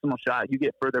an intestinal shot, you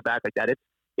get further back like that, it's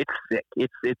sick.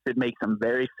 It makes them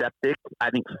very septic.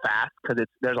 I think fast, because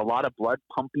there's a lot of blood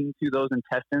pumping to those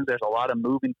intestines. There's a lot of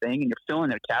moving thing, and you're filling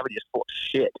their cavity just full of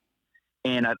shit.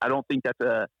 And I don't think that's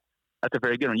a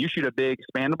very good one. You shoot a big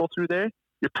expandable through there,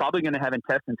 you're probably going to have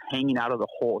intestines hanging out of the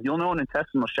hole. You'll know an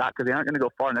intestinal shot because they aren't going to go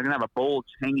far, and they're going to have a bulge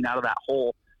hanging out of that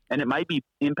hole, and it might be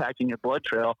impacting your blood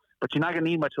trail, but you're not going to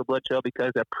need much of a blood trail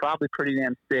because they're probably pretty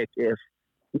damn sick if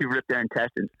you rip their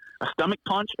intestines. A stomach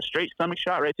punch, a straight stomach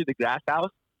shot right through the grass house,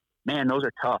 man, those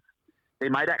are tough. They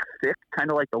might act sick, kind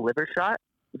of like the liver shot.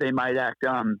 They might act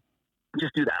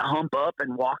just do that hump up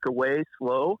and walk away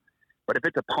slow. But if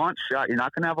it's a punch shot, you're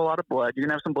not going to have a lot of blood. You're going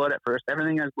to have some blood at first.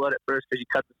 Everything has blood at first because you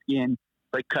cut the skin,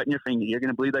 like cutting your finger. You're going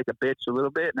to bleed like a bitch a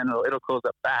little bit, and then it'll close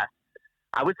up fast.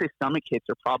 I would say stomach hits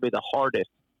are probably the hardest.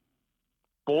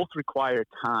 Both require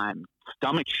time.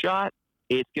 Stomach shot,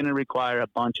 it's going to require a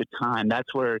bunch of time.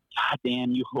 That's where,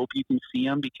 goddamn, you hope you can see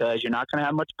them because you're not going to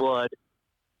have much blood.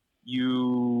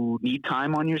 You need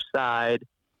time on your side,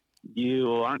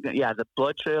 you aren't gonna, yeah, the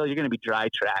blood trail, you're going to be dry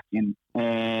tracking.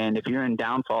 And if you're in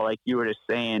downfall, like you were just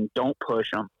saying, don't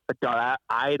push them. But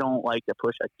I don't like to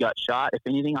push a gut shot. If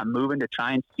anything, I'm moving to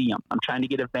try and see them. I'm trying to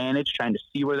get advantage, trying to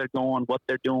see where they're going, what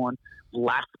they're doing.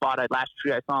 Last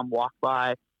tree I saw them walk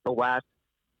by, the last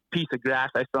piece of grass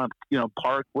I saw them,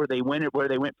 park where they went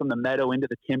from the meadow into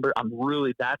the timber.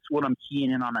 That's what I'm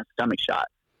keying in on a stomach shot.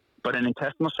 But an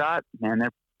intestinal shot, man,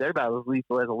 they're about as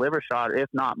lethal as a liver shot, if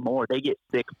not more. They get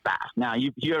sick fast. Now,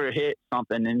 you ever hit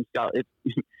something and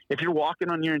if you're walking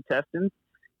on your intestines,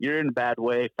 you're in a bad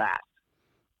way fast.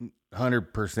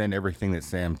 100% everything that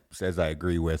Sam says I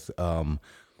agree with.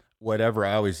 Whatever,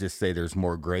 I always just say there's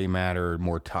more gray matter,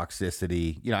 more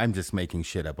toxicity. I'm just making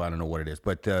shit up. I don't know what it is.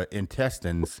 But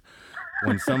intestines,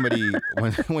 when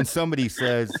somebody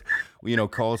says,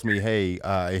 calls me, hey,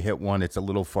 I hit one, it's a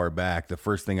little far back, the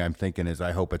first thing I'm thinking is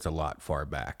I hope it's a lot far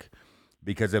back.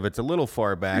 Because if it's a little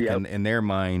far back, Yep. and in their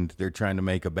mind, they're trying to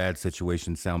make a bad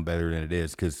situation sound better than it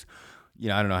is. Because, I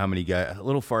don't know how many guys, a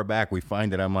little far back, we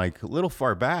find it. I'm like, a little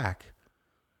far back?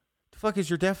 The fuck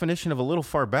is your definition of a little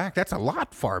far back? That's a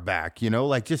lot far back,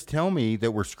 like just tell me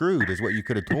that we're screwed is what you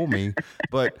could have told me.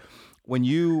 But when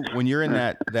you're in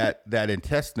that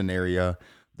intestine area,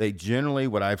 they generally,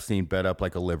 what I've seen, bet up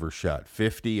like a liver shot,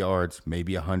 50 yards,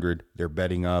 maybe 100. They're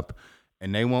betting up,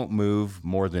 and they won't move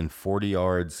more than 40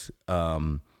 yards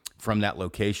from that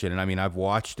location. And I mean, I've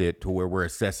watched it to where we're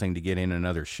assessing to get in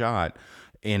another shot,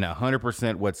 and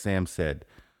 100% what Sam said.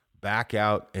 Back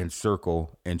out and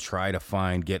circle and try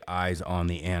to get eyes on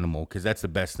the animal, because that's the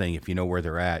best thing if you know where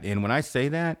they're at. And when I say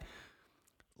that,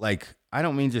 like, I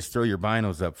don't mean just throw your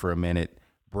binos up for a minute.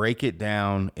 Break it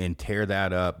down and tear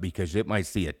that up, because it might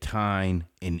see a tine,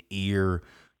 an ear.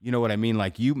 You know what I mean?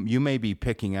 Like you may be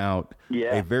picking out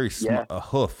a very a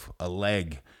hoof, a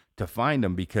leg to find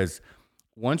them, because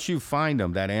once you find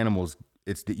them, that animal's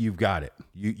you've got it.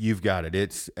 You've got it.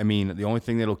 The only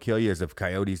thing that'll kill you is if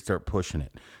coyotes start pushing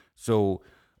it. So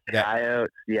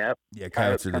coyotes, yep. Yeah,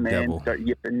 coyotes are the devil. Start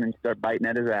yipping and start biting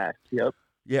at his ass. Yep.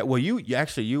 Yeah, well, you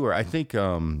were. I think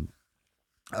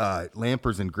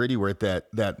Lampers and Gritty were at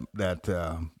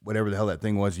that whatever the hell that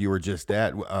thing was you were just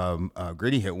at.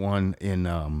 Gritty hit one in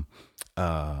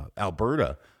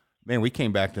Alberta. Man, we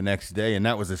came back the next day, and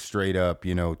that was a straight up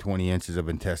 20 inches of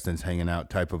intestines hanging out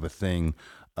type of a thing.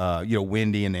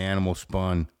 Windy, and the animal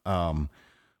spun.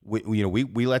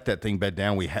 We let that thing bed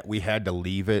down. We had to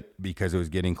leave it because it was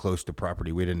getting close to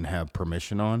property we didn't have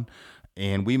permission on,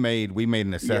 and we made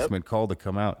an assessment call to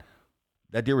come out.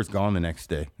 That deer was gone the next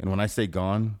day, and when I say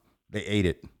gone, they ate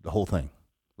it, the whole thing.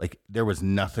 Like there was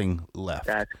nothing left.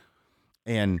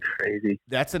 And crazy.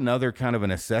 That's another kind of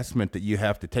an assessment that you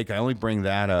have to take. I only bring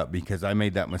that up because I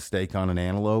made that mistake on an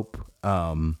antelope,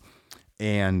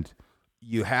 and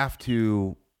you have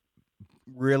to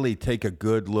really take a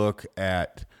good look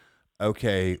at,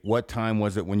 okay, what time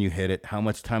was it when you hit it? How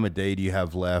much time of day do you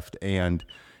have left? And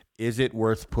is it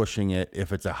worth pushing it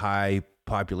if it's a high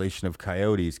population of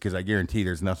coyotes? Because I guarantee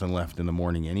there's nothing left in the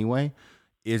morning anyway.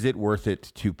 Is it worth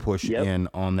it to push in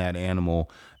on that animal?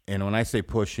 And when I say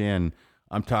push in,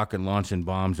 I'm talking launching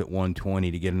bombs at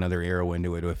 120 to get another arrow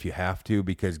into it if you have to,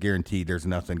 because guaranteed there's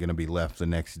nothing going to be left the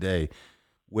next day.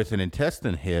 With an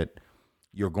intestine hit,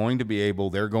 they're going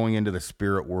into the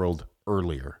spirit world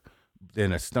earlier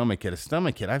than a stomach hit. A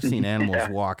stomach hit, I've seen animals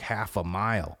walk half a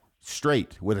mile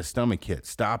straight with a stomach hit,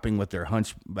 stopping with their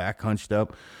back hunched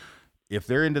up. If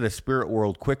they're into the spirit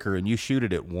world quicker and you shoot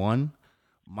it at 1,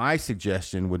 my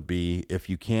suggestion would be, if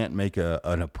you can't make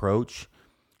an approach,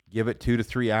 give it 2 to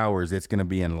 3 hours. It's going to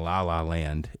be in la la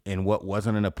land. And what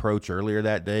wasn't an approach earlier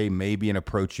that day may be an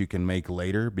approach you can make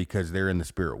later, because they're in the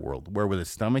spirit world. Where with a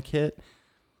stomach hit,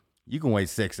 you can wait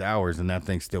 6 hours and that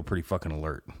thing's still pretty fucking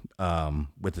alert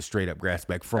with the straight up grass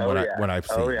back from what I've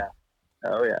seen.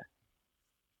 Oh yeah.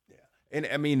 And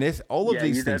I mean, all of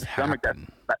these things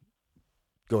happen.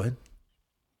 Go ahead.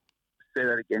 Say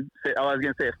that again. I was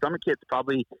going to say a stomach hit's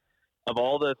probably, of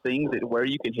all the things where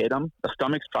you can hit them, the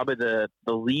stomach's probably the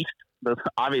least.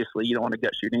 Obviously, you don't want to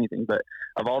gut shoot anything, but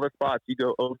of all the spots you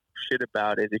go, oh shit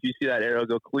about it. If you see that arrow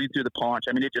go clean through the paunch,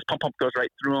 I mean, it just pump goes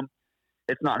right through them.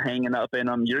 It's not hanging up in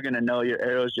them. You're going to know your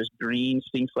arrow's just green,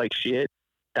 stinks like shit.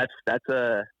 That's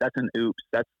an oops.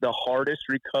 That's the hardest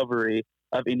recovery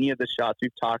of any of the shots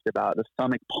we've talked about. The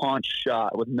stomach paunch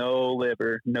shot with no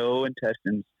liver, no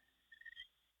intestines.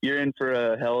 You're in for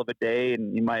a hell of a day,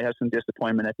 and you might have some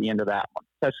disappointment at the end of that one.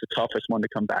 That's the toughest one to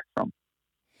come back from.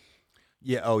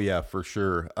 Yeah. Oh yeah, for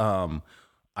sure.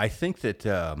 I think that,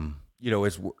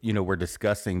 as we're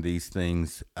discussing these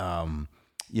things,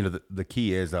 the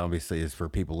key is obviously for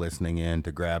people listening in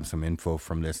to grab some info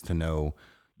from this to know,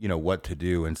 what to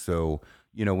do. And so,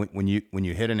 when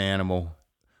you hit an animal,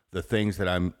 the things that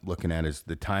I'm looking at is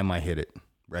the time I hit it,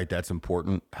 right? That's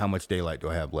important. How much daylight do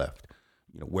I have left?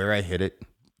 Where I hit it,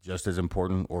 just as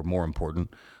important or more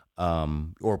important,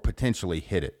 or potentially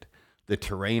hit it. The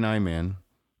terrain I'm in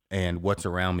and what's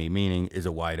around me, meaning is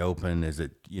it wide open? Is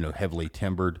it, heavily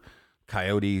timbered?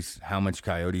 Coyotes, how much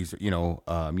coyotes, is it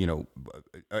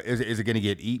going to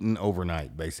get eaten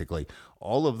overnight, basically?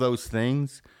 All of those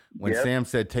things. When Sam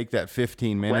said take that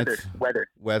 15 minutes.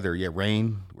 Weather, yeah,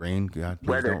 rain, God,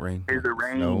 please don't rain. Is there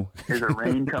rain? Is there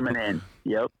rain coming in?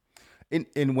 Yep.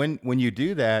 And when you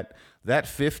do that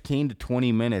 15 to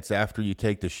 20 minutes after you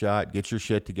take the shot, get your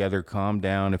shit together, calm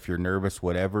down if you're nervous,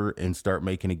 whatever, and start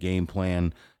making a game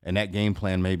plan. And that game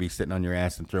plan may be sitting on your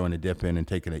ass and throwing a dip in and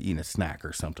eating a snack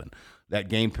or something. That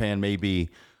game plan may be,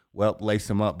 well, lace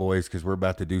them up, boys, because we're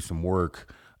about to do some work.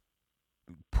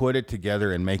 Put it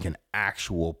together and make an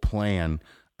actual plan,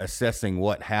 assessing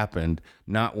what happened,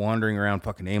 not wandering around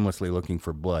fucking aimlessly looking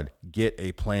for blood. Get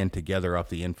a plan together off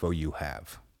the info you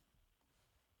have.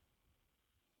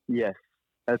 Yes,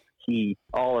 that's key.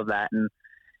 All of that, and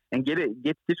get your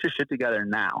shit together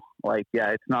now. Like, yeah,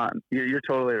 it's not. You're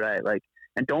totally right. Like,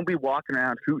 and don't be walking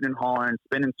around hooting and hollering,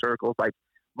 spinning circles. Like,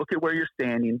 look at where you're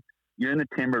standing. You're in the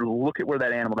timber. Look at where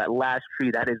that animal, that last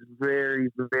tree. That is very,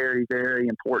 very, very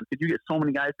important. Because you get so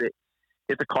many guys that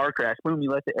it's a car crash. Boom, you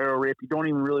let the arrow rip. You don't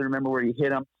even really remember where you hit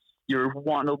them. You're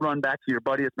wanting to run back to your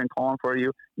buddy that's been calling for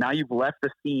you. Now you've left the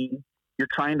scene. You're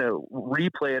trying to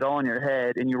replay it all in your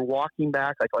head, and you're walking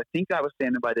back like, I think I was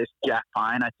standing by this jack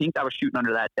pine. I think I was shooting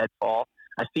under that deadfall.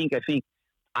 I think I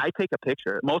take a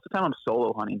picture. Most of the time I'm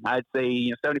solo hunting. I'd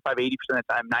say 75, 80% of the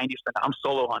time, 90% I'm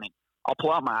solo hunting. I'll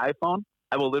pull out my iPhone.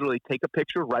 I will literally take a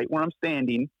picture right where I'm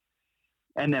standing,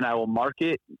 and then I will mark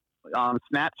it.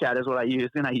 Snapchat is what I use,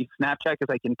 and I use Snapchat because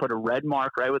I can put a red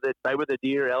mark right with a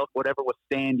deer, elk, whatever was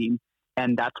standing,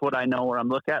 and that's what I know where I'm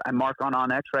looking at. I mark on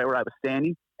OnX right where I was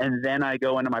standing, and then I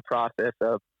go into my process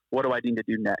of what do I need to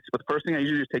do next. But the first thing I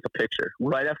usually do is take a picture.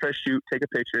 Right after I shoot, take a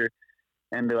picture,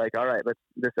 and be like, all right,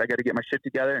 I got to get my shit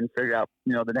together and figure out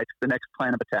the next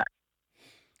plan of attack.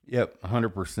 Yep,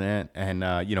 100%. And,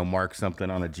 mark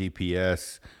something on a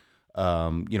GPS,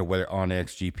 whether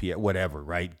OnX, GPS, whatever,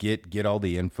 right? Get all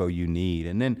the info you need.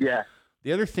 And then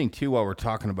the other thing, too, while we're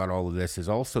talking about all of this is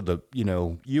also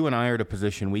you and I are at a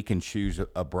position we can choose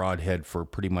a broadhead for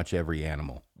pretty much every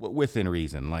animal within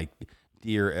reason, like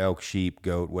deer, elk, sheep,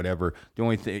 goat, whatever. The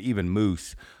only thing, even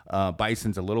moose,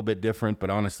 bison's a little bit different, but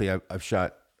honestly, I've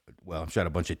shot a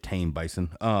bunch of tame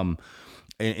bison.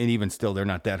 And even still, they're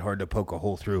not that hard to poke a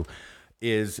hole through,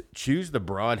 is choose the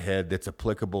broadhead that's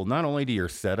applicable not only to your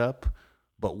setup,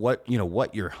 but what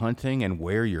you're hunting and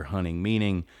where you're hunting.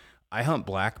 Meaning, I hunt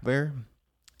black bear.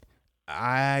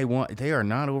 They are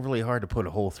not overly hard to put a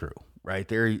hole through, right?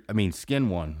 Skin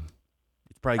one,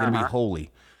 it's probably going to be holy.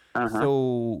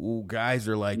 So guys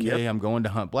are like, hey, I'm going to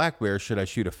hunt black bear. Should I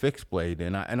shoot a fixed blade?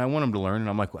 And I want them to learn. And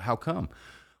I'm like, well, how come?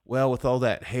 Well, with all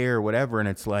that hair, whatever. And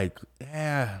it's like,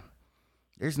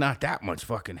 there's not that much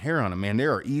fucking hair on them, man. They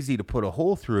are easy to put a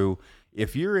hole through.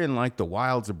 If you're in like the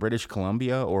wilds of British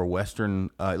Columbia or Western,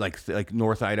 like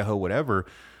North Idaho, whatever,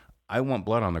 I want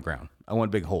blood on the ground. I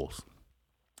want big holes.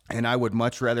 And I would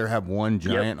much rather have one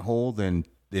giant hole than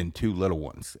two little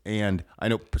ones. And I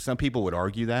know some people would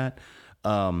argue that.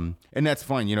 And that's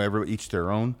fine. Each their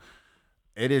own.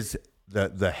 It is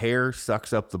the hair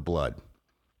sucks up the blood.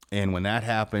 And when that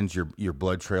happens, your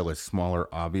blood trail is smaller,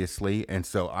 obviously. And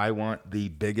so I want the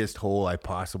biggest hole I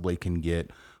possibly can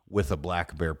get with a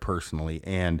black bear personally.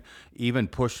 And even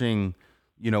pushing,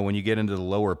 when you get into the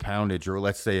lower poundage, or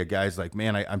let's say a guy's like,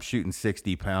 man, I'm shooting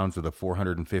 60 pounds with a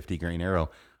 450 grain arrow.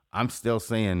 I'm still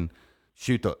saying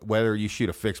whether you shoot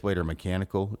a fixed blade or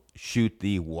mechanical, shoot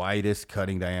the widest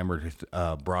cutting diameter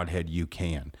broadhead you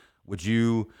can. Would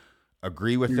you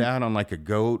agree with that on like a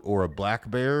goat or a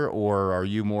black bear, or are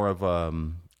you more of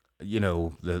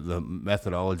the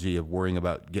methodology of worrying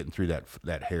about getting through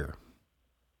that hair?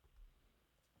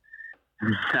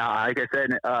 Like I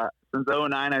said, since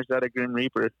 2009, I shot a Grim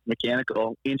Reaper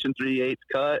mechanical 1 3/8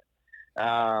 cut.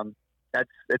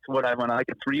 That's what I want. I like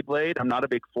a 3-blade. I'm not a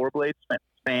big 4-blade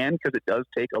fan because it does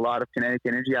take a lot of kinetic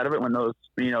energy out of it when those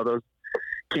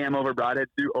cam over broadheads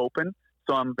do open.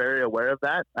 So I'm very aware of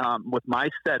that. With my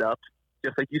setup,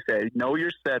 just like you said, know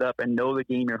your setup and know the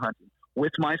game you're hunting.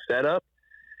 With my setup,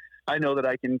 I know that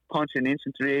I can punch an 1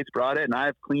 3/8 broadhead, and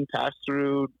I've clean passed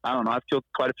through. I don't know. I've killed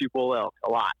quite a few bull elk, a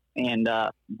lot, and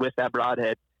with that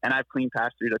broadhead, and I've clean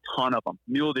passed through a ton of them.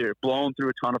 Mule deer, blown through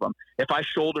a ton of them. If I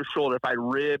shoulder, if I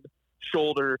rib,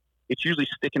 shoulder, it's usually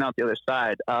sticking out the other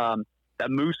side. That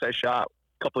moose I shot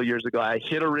couple of years ago. I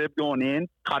hit a rib going in,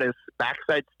 caught his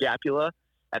backside scapula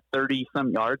at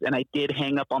 30-some yards, and I did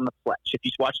hang up on the fletch. If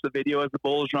you watch the video as the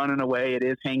bull is running away, it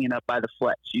is hanging up by the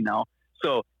fletch, you know.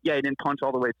 So, yeah, he didn't punch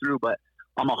all the way through, but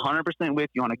I'm 100% with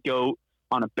you on a goat,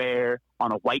 on a bear,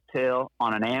 on a whitetail,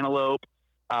 on an antelope.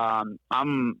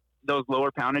 I'm those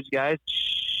lower poundage guys.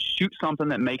 Shoot something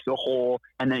that makes a hole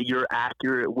and that you're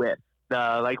accurate with.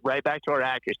 Like right back to our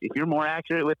accuracy. If you're more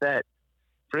accurate with that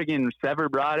friggin' Sever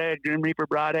broadhead, Grim Reaper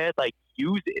broadhead, like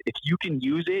use it. If you can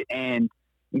use it and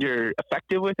you're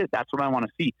effective with it, that's what I want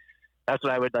to see. That's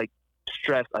what I would like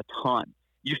stress a ton.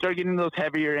 You start getting those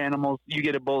heavier animals, you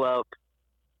get a bull elk,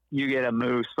 you get a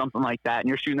moose, something like that, and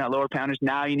you're shooting that lower poundage.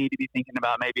 Now you need to be thinking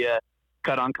about maybe a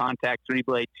cut on contact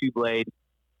 3-blade, 2-blade,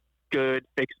 good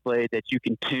fixed blade that you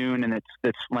can tune and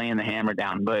that's laying the hammer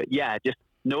down. But yeah, just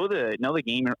know the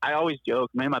game. I always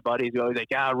joke, me and my buddies are always like,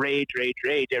 rage.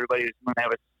 Everybody was, when that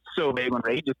was so big when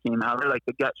Rage just came out, they're like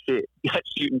the gut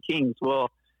shooting kings. Well,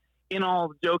 in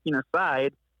all joking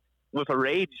aside, with a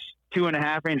Rage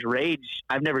 2.5 inch Rage,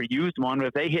 I've never used one, but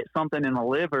if they hit something in the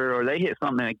liver or they hit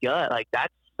something in the gut, like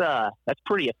that's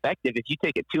pretty effective. If you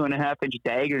take a 2.5 inch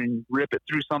dagger and rip it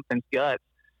through something's gut,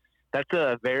 that's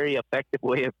a very effective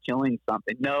way of killing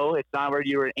something. No, it's not where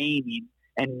you were aiming.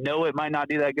 And no, it might not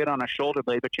do that good on a shoulder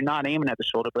blade, but you're not aiming at the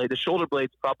shoulder blade. The shoulder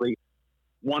blade's probably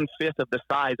 1/5 of the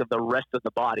size of the rest of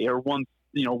the body, or 1/3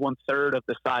 of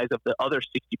the size of the other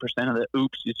 60% of the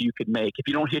oopses you could make. If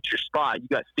you don't hit your spot, you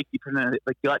got 60% of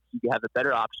the guts. You have a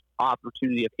better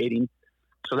opportunity of hitting.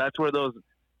 So that's where those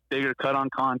bigger cut on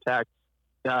contact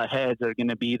heads are going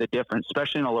to be the difference,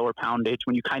 especially in a lower poundage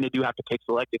when you kind of do have to pick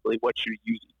selectively what you're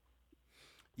using.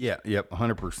 Yeah, yep,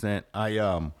 100%.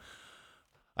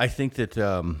 I think that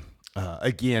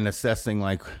again, assessing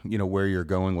like, you know, where you're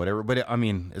going, whatever. But I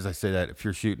mean, as I say that, if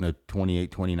you're shooting a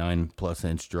 28, 29 plus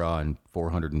inch draw and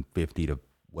 450 to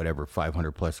whatever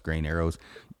 500 plus grain arrows,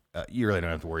 you really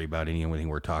don't have to worry about anything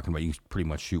we're talking about. You can pretty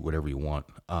much shoot whatever you want,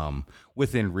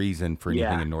 within reason for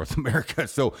anything in North America.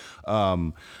 So,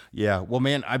 yeah, well,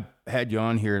 man, I had you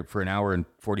on here for an hour and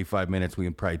 45 minutes. We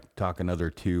can probably talk another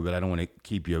 2, but I don't want to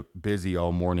keep you busy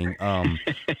all morning.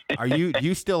 Do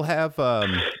you still have,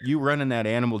 you running that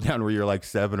animal down where you're like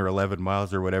 7 or 11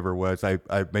 miles or whatever it was? I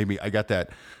got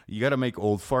that. You got to make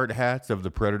old fart hats of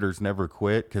the Predators Never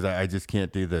Quit. Cause I just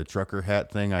can't do the trucker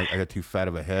hat thing. I got too fat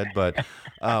of a head, but,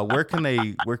 where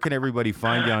can everybody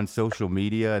find you on social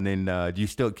media? And then, do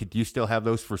you still have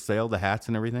those for sale, the hats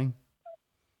and everything?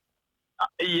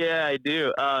 Yeah, I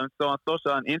do. So on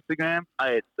social, on Instagram,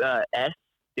 it's S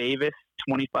Davis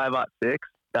 25-06,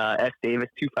 S Davis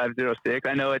 2506.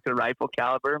 I know it's a rifle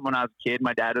caliber. When I was a kid,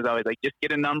 my dad was always like, just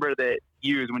get a number that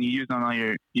you use when you use on all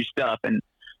your stuff. And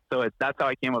so that's how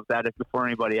I came up with that. It's before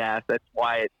anybody asked. That's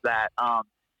why it's that.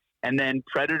 And then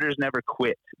Predators Never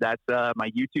Quit. That's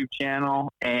my YouTube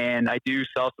channel, and I do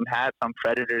sell some hats on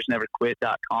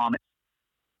PredatorsNeverQuit.com. It's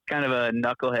kind of a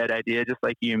knucklehead idea, just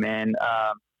like you, man.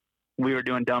 We were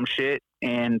doing dumb shit,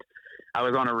 and I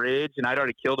was on a ridge, and I'd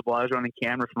already killed a bull. I was running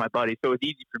camera for my buddy, so it was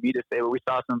easy for me to say, well, we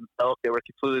saw some elk that were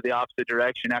completely the opposite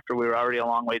direction after we were already a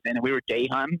long ways in, and we were day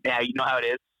hunting. Yeah, you know how it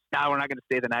is. Now we're not going to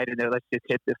stay the night in there. Let's just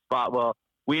hit this spot. Well,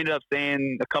 we ended up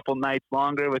staying a couple nights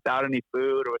longer without any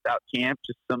food or without camp,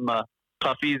 just some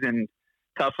puffies and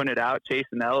toughing it out,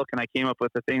 chasing elk. And I came up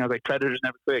with the thing. I was like, Predators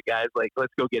Never Quit, guys. Like,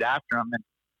 let's go get after them. And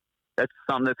that's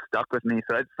something that's stuck with me.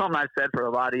 So it's something I've said for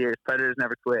a lot of years. Predators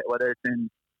never quit, whether it's in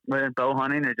bow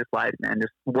hunting or just life, man.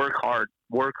 Just work hard,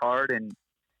 and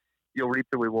you'll reap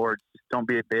the rewards. Just don't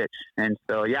be a bitch. And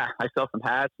so, yeah, I sell some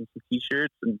hats and some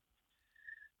T-shirts, and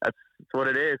that's what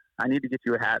it is. I need to get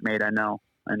you a hat made. I know.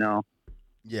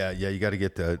 Yeah, you got to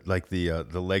get the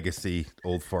legacy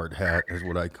old fart hat is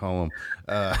what I call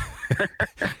them.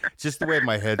 Just the way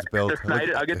my head's built.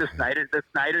 I'll get the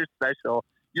Snyder special.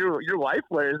 Your wife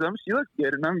wears them. She looks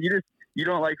good in them. You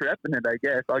don't like repping it, I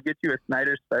guess. I'll get you a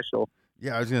Snyder special.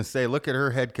 Yeah, I was gonna say, look at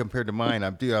her head compared to mine.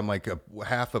 I'm like a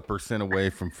 0.5% away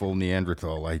from full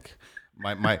Neanderthal. Like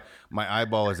my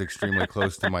eyeball is extremely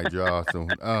close to my jaw. So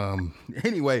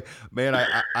anyway, man,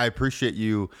 I appreciate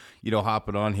you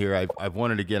hopping on here. I've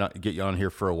wanted to get you on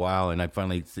here for a while, and I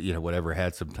finally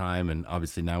had some time, and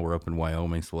obviously now we're up in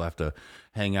Wyoming, so we'll have to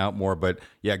hang out more. But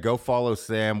yeah, go follow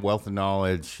Sam. Wealth of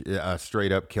knowledge,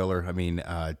 straight up killer. I mean,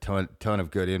 ton of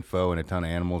good info and a ton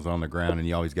of animals on the ground, and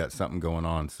you always got something going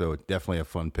on. So definitely a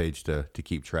fun page to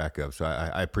keep track of. So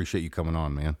I appreciate you coming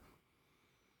on, man.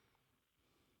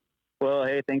 Well,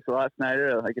 hey, thanks a lot,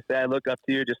 Snyder. Like I said, I look up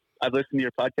to you. I've listened to your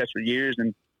podcast for years,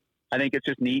 and I think it's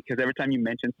just neat because every time you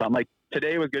mention something, like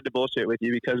today was good to bullshit with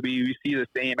you because we see the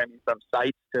same. I mean, from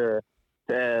sights to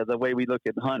the way we look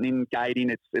at hunting, guiding.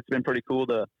 It's been pretty cool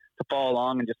to follow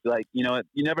along and just like, you know,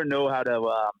 you never know how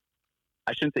to,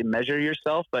 I shouldn't say measure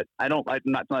yourself, but I'm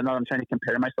not I'm trying to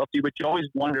compare myself to you, but you always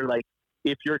wonder like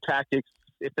if your tactics,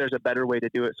 if there's a better way to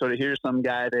do it. So to hear some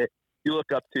guy that you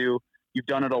look up to, you've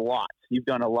done it a lot. You've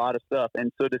done a lot of stuff.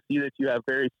 And so to see that you have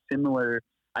very similar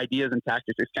ideas and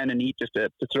tactics, it's kind of neat just to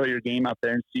throw your game out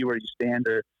there and see where you stand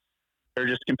or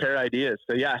just compare ideas.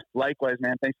 So yeah, likewise,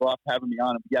 man. Thanks a lot for having me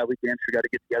on. Yeah, we damn sure got to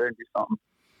get together and do something.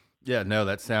 Yeah, no,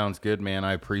 that sounds good, man.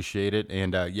 I appreciate it.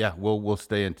 And yeah, we'll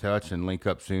stay in touch and link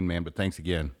up soon, man. But thanks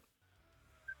again.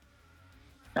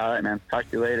 All right, man. Talk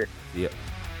to you later. Yeah.